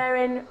as well. They're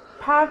in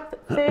pad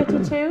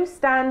 32,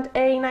 stand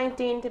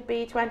A19 to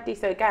B20.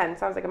 So again,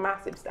 sounds like a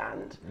massive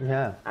stand.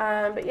 Yeah.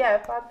 But yeah,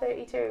 pad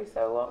 32.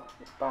 So what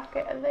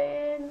bracket are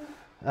they in?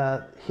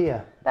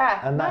 Here. There.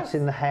 And that's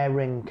in the hair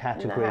ring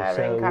category. In the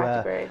hair ring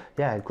category.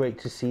 Yeah, great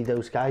to see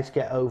those guys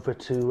get over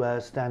to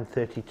stand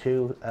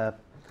 32.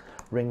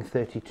 Ring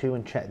 32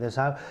 and check this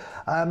out.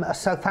 A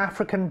South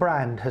African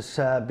brand has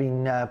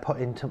been put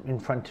in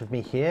front of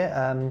me here.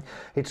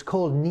 It's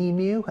called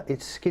Nemu.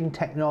 It's skin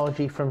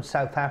technology from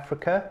South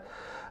Africa.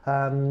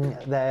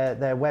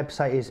 Their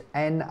website is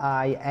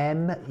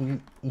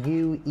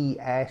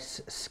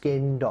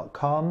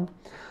nimues.skin.com.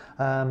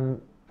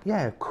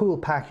 Yeah, cool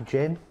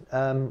packaging.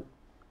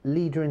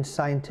 Leader in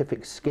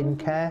scientific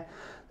skincare.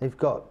 They've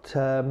got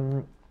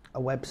a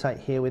website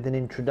here with an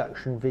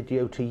introduction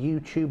video to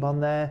YouTube on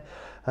there.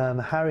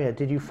 Harriet,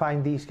 did you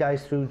find these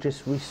guys through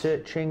just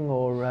researching,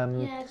 or?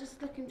 Yeah,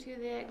 just looking through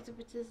the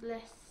exhibitors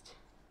list.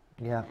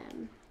 Yeah.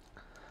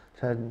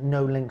 So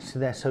no links to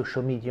their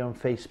social media on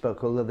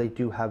Facebook, although they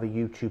do have a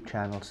YouTube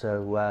channel.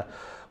 So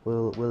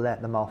we'll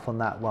let them off on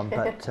that one.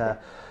 But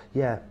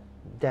yeah,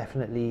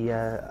 definitely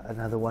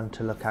another one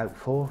to look out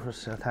for a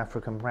South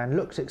African brand.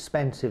 Looks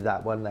expensive,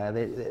 that one there.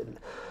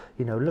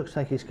 You know, looks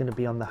like it's going to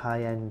be on the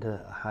high end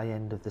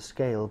of the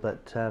scale,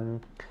 but.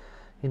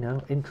 You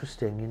know,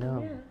 interesting. You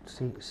know,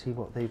 see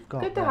what they've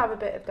got. Good to have a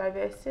bit of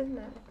diversity, isn't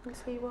it? And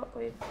see what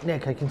we've.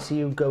 Nick, I can see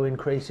you going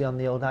crazy on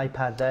the old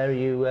iPad there. Are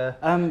you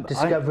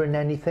discovering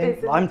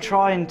anything? I'm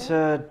trying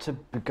to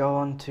go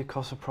on to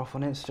Cosmoprof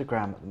on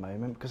Instagram at the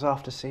moment, because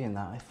after seeing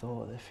that, I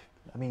thought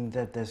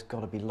there's got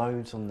to be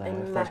loads on there.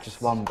 If there's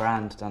just one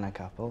brand done a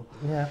couple.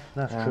 Yeah,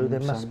 that's true. There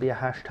must be a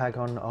hashtag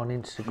on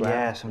Instagram.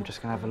 Yes, I'm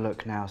just going to have a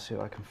look now, see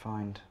what I can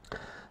find.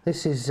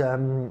 This is.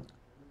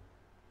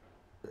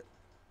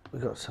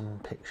 We've got some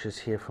pictures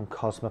here from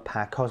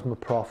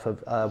Cosmoprof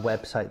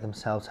website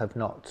themselves have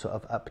not sort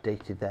of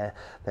updated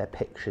their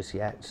pictures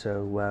yet,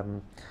 so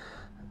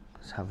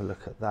let's have a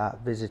look at that.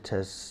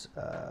 Visitors,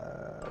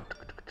 I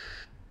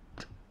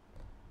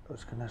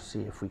was going to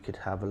see if we could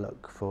have a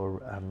look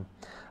for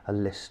a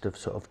list of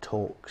sort of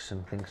talks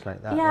and things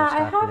like that. Yeah,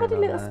 I have had a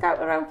little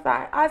scout around for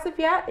that. As of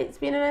yet, it's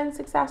been an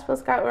unsuccessful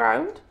scout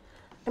around.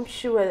 I'm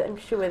sure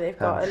they've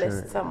got a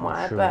list somewhere,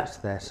 I'm sure but it's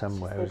there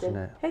somewhere, isn't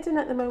it? Hidden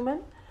at the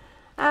moment.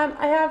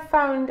 I have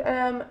found,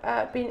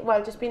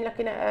 just been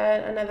looking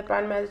at another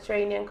brand,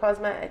 Mediterranean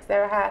Cosmetics.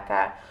 They're a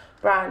haircare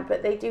brand,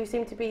 but they do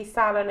seem to be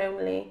salon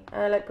only,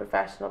 like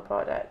professional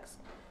products.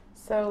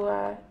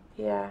 So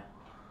yeah,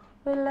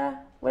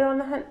 we're on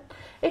the hunt.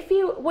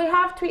 We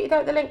have tweeted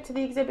out the link to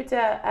the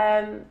exhibitor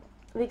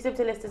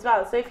list as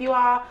well. So if you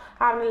are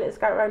having a little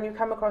scout around, you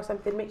come across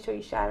something, make sure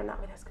you're sharing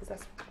that with us, because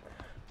that's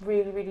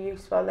really, really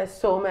useful. There's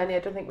so many, I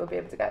don't think we'll be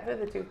able to get through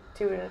the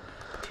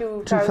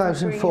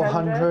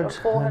 2,400 or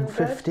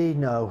 450?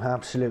 No,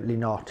 absolutely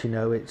not. You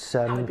know, it's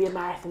that would be a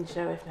marathon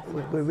show if nothing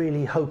else. We're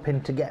really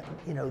hoping to get,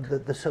 you know,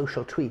 the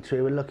social tweets.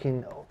 We were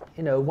looking,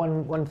 you know,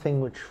 one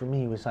thing which for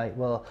me was like,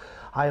 well,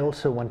 I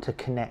also want to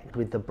connect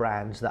with the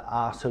brands that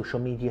are social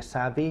media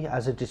savvy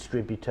as a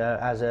distributor,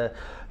 as a,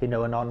 you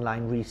know, an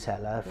online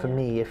reseller. For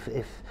me,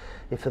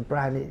 if a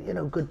brand, you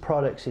know, good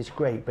products is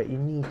great, but you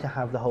need to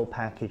have the whole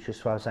package as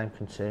far as I'm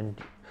concerned.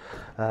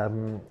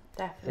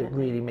 It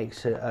really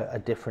makes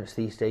a difference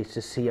these days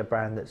to see a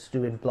brand that's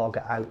doing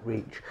blogger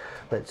outreach,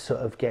 that's sort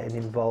of getting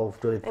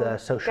involved with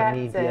social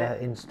media,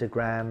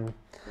 Instagram,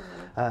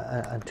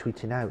 and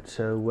tweeting out.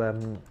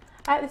 So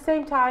at the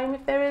same time,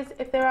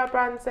 if there are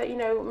brands that, you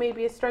know,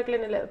 maybe are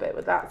struggling a little bit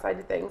with that side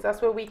of things, that's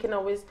where we can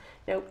always,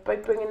 you know, by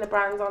bringing the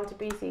brands onto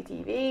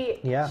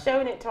BCTV,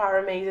 showing it to our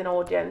amazing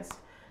audience,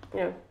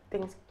 you know,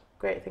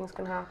 great things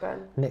can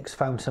happen. Nick's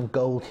found some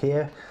gold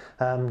here.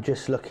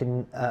 Just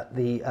looking at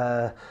the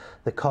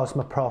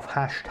Cosmoprof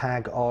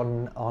hashtag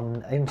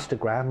on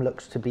Instagram,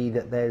 looks to be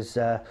that there's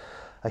a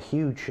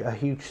huge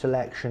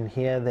selection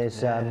here.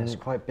 There's it's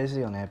quite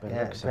busy on here, but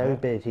it's very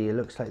busy. It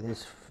looks like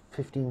there's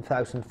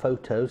 15,000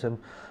 photos. I'm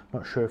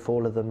not sure if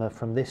all of them are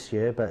from this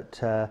year, but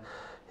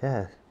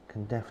yeah,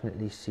 can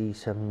definitely see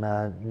some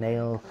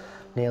nail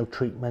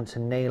treatments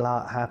and nail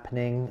art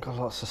happening. Got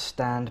lots of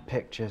stand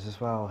pictures as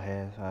well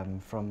here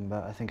from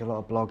I think a lot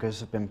of bloggers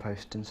have been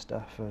posting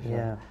stuff.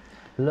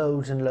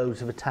 Loads and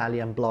loads of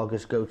Italian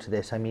bloggers go to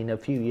this. I mean, a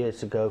few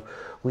years ago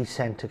we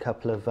sent a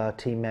couple of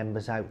team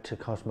members out to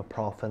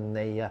Cosmoprof, and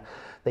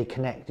they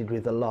connected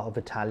with a lot of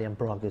Italian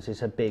bloggers.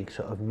 It's a big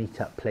sort of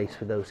meet-up place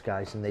for those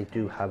guys, and they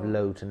do have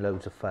loads and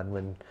loads of fun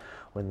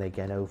when they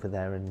get over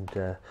there and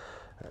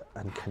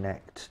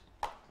connect.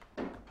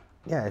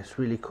 Yeah, it's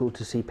really cool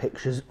to see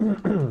pictures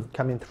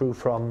coming through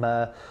from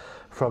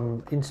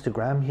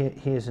Instagram.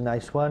 Here's a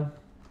nice one.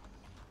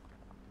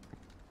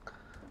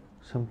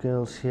 Some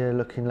girls here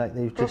looking like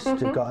they've just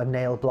got a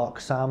nail block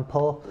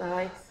sample.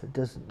 Nice. It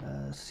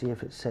doesn't see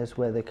if it says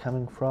where they're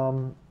coming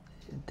from.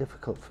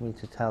 Difficult for me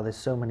to tell. There's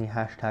so many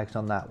hashtags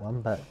on that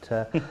one, but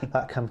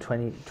that come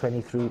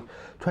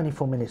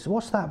 24 minutes.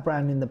 What's that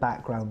brand in the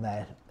background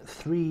there?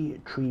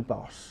 3 Tree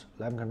Boss.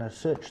 I'm going to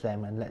search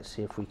them and let's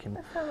see if we can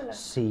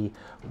see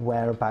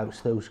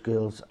whereabouts those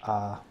girls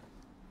are.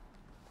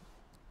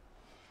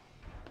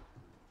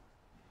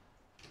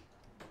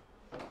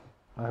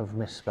 I've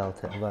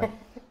misspelt it, have I?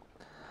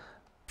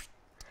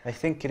 I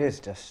think it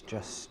is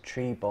just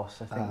Tree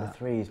Boss. I think the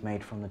 3 is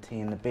made from the T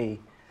and the B.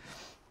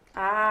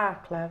 Ah,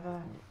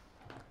 clever.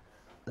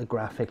 The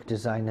graphic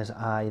designer's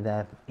eye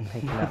there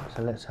picking up.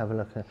 So let's have a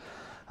look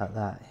at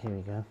that. Here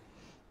we go.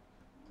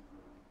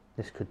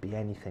 This could be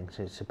anything,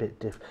 so it's a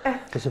bit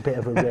it's a bit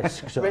of a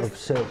risk sort of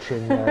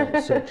searching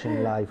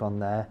live on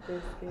there.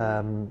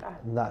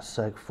 That's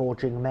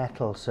forging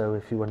metal, so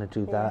if you want to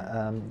do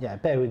that, yeah,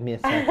 bear with me a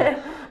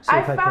second.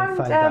 I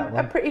found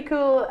a pretty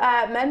cool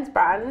men's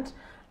brand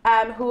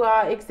who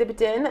are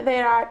exhibiting.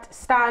 They are at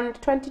stand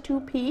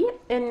 22P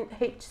in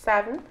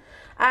H7.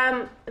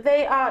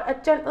 They are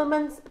a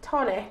gentleman's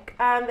tonic,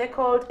 and they're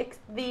called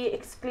the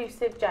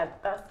Exclusive Gent.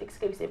 That's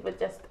exclusive with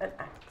just an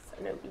X,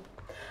 no E.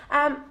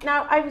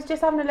 Now, I was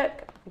just having a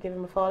look, give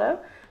them a follow.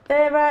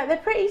 They're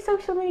pretty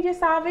social media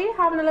savvy,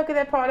 having a look at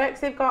their products.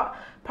 They've got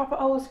proper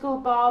old school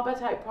barber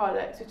type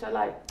products, which I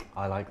like.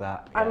 I like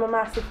that. Yeah. I'm a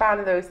massive fan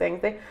of those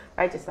things.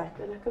 I just like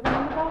the look of them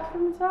in the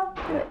bathroom as well.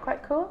 They look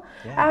quite cool.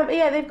 Yeah.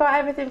 Yeah, they've got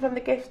everything from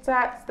the gift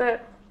sets, the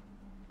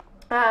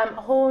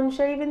horn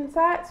shaving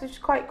sets, which is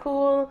quite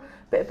cool.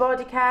 A bit of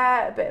body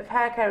care, a bit of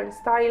hair care and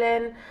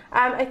styling.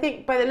 I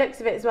think by the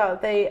looks of it as well,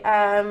 they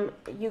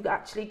you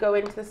actually go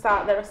into the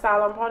salon. They're a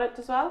salon product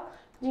as well.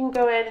 You can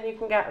go in and you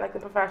can get like the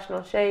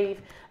professional shave,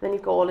 and then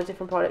you've got all the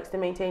different products to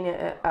maintain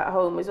it at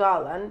home as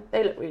well, and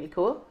they look really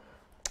cool.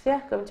 So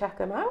yeah, go and check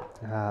them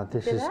out.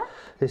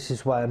 This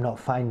is why I'm not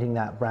finding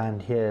that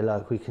brand here.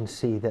 Like, we can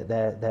see that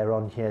they're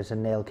on here as a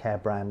nail care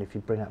brand. If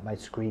you bring up my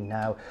screen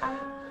now,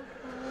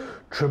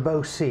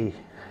 Trebosi.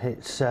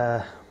 It's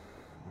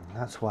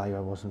that's why I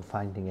wasn't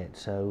finding it.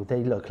 So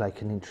they look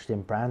like an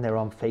interesting brand. They're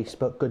on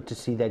Facebook. Good to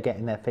see they're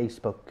getting their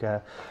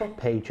Facebook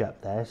page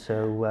up there.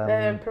 So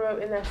they're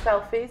promoting their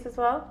selfies as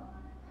well.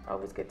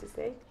 Always good to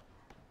see.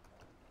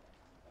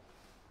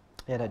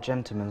 Yeah, that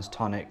gentleman's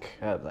tonic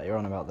that you're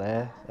on about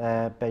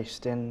there,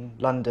 based in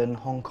London,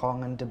 Hong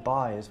Kong, and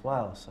Dubai as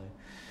well. So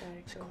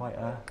it's quite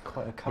a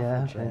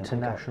coverage. Yeah,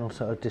 international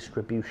sort of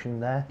distribution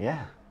there.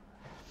 Yeah.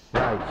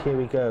 Right, here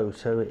we go.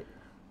 So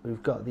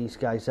we've got these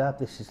guys up.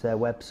 This is their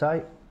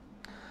website.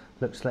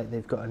 Looks like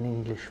they've got an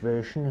English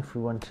version if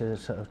we want to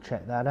sort of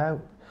check that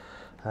out.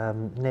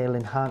 Nail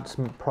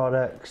enhancement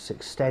products,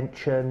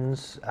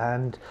 extensions,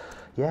 and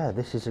yeah,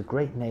 this is a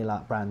great nail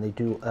art brand. They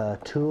do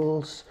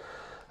tools.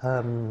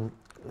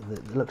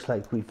 It looks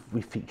like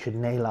we've featured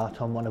nail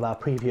art on one of our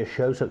previous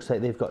shows. Looks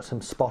like they've got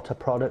some spotter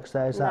products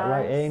there. Is that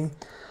right, Aim?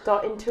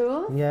 Dotting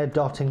tools? Yeah,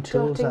 dotting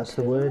tools, that's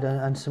the word,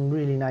 and some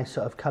really nice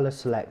sort of colour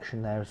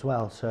selection there as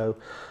well. So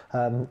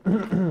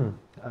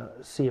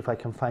see if I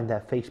can find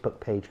their Facebook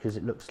page, because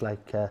it looks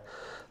like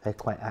they're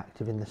quite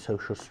active in the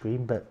social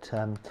stream. But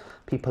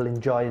people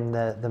enjoying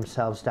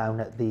themselves down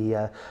at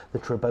the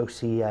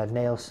Trebosi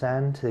nail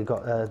stand. They've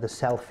got the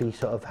selfie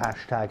sort of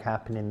hashtag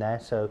happening there.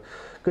 So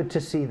good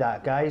to see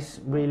that, guys.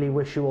 Really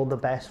wish you all the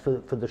best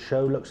for the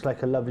show. Looks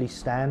like a lovely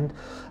stand.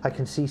 I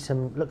can see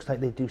some, looks like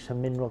they do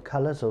some mineral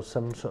colours or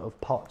some sort of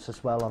pots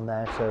as well on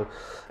there. So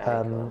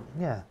cool.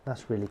 Yeah,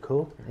 that's really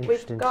cool.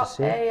 Interesting to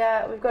see.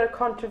 We've got a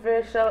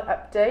controversial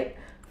update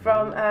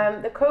from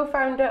the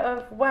co-founder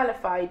of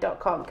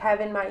Wellify.com,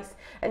 Kevin Mice,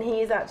 and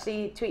he is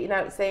actually tweeting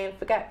out saying,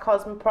 "Forget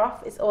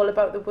Cosmoprof, it's all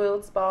about the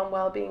World Spa and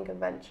Wellbeing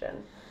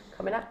Convention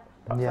coming up."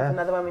 Perhaps that's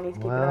another one we need to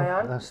keep an eye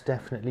on. That's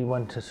definitely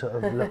one to sort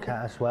of look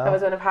at as well. That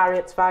was one of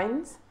Harriet's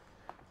finds.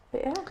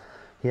 But yeah.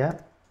 Yeah.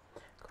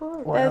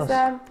 Cool.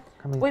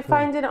 We're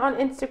finding it on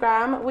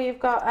Instagram. We've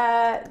got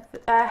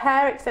a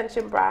hair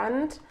extension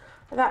brand.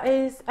 That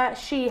is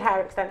She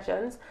Hair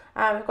Extensions.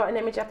 I've got an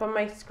image up on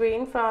my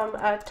screen from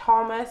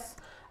Thomas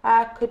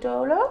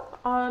Codolo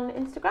on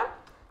Instagram.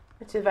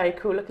 It's a very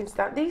cool looking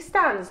stand. These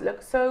stands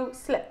look so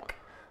slick.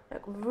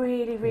 Like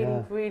really,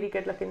 really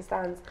good looking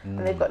stands.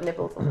 And they've got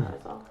nibbles on them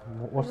as well.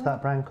 What's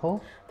that brand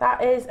called?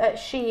 That is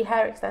She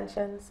Hair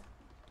Extensions.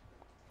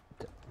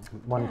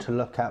 One to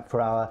look at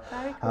for our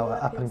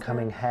up and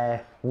coming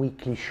hair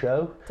weekly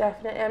show.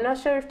 Definitely. I'm not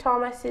sure if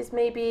Thomas is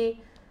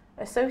maybe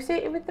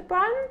associated with the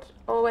brand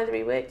or whether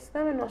he works with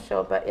them. I'm not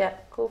sure, but yeah,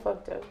 cool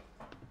photo.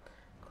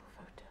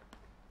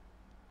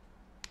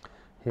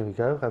 Here we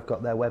go. I've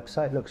got their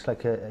website. Looks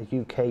like a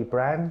UK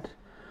brand.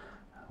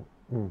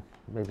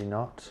 Maybe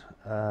not.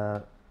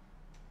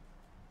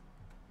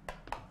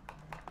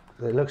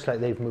 It looks like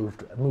they've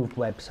moved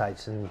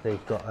websites, and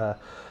they've got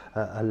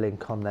a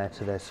link on there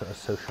to their sort of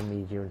social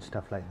media and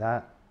stuff like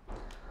that.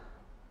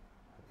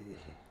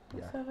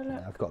 Yeah,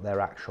 I've got their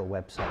actual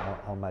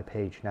website on my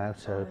page now,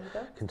 so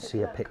you can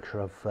see a picture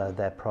of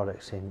their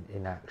products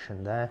in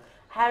action there.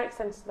 Hair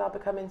extensions are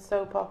becoming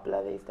so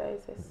popular these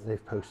days.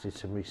 They've posted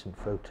some recent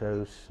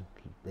photos.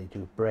 They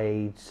do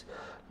braids,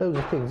 loads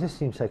of things. This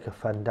seems like a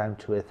fun,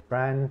 down-to-earth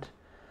brand.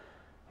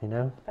 You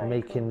know,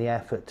 making the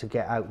effort to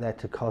get out there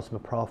to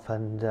Cosmoprof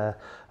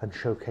and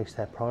showcase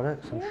their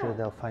products. I'm sure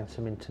they'll find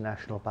some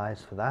international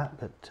buyers for that.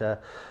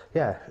 But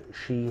yeah,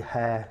 She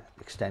Hair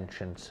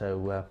Extension.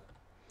 So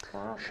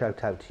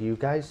shout out to you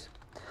guys.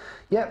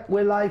 Yep,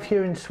 we're live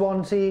here in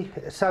Swansea,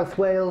 South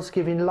Wales,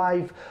 giving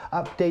live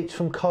updates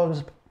from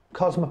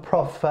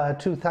Cosmoprof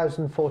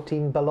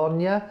 2014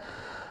 Bologna.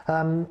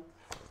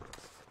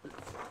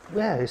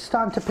 Yeah, it's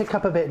starting to pick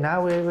up a bit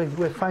now.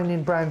 We're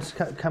finding brands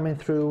coming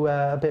through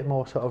a bit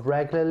more sort of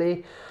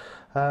regularly.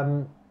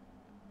 Yeah,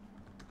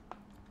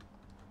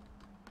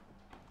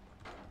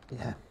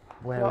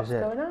 where is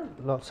it? Lots going on.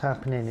 Lots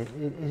happening.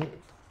 It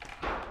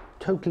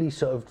totally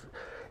sort of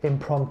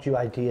impromptu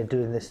idea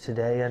doing this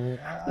today, and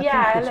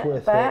I think it's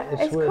worth it.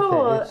 It's worth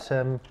cool. It.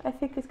 I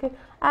think it's good.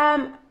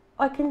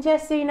 I can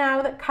just see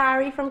now that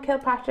Carrie from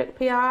Kilpatrick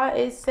PR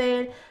is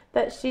saying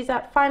that she's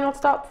at final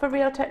stop for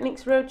Real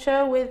Techniques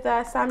Roadshow with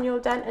Samuel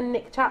Dent and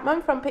Nick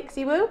Chapman from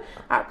Pixie Woo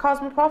at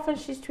Cosmoprof, and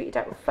she's tweeted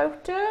out a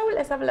photo.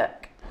 Let's have a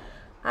look.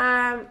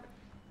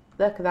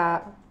 Look at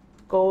that.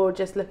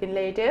 Gorgeous looking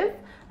ladies.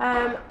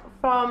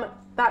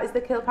 That is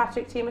the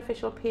Kilpatrick team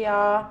official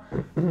PR.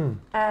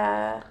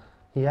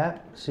 Yeah,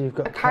 so you've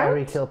got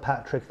Carrie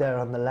Kilpatrick there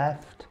on the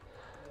left.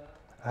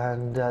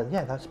 And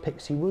yeah, that's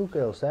Pixie Woo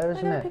girls there,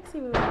 isn't it? Pixie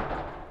Woo.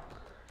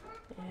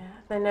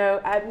 I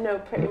know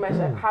pretty much.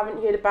 I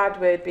haven't heard a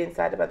bad word being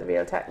said about the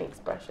Real Techniques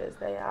brushes.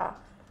 They are.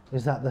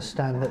 Is that the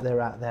stand that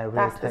they're at there?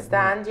 That's the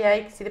stand, yeah.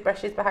 You can see the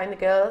brushes behind the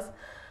girls.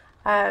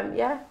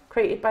 Yeah,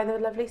 created by the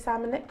lovely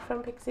Sam and Nick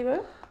from Pixie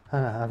Woo.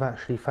 I've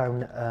actually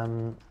found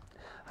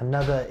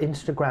another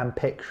Instagram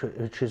pic,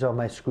 which is on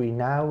my screen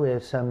now, where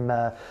some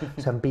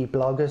bee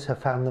bloggers have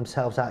found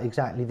themselves at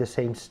exactly the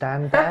same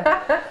stand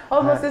there.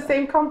 Almost the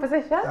same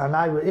composition. And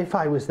if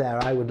I was there,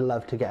 I would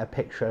love to get a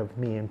picture of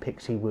me and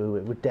Pixie Woo.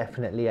 It would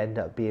definitely end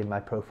up being my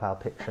profile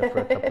picture for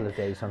a couple of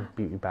days on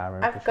Beauty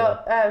Baron. I've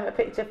got a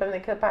picture from the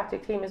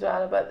Kilpatrick team as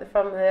well,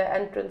 from the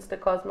entrance to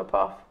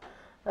Cosmoprof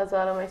as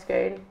well on my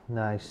screen.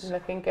 Nice.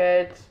 Looking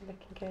good.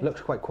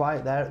 Looks quite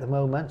quiet there at the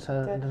moment,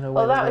 so I don't know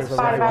whether that was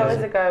 5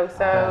 hours ago,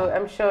 so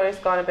I'm sure it's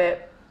gone a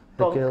bit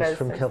bonkers. The girls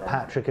from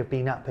Kilpatrick have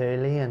been up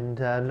early, and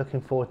looking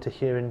forward to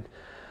hearing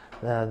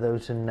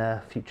those in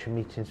future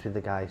meetings with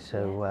the guys.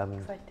 So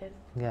excited.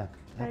 Yeah,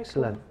 very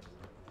excellent.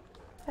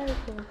 Cool. Very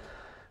cool.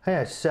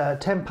 Yeah, it's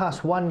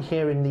 1:10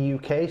 here in the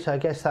UK, so I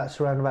guess that's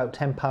around about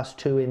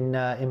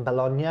 2:10 in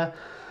Bologna.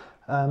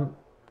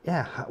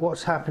 Yeah,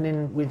 what's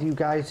happening with you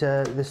guys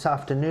this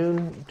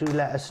afternoon? Do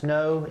let us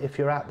know if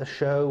you're at the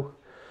show.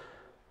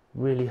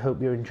 Really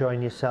hope you're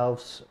enjoying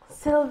yourselves.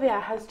 Sylvia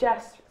has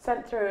just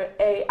sent through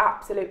a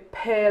absolute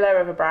pearler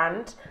of a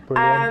brand.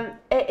 Brilliant.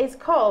 It is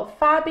called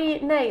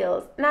Fabi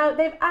Nails. Now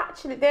they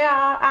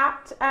are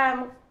at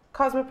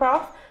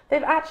Cosmoprof.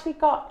 They've actually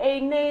got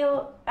a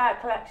nail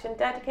collection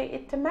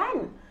dedicated to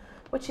men,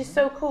 which is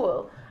so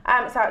cool.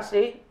 It's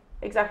actually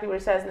exactly what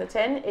it says in the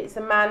tin. It's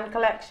a man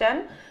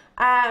collection.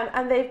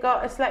 And they've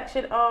got a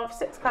selection of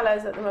 6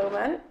 colours at the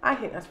moment. I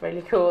think that's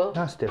really cool.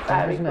 That's different,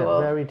 Very isn't cool.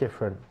 it? Very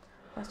different.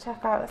 Let's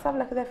check out. Let's have a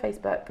look at their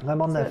Facebook.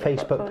 I'm on their See what they've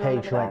got Facebook going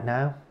on page over right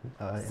there.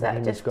 now.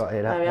 Amy's got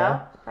it up There we there.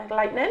 are. Like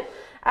lightning.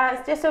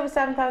 It's just over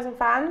 7,000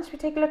 fans. Should we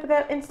take a look at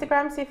their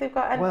Instagram, see if they've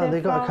got anything? Well,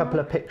 they've got a from- couple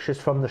of pictures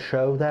from the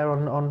show there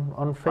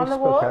on Facebook, the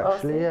wall?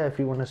 actually. Oh, Yeah, if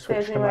you want to switch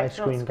Saves to me my right to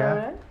not screen, scroll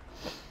Gav. in.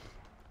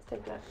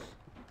 Take a look.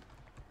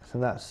 So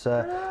that's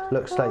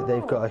looks like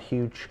they've got a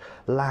huge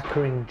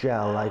lacquering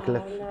gel. Like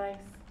look, Nice.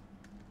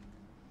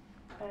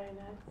 Very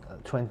nice.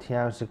 20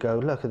 hours ago.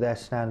 Look at their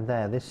stand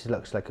there. This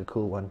looks like a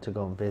cool one to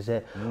go and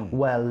visit.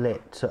 Well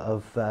lit sort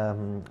of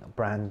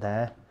brand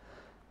there.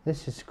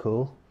 This is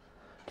cool.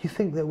 Do you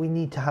think that we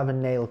need to have a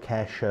nail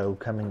care show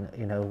coming,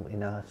 you know,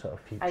 in our sort of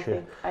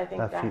future, I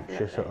think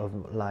future sort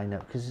definitely. of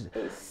lineup? Because it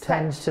It's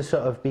tends to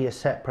sort of be a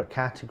separate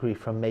category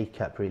from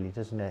makeup, really,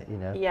 doesn't it? You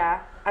know.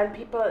 Yeah, and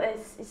people,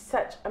 it's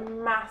such a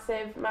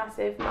massive,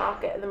 massive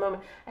market at the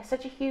moment. It's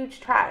such a huge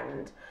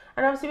trend.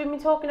 And obviously we've been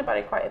talking about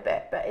it quite a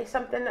bit, but it's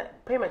something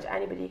that pretty much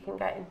anybody can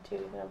get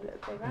into and have a little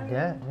play around.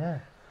 Yeah, yeah.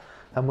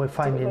 And we're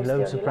finding most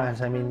loads of of your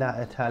brands. I mean, that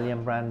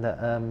Italian brand that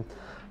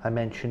I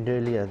mentioned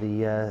earlier,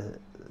 the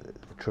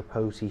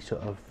Trapozzi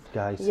sort of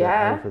guys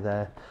Yeah. over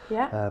there.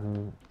 Yeah.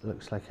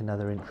 Looks like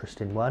another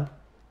interesting one.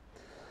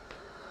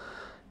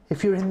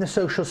 If you're in the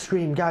social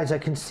stream, guys, I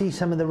can see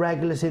some of the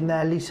regulars in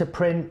there. Lisa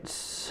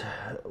Prince,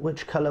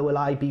 which colour will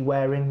I be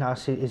wearing? Now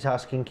is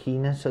asking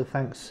Keena, so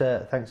thanks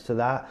to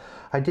that.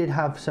 I did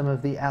have some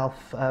of the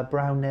Elf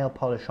brown nail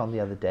polish on the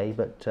other day,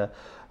 but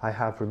I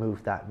have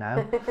removed that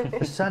now.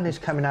 The sun is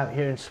coming out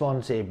here in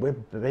Swansea. We're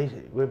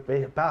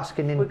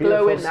basking in beautiful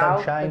glowing now.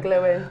 sunshine.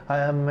 We're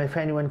glowing. If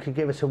anyone could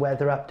give us a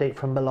weather update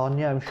from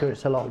Bologna, I'm sure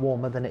it's a lot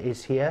warmer than it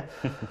is here.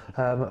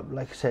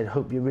 Like I said,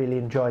 hope you're really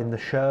enjoying the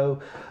show.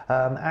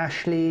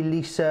 Ashley,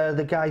 Lisa,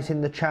 the guys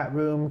in the chat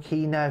room,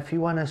 Keena, if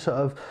you want to sort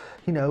of,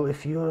 you know,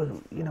 if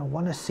you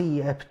want to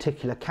see a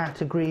particular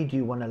category, do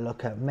you want to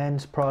look at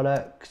men's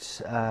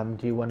products?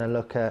 Do you want to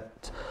look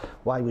at,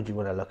 why would you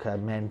want to look at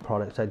men's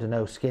products? I don't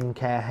know,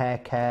 skincare, hair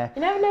care.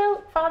 You never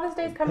know, Father's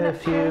Day's coming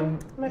perfume.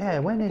 up. Yeah,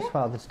 when is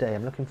Father's Day?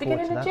 I'm looking forward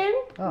to Beginning that. of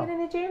June? Oh.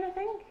 Beginning of June, I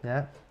think.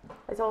 Yeah.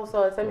 It's all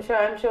sorts. I'm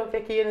sure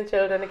Vicky and the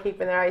children are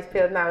keeping their eyes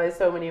peeled now. There's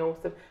so many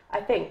awesome. I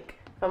think,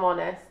 if I'm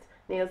honest,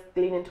 Neil's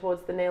leaning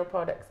towards the nail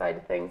product side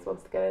of things.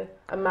 Wants to get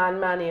a man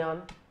mani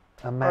on.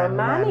 A Or a man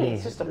mani. mani.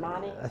 It's just a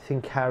mani. I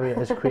think Harriet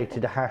has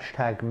created a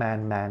hashtag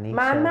man mani.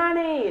 Man so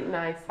mani.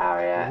 Nice,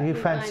 Harriet. You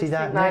fancy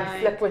that, Nice. Nick?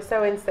 Nice. Look, we're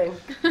so in sync.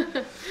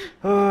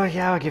 Oh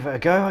yeah, I'll give it a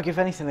go. I'll give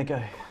anything a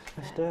go.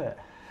 Let's do it.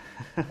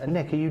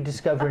 Nick, are you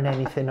discovering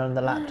anything on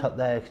the laptop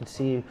there? I can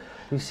see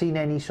you've seen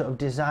any sort of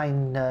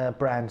design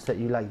brands that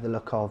you like the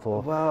look of,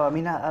 or? Well, I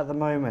mean, at the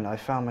moment, I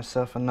found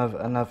myself another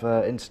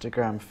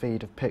Instagram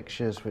feed of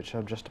pictures, which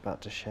I'm just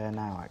about to share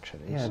now,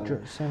 actually. Yeah,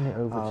 so send it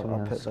over to me.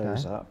 I'll on put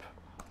those Skype. up.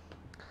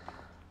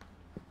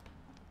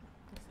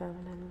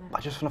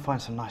 I just want to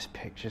find some nice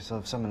pictures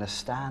of some of the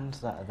stands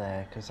that are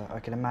there, because I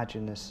can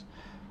imagine there's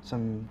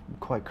some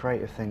quite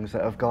creative things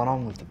that have gone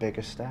on with the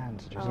bigger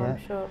stands. Just Oh, I'm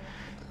sure.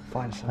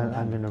 find some.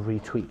 I'm going to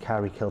retweet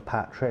Carrie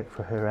Kilpatrick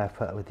for her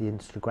effort with the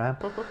Instagram.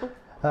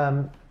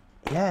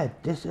 Yeah,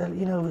 this,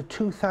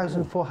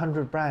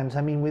 2,400 brands.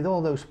 I mean, with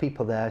all those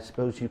people there, I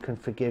suppose you can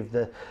forgive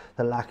the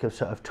lack of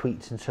sort of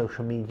tweets and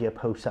social media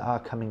posts that are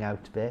coming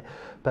out of it.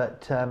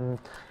 But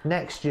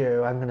next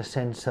year, I'm going to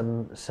send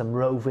some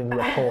roving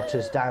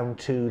reporters down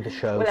to the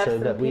show We'll have so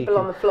some that we people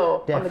on can the floor,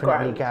 on the definitely ground,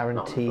 not on the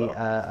guarantee floor.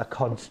 a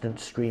constant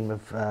stream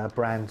of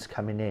brands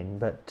coming in.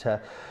 But,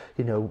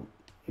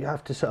 you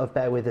have to sort of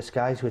bear with us,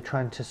 guys. We're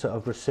trying to sort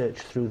of research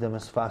through them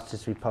as fast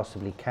as we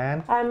possibly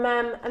can. I'm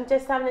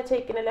just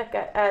taking a look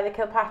at the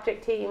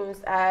Kilpatrick team's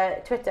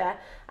Twitter,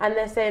 and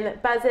they're saying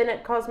that buzzing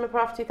at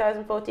Cosmoprof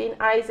 2014,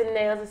 eyes and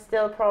nails are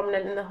still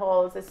prominent in the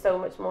halls. There's so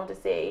much more to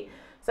see.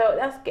 So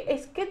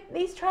it's good.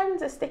 These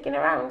trends are sticking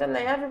around, and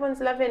everyone's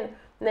loving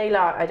nail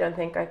art. I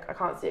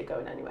can't see it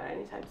going anywhere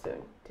anytime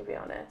soon, to be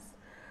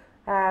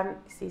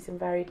honest. See some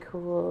very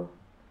cool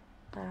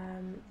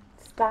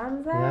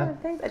stands there.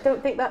 Yeah. I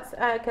don't think that's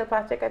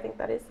Kilpatrick. I think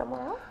that is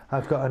somewhere else.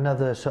 I've got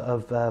another sort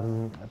of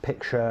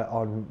picture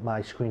on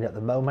my screen at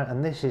the moment,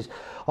 and this is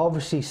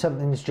obviously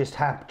something that's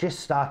just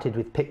started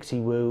with Pixie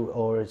Woo,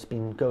 or it's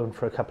been going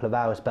for a couple of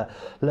hours, but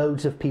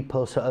loads of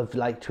people sort of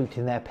like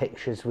tweeting their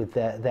pictures with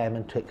them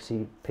and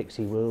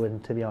Pixie Woo,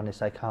 and to be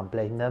honest, I can't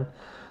blame them.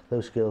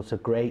 Those girls are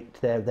great.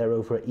 They're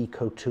over at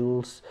Eco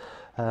Tools,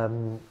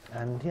 and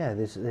yeah,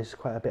 there's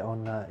quite a bit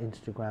on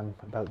Instagram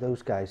about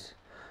those guys.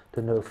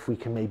 Don't know if we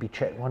can maybe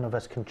one of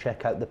us can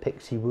check out the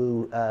Pixie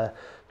Woo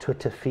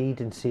Twitter feed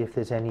and see if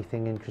there's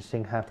anything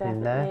interesting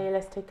happening Definitely. there.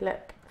 Let's take a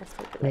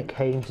look. Nick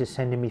Haynes is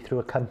sending me through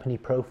a company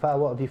profile.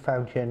 What have you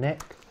found here,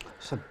 Nick?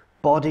 So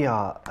body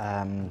art.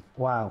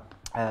 Wow.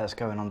 That's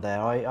going on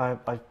there.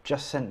 I've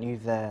just sent you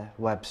their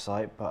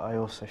website, but I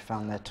also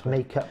found their Twitter.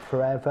 Makeup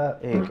Forever.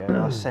 Here you go.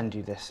 I'll send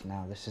you this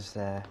now. This is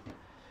their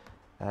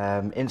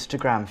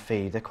Instagram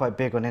feed. They're quite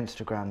big on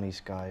Instagram, these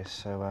guys.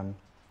 So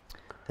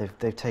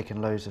they've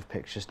taken loads of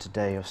pictures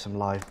today of some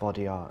live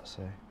body art.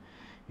 So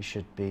you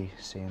should be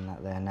seeing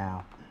that there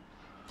now.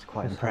 It's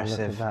quite Let's have a look at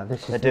impressive. that.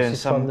 This They're is, doing this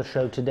is some from the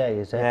show today,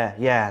 is it?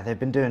 Yeah, they've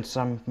been doing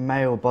some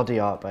male body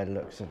art by the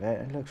looks of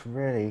it. It looks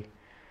really,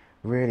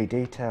 really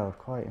detailed,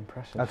 quite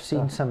impressive. I've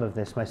seen some of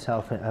this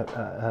myself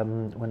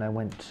when I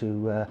went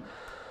to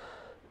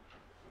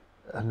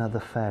another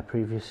fair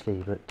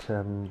previously, but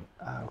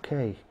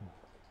okay.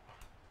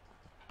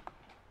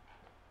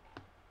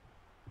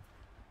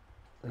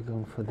 They're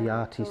going for the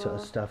arty sort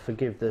of stuff.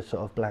 Forgive the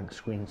sort of blank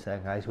screens there,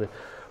 guys.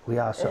 We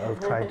are sort of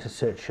trying to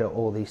search out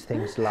all these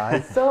things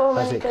live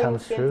as it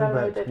comes through.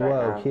 But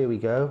whoa, here we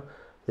go.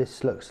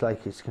 This looks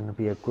like it's going to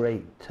be a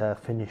great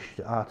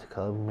finished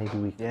article. Maybe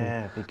we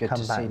can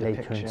come back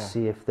later and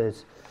see if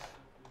there's...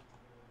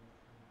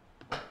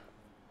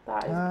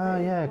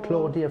 yeah,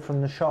 Claudia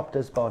from the shop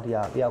does body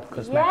art, the Elf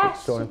Cosmetics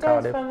store in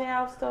Cardiff. Yes, she does, from the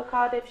Elf store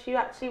Cardiff. She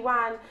actually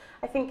won,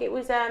 I think it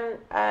was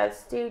a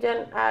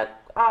student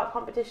art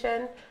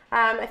competition.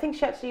 I think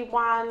she actually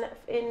won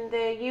in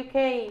the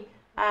UK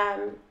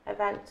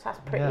event. That's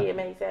pretty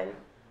amazing.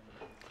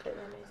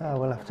 Oh,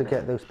 we'll have to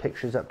get those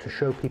pictures up to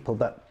show people,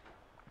 but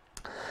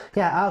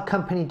yeah, our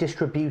company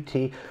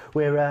Distributi,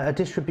 we're a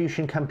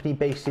distribution company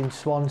based in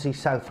Swansea,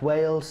 South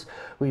Wales.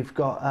 We've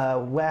got a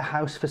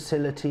warehouse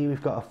facility,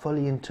 we've got a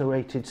fully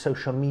integrated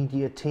social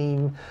media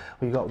team,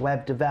 we've got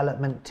web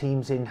development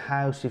teams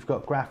in-house, we've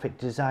got graphic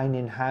design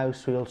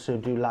in-house, we also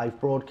do live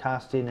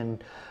broadcasting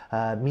and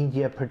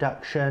media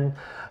production,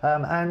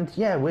 and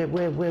yeah, we're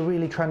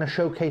really trying to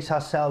showcase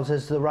ourselves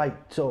as the right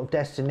sort of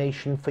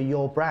destination for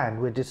your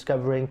brand. We're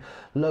discovering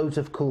loads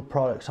of cool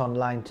products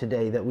online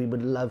today that we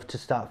would love to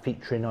start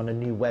featuring on a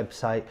new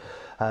website,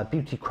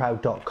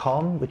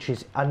 beautycrowd.com, which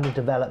is under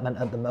development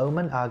at the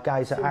moment. Our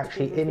guys are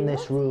actually in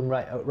this room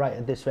right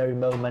at this very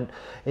moment,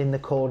 in the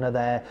corner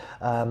there,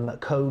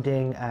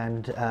 coding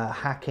and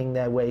hacking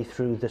their way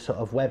through the sort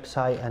of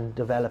website and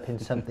developing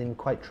something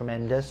quite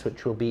tremendous,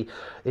 which we'll be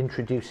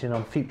introducing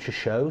on future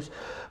shows.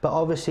 But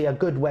obviously a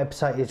good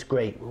website is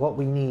great. What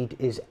we need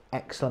is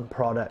excellent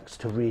products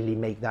to really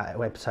make that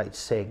website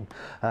sing.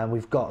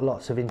 We've got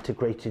lots of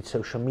integrated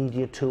social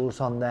media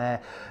tools on there,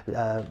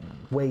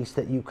 ways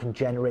that you can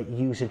generate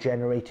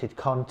user-generated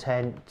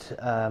content,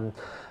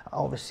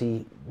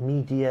 obviously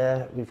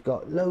media. We've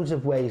got loads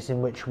of ways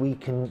in which we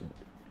can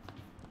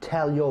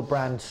tell your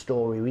brand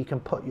story. We can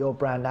put your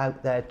brand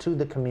out there to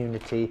the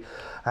community,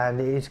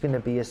 and it is going to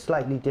be a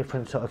slightly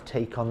different sort of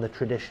take on the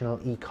traditional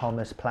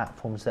e-commerce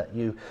platforms that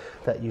you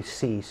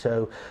see.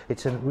 So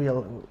it's a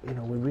real,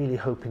 we're really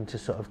hoping to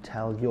sort of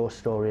tell your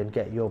story and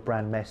get your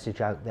brand message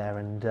out there,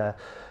 and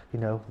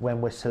when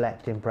we're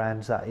selecting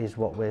brands, that is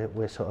what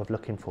we're sort of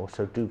looking for.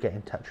 So do get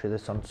in touch with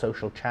us on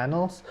social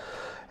channels.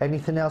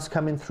 Anything else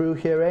coming through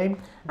here,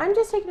 Aim? I'm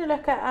just taking a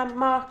look at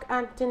Mark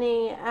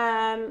Anthony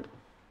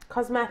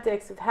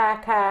Cosmetics with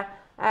hair care,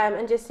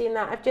 and just seeing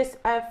that. I've just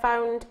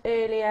found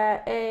earlier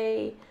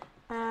a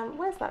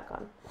where's that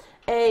gone?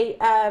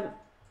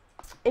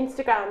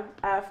 Instagram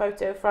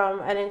photo from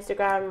an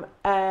Instagram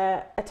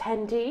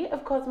attendee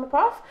of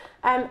Cosmoprof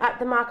at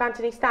the Mark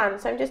Anthony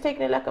stand. So I'm just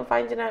taking a look and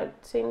find out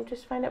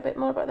a bit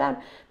more about them.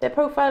 Their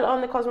profile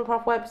on the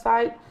Cosmoprof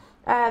website.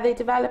 They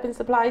develop and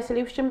supply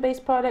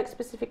solution-based products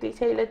specifically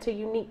tailored to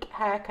unique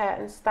hair care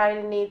and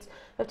styling needs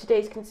of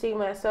today's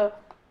consumer. So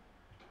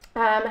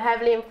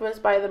heavily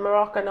influenced by the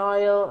Moroccan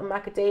oil, and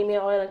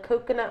macadamia oil and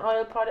coconut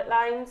oil product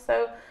lines.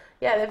 So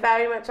yeah, they're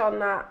very much on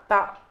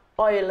that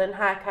oil and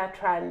hair care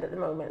trend at the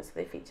moment, so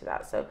they feature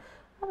that. So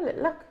have a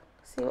little look,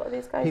 see what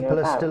these guys People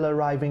are about. Still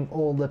arriving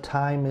all the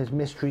time. As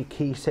Mystery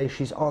Key says,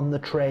 she's on the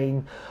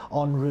train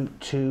en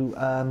route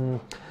to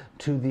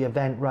the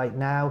event right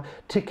now.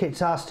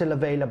 Tickets are still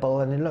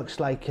available, and it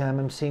looks like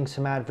I'm seeing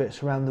some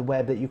adverts around the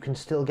web that you can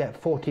still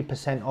get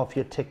 40% off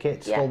your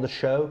tickets for the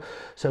show.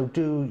 So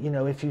do,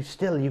 if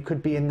you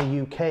could be in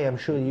the UK, I'm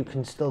sure you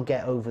can still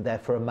get over there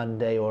for a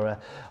Monday or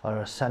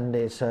a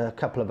Sunday. It's a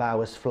couple of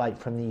hours flight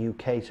from the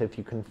UK, so if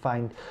you can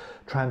find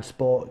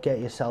transport, get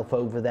yourself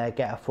over there,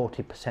 get a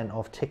 40%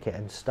 off ticket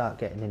and start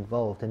getting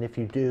involved. And if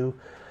you do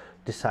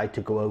decide to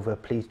go over,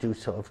 please do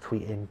sort of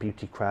tweet in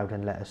Beauty Crowd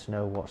and let us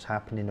know what's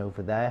happening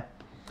over there.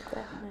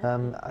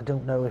 I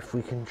don't know if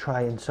we can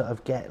try and sort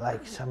of get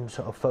like some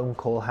sort of phone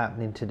call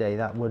happening today.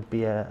 That would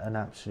be an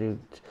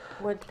absolute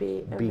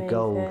be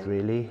gold,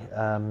 really.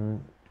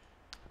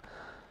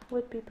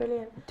 Would be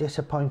brilliant.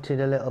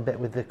 Disappointed a little bit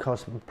with the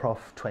Cosmoprof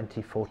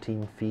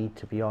 2014 feed,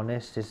 to be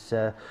honest. Is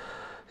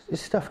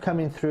stuff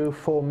coming through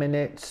 4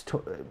 minutes?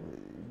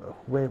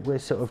 We're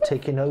sort of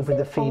taking over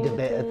the feed a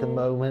bit at the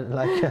moment,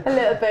 like a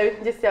little bit. We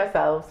can just see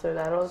ourselves through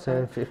that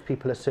also. So if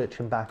people are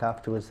searching back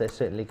afterwards, they're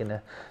certainly going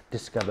to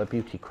discover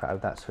Beauty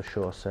Crowd, that's for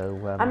sure.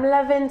 So I'm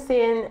loving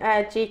seeing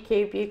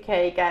GCube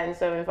UK getting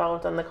so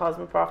involved on the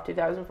Cosmoprof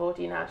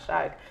 2014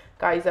 hashtag.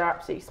 Guys are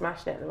absolutely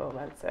smashing it at the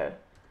moment. So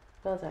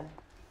well done.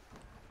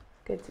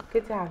 Good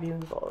to have you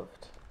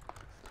involved.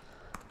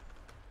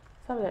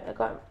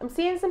 I'm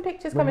seeing some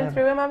pictures coming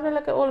through. I'm having a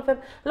look at all of them.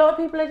 A lot of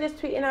people are just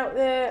tweeting out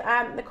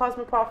the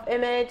Cosmoprof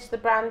image, the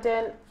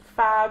branding,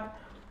 fab.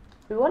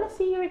 We want to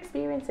see your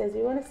experiences.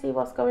 We want to see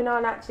what's going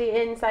on actually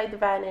inside the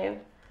venue.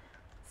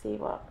 see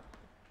what,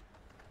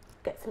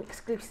 get some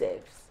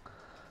exclusives.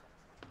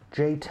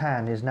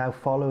 J-Tan is now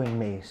following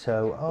me,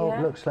 so Yeah.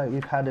 it looks like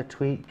we've had a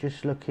tweet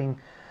just looking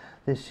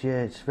this year.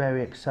 It's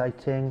very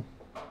exciting.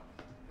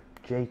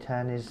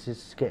 J-Tan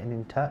is getting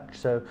in touch,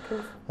 so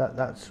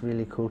that's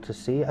really cool to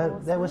see.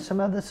 Awesome. There were some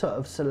other sort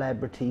of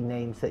celebrity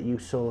names that you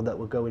saw that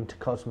were going to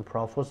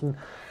Cosmoprof. Wasn't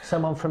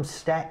someone from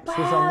Steps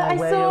was on their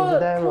way over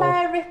there? I saw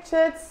Claire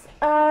Richards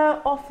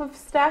off of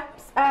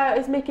Steps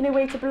is making her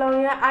way to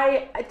Bologna.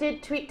 I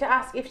did tweet to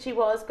ask if she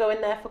was going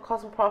there for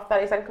Cosmoprof.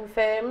 That is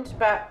unconfirmed,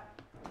 but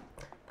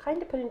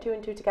kind of putting two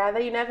and two together.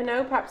 You never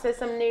know. Perhaps there's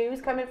some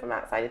news coming from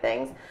that side of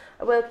things.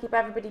 I will keep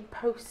everybody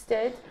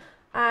posted.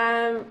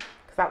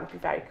 Because that would be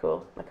very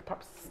cool, like a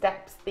perhaps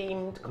Steps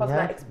themed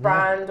cosmetics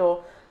brand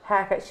or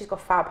haircut. She's got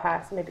fab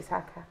hair, so maybe it's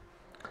haircut.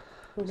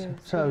 Who knows?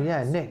 So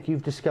yeah, Nick,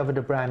 you've discovered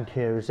a brand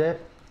here, is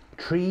it?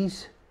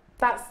 Trees?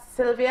 That's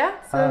Sylvia.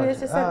 Sylvia's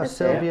just sent this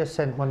Sylvia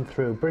sent one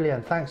through.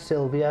 Brilliant. Thanks,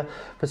 Sylvia,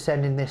 for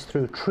sending this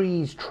through.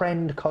 Trees,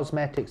 Trend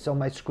Cosmetics on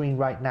my screen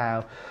right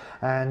now.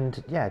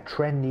 And yeah,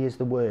 trendy is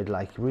the word,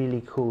 like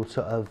really cool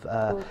sort of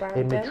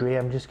imagery.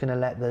 I'm just going to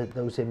let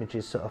those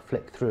images sort of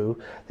flick through.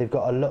 They've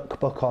got a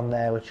lookbook on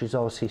there, which is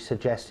obviously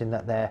suggesting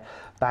that they're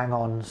bang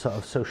on sort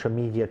of social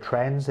media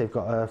trends. They've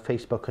got a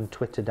Facebook and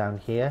Twitter down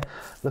here.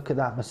 Look at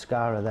that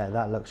mascara there.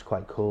 That looks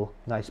quite cool.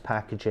 Nice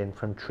packaging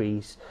from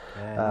Trees.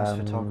 Yeah, nice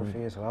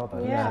photography as well.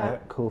 But yeah,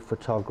 cool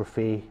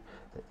photography.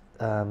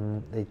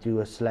 They do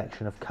a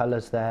selection of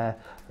colours there.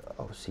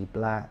 Obviously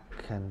black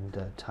and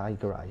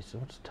tiger eyes.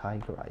 What's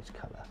tiger eyes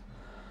colour?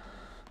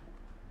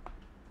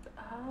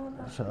 Oh,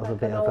 that's Sort of like a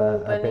bit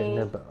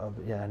of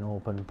an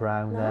auburn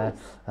brown there.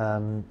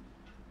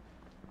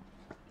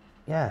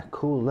 Yeah,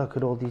 cool. Look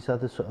at all these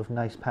other sort of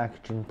nice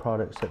packaging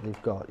products that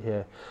they've got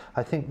here.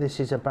 I think this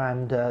is a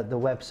brand. The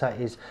website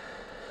is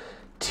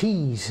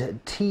Tees,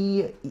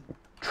 TEEZ.eu,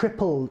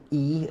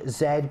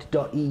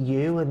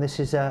 and this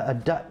is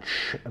a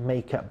Dutch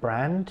makeup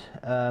brand.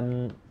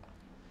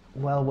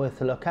 Well worth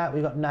a look at.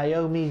 We've got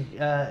Naomi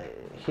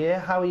here.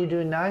 How are you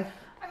doing now?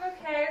 I'm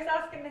okay. I was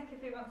asking Nick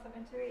if he wants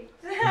something to eat.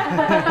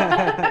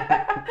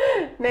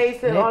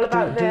 Nathan, Nick, all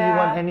about do you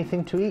want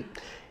anything to eat?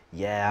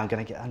 Yeah,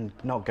 I'm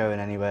not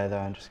going anywhere though.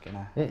 I'm just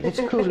gonna. It's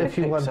cool if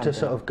you want to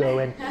sort of go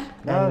in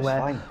No, it's anywhere.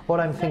 fine. What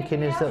I'm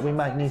thinking is that we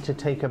might need to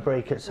take a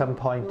break at some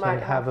point Might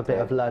and have a have bit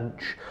to. of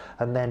lunch,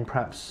 and then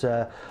perhaps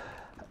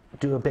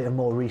do a bit of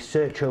more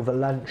research over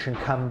lunch and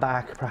come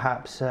back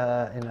perhaps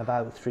in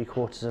about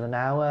 3/4 of an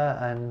hour,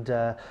 and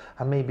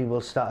maybe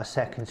we'll start a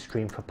second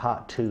stream for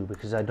part 2,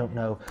 because I don't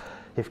know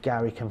if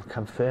Gary can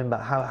confirm, but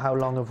how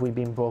long have we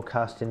been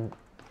broadcasting?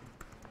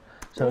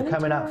 So we're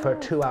coming up for a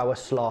 2-hour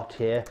slot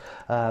here.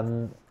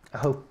 I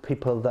hope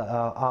people that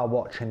are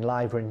watching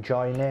live are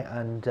enjoying it,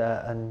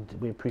 and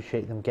we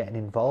appreciate them getting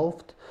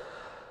involved.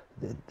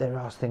 There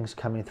are things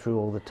coming through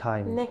all the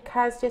time. Nick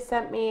has just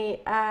sent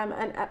me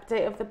an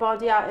update of the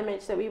body art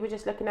image that we were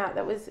just looking at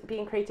that was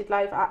being created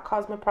live at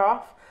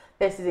Cosmoprof.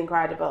 This is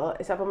incredible.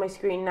 It's up on my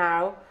screen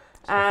now.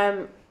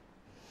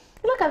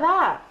 Look at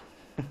that.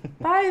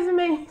 That is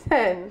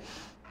amazing.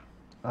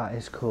 That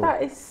is cool.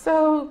 That is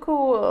so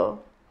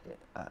cool.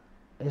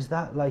 Is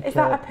that like? Is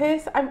that a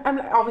person? I'm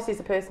obviously it's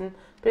a person,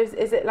 but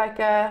is it like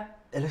a?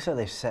 It looks like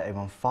they've set him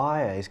on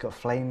fire. He's got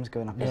flames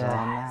going up his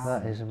arm now.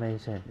 That is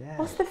amazing. Yeah.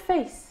 What's the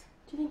face?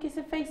 Do you think it's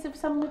the face of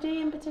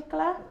somebody in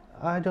particular?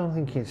 I don't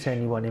think it's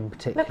anyone in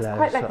particular. Looks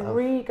quite like sort of-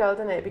 regal,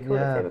 doesn't it? It'd be cool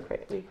Yeah. if they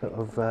were regal. sort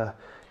of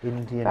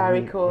Indian,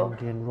 Very cool.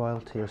 Indian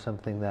royalty or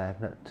something there.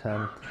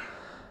 But,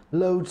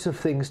 loads of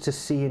things to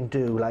see and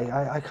do. Like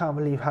I can't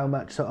believe how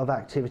much sort of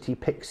activity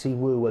Pixie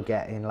Woo are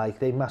getting. Like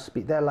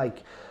they're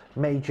like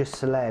major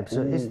celebs.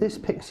 So is this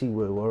Pixie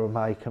Woo, or am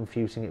I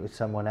confusing it with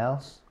someone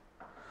else?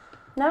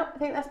 No, I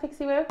think that's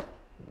Pixie Woo.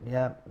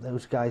 Yeah,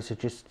 those guys are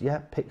just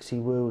Pixie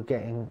Woo are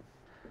getting.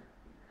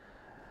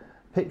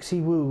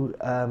 Pixie Woo,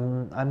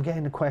 I'm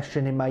getting a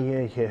question in my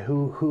ear here.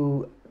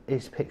 Who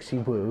is Pixie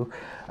Woo?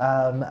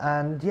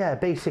 And yeah,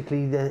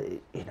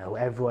 basically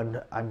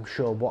everyone I'm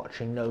sure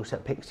watching knows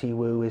that Pixie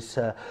Woo is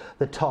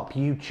the top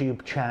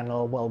YouTube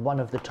channel, well,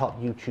 one of the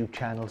top YouTube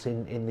channels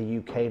in the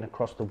UK and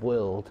across the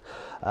world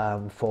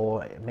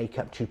for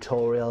makeup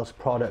tutorials,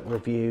 product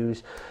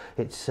reviews.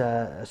 It's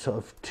sort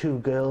of two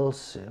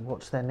girls.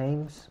 What's their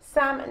names?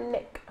 Sam and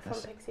Nick from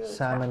Pixie Woo.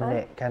 Sam and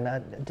Nick, and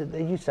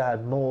they used to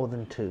have more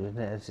than two, isn't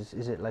it?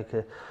 Is it like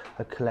a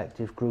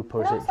collective group,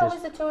 or No, is it's it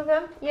always just? the two of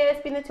them. Yeah,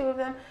 it's been the two of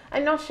them.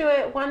 I'm not sure.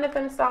 One of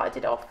them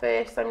started it off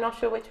first. I'm not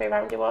sure which way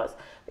around it was.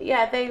 But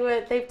yeah, they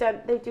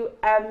do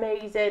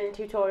amazing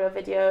tutorial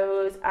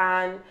videos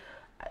and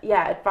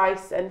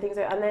advice and things.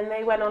 And then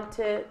they went on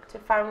to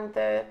found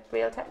the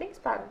Real Techniques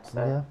brand.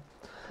 So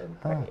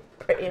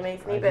pretty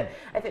amazingly. But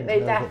I think they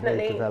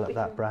definitely developed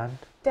that brand.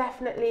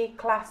 Definitely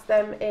class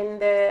them in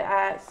the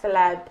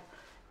celeb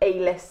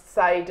A-list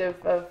side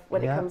of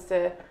when it comes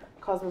to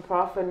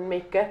Cosmoprof and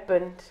makeup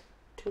and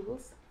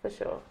tools, for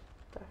sure.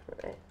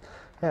 Definitely.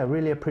 yeah,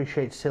 really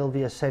appreciate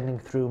Sylvia sending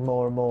through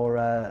more and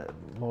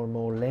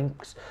more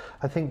links.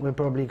 I think we're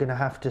probably going to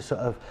have to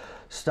sort of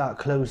start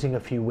closing a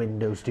few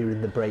windows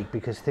during the break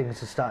because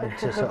things are starting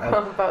to sort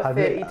of... About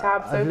 30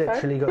 tabs I've open.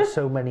 literally got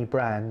so many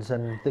brands,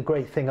 and the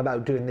great thing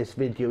about doing this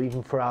video,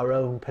 even for our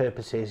own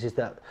purposes, is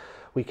that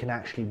we can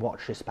actually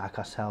watch this back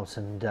ourselves,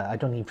 and I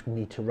don't even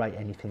need to write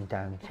anything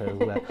down,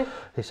 so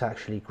it's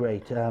actually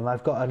great.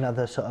 I've got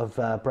another sort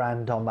of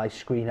brand on my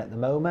screen at the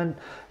moment.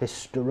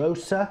 It's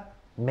Starossa,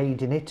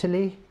 made in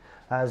Italy,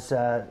 as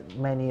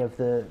many of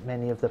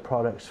the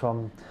products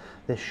from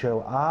this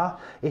show are.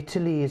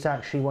 Italy is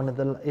actually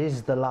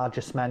the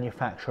largest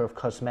manufacturer of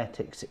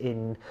cosmetics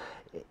in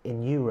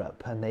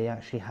Europe, and they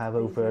actually have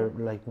over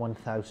like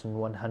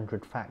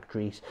 1,100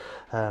 factories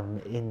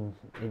in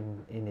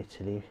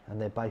Italy,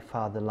 and they're by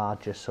far the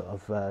largest sort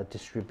of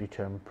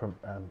distributor and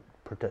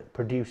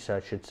producer,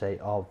 I should say,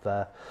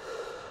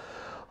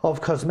 of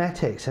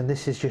cosmetics. And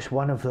this is just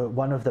one of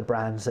the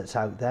brands that's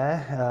out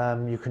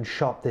there. You can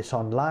shop this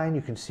online.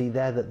 You can see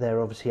there that they're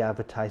obviously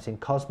advertising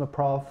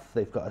Cosmoprof.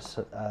 They've got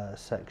a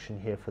section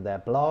here for their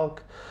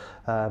blog.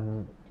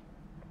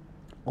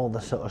 All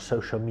the sort of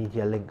social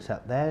media links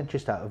up there.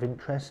 Just out of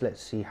interest,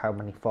 let's see how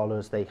many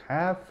followers they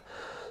have.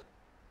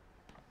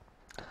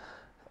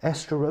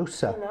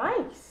 Estarossa.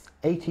 Nice.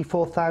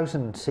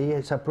 84,000. See,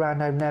 it's a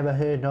brand I've never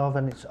heard of,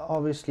 and it's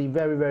obviously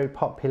very, very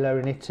popular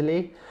in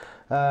Italy.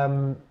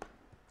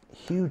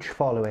 Huge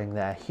following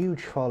there,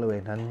 huge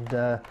following, and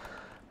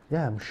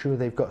yeah, I'm sure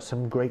they've got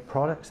some great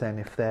products then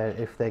if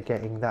they're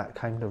getting that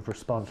kind of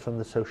response from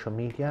the social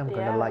media. I'm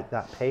going to like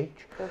that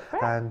page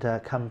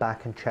and come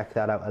back and check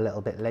that out a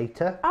little bit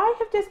later. I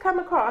have just come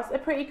across a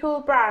pretty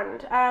cool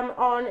brand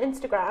on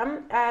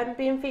Instagram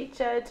being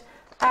featured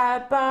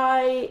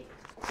by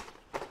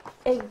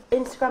an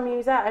Instagram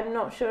user. I'm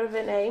not sure of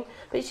her name,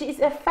 but she's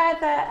a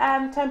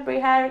feather temporary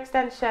hair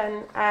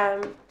extension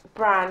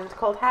brand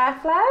called Hair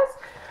Flares.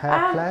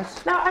 Hair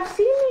Flares? Now, I've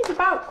seen these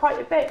about quite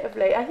a bit of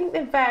late. I think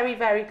they're very,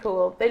 very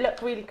cool. They look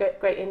really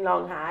great in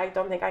long hair. I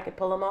don't think I could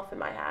pull them off in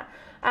my hair.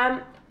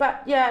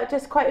 But yeah,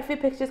 just quite a few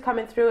pictures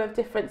coming through of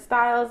different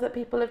styles that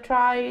people have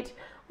tried.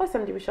 Oh,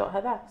 somebody was short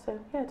hair there, so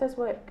yeah, it does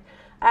work.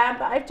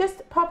 But I've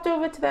just popped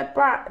over to their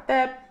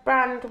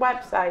brand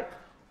website,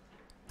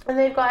 and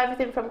they've got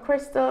everything from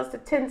crystals to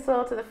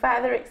tinsel to the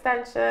feather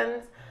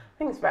extensions.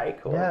 I think it's very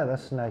cool. Yeah,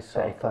 that's a nice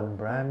sort of fun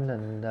brand,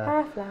 and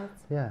Hair Flares.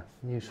 yeah,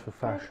 used for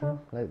fashion.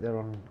 Cool. Like they're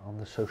on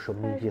the social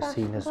media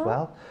scene as fashionable.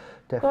 well.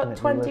 Definitely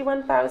Got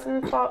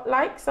 21,000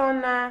 likes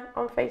on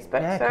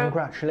Facebook. Yeah, so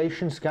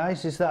congratulations,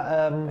 guys. Is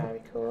that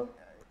very cool.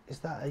 is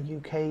that a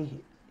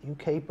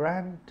UK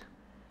brand?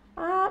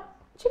 Do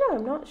you know?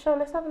 I'm not sure.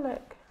 Let's have a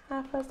look.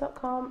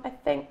 Hairflares.com. I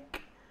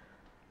think.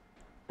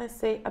 Let's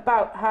see.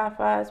 About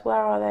Hairflares. Where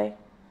are they?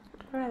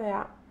 Where are they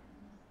at?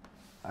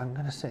 I'm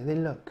going to say they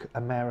look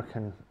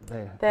American.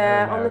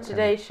 They're on the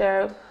Today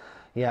Show.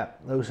 Yeah,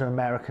 those are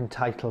American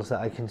titles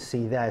that I can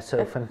see there.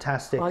 So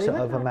fantastic sort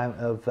of amount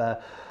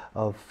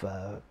of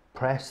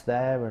press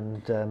there,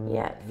 and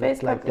yeah,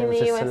 looked like there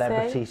was a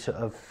celebrity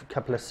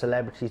couple of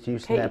celebrities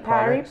using their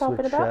products,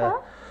 which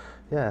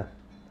yeah,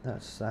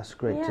 that's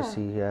great to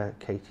see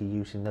Katie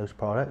using those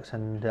products,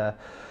 and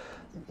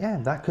yeah,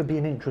 that could be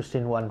an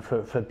interesting one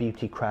for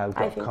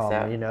beautycrowd.com. I think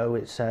so. You know,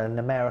 it's an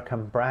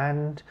American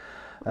brand.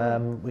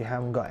 We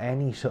haven't got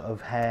any sort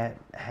of hair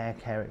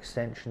care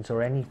extensions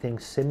or anything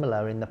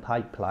similar in the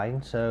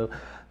pipeline, so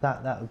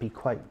that would be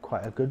quite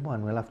a good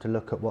one. We'll have to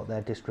look at what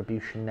their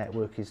distribution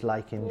network is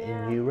like in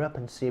Europe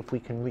and see if we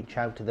can reach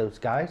out to those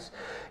guys.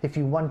 If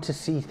you want to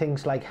see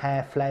things like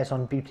Hair Flares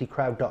on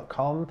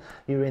beautycrowd.com,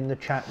 you're in the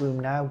chat room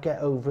now. Get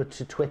over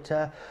to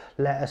Twitter,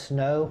 let us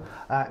know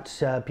at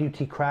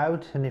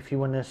beautycrowd, and if you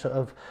want to sort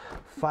of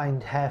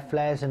find Hair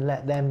Flares and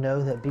let them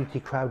know that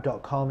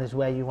beautycrowd.com is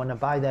where you want to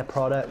buy their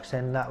products,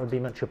 and that would be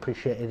much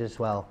appreciated as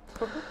well.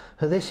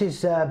 So this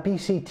is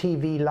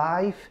BCTV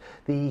Live,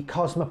 the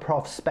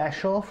Cosmoprof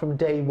special from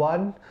day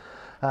one.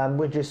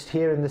 We're just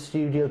here in the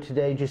studio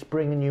today, just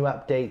bringing you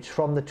updates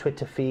from the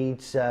Twitter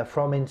feeds,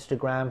 from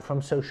Instagram,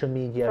 from social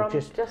media. From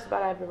just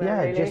about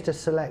everywhere, really. Just a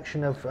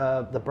selection of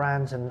the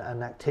brands and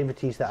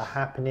activities that are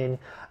happening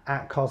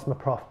at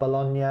Cosmoprof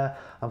Bologna.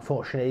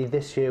 Unfortunately,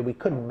 this year we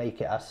couldn't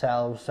make it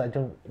ourselves. I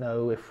don't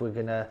know if we're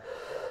gonna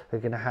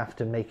have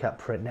to make up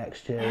for it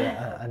next year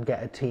and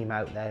get a team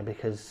out there,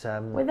 because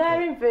we're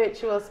there in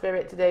virtual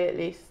spirit today, at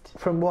least.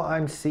 From what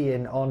I'm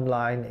seeing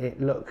online,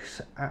 it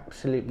looks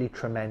absolutely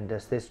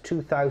tremendous. There's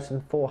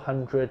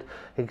 2,400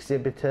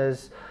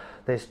 exhibitors.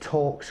 There's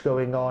talks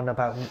going on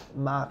about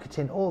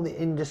marketing, all the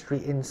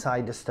industry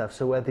insider stuff.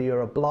 So whether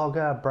you're a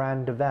blogger, a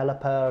brand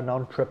developer, an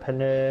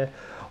entrepreneur,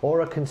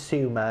 or a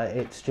consumer,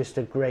 it's just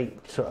a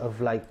great sort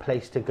of like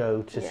place to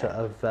go to sort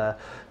of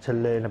to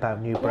learn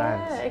about new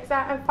brands. Yeah,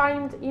 exactly.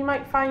 And you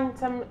might find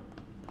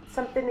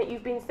something that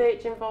you've been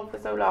searching for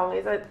so long.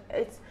 There's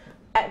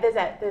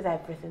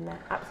everything there,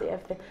 absolutely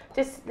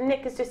everything.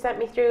 Nick has just sent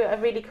me through a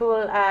really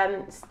cool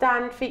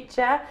stand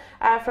feature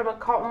from a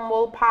cotton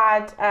wool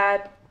pad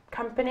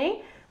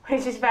company,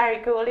 which is very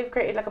cool. They've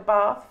created like a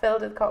bath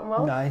filled with cotton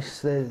wool. Nice.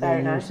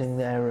 They're using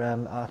their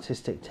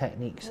artistic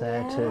techniques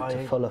there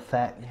to full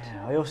effect.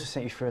 Yeah, I also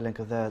sent you through a link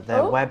of their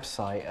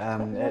website.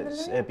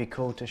 It'd be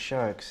cool to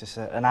show because it's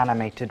an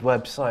animated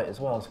website as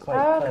well. It's quite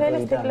okay, cleverly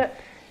let's take a done. look.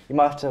 You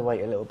might have to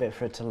wait a little bit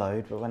for it to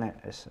load, but when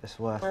it's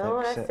worth it.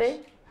 Let's see.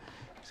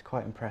 It's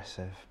quite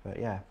impressive, but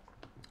yeah.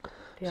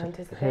 The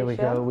anticipation. Here we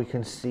go. We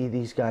can see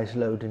these guys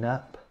loading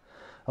up.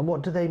 And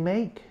what do they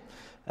make?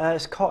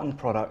 It's cotton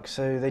products,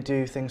 so they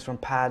do things from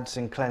pads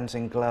and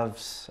cleansing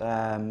gloves,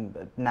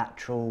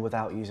 natural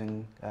without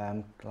using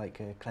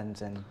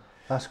cleansing.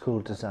 That's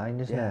cool design,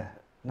 isn't it?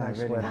 No, Nice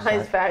really. website. That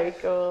is very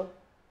cool.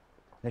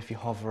 And if you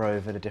hover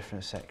over the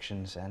different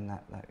sections, then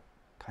that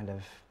kind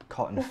of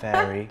cotton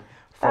fairy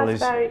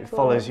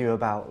follows you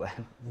about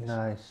then.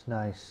 Nice,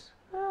 nice.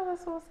 Oh,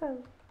 that's awesome.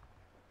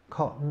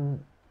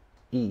 Cotton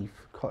Eve.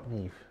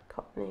 Cotton Eve.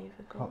 Cotton Eve.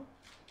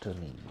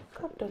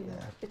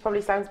 Yeah. It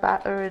probably sounds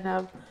better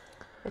in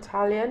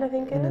Italian, I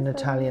think it is. In an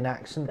Italian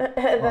accent.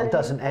 Well, it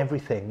doesn't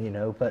everything, you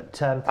know, but...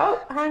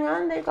 oh, hang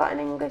on, they've got an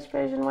English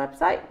version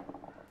website.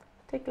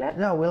 Take a look.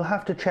 No, we'll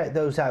have to check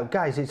those out.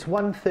 Guys, it's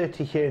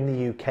 1:30 here in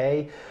the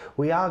UK.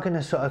 We are going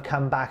to sort of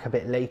come back a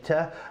bit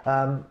later.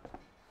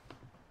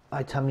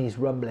 My tummy's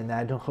rumbling there.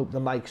 I don't hope the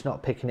mic's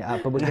not picking it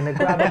up, but we're going to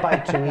grab a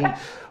bite to eat.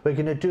 We're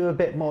going to do a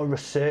bit more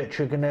research.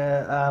 We're going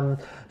to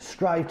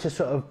strive to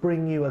sort of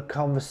bring you a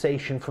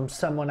conversation from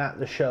someone at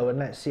the show, and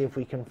let's see if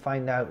we can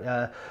find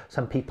out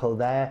some people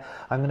there.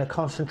 I'm going to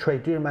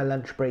concentrate during my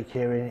lunch break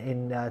here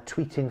in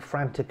tweeting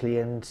frantically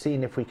and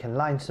seeing if we can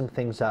line some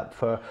things up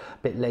for a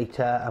bit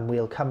later, and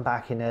we'll come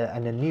back in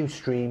a new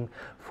stream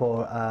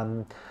for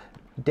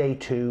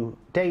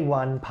day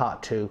one,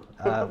 part 2,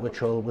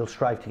 which we'll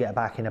strive to get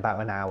back in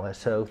about an hour.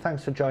 So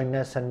thanks for joining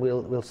us, and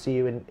we'll see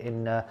you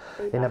in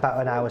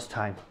about an hour's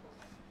time.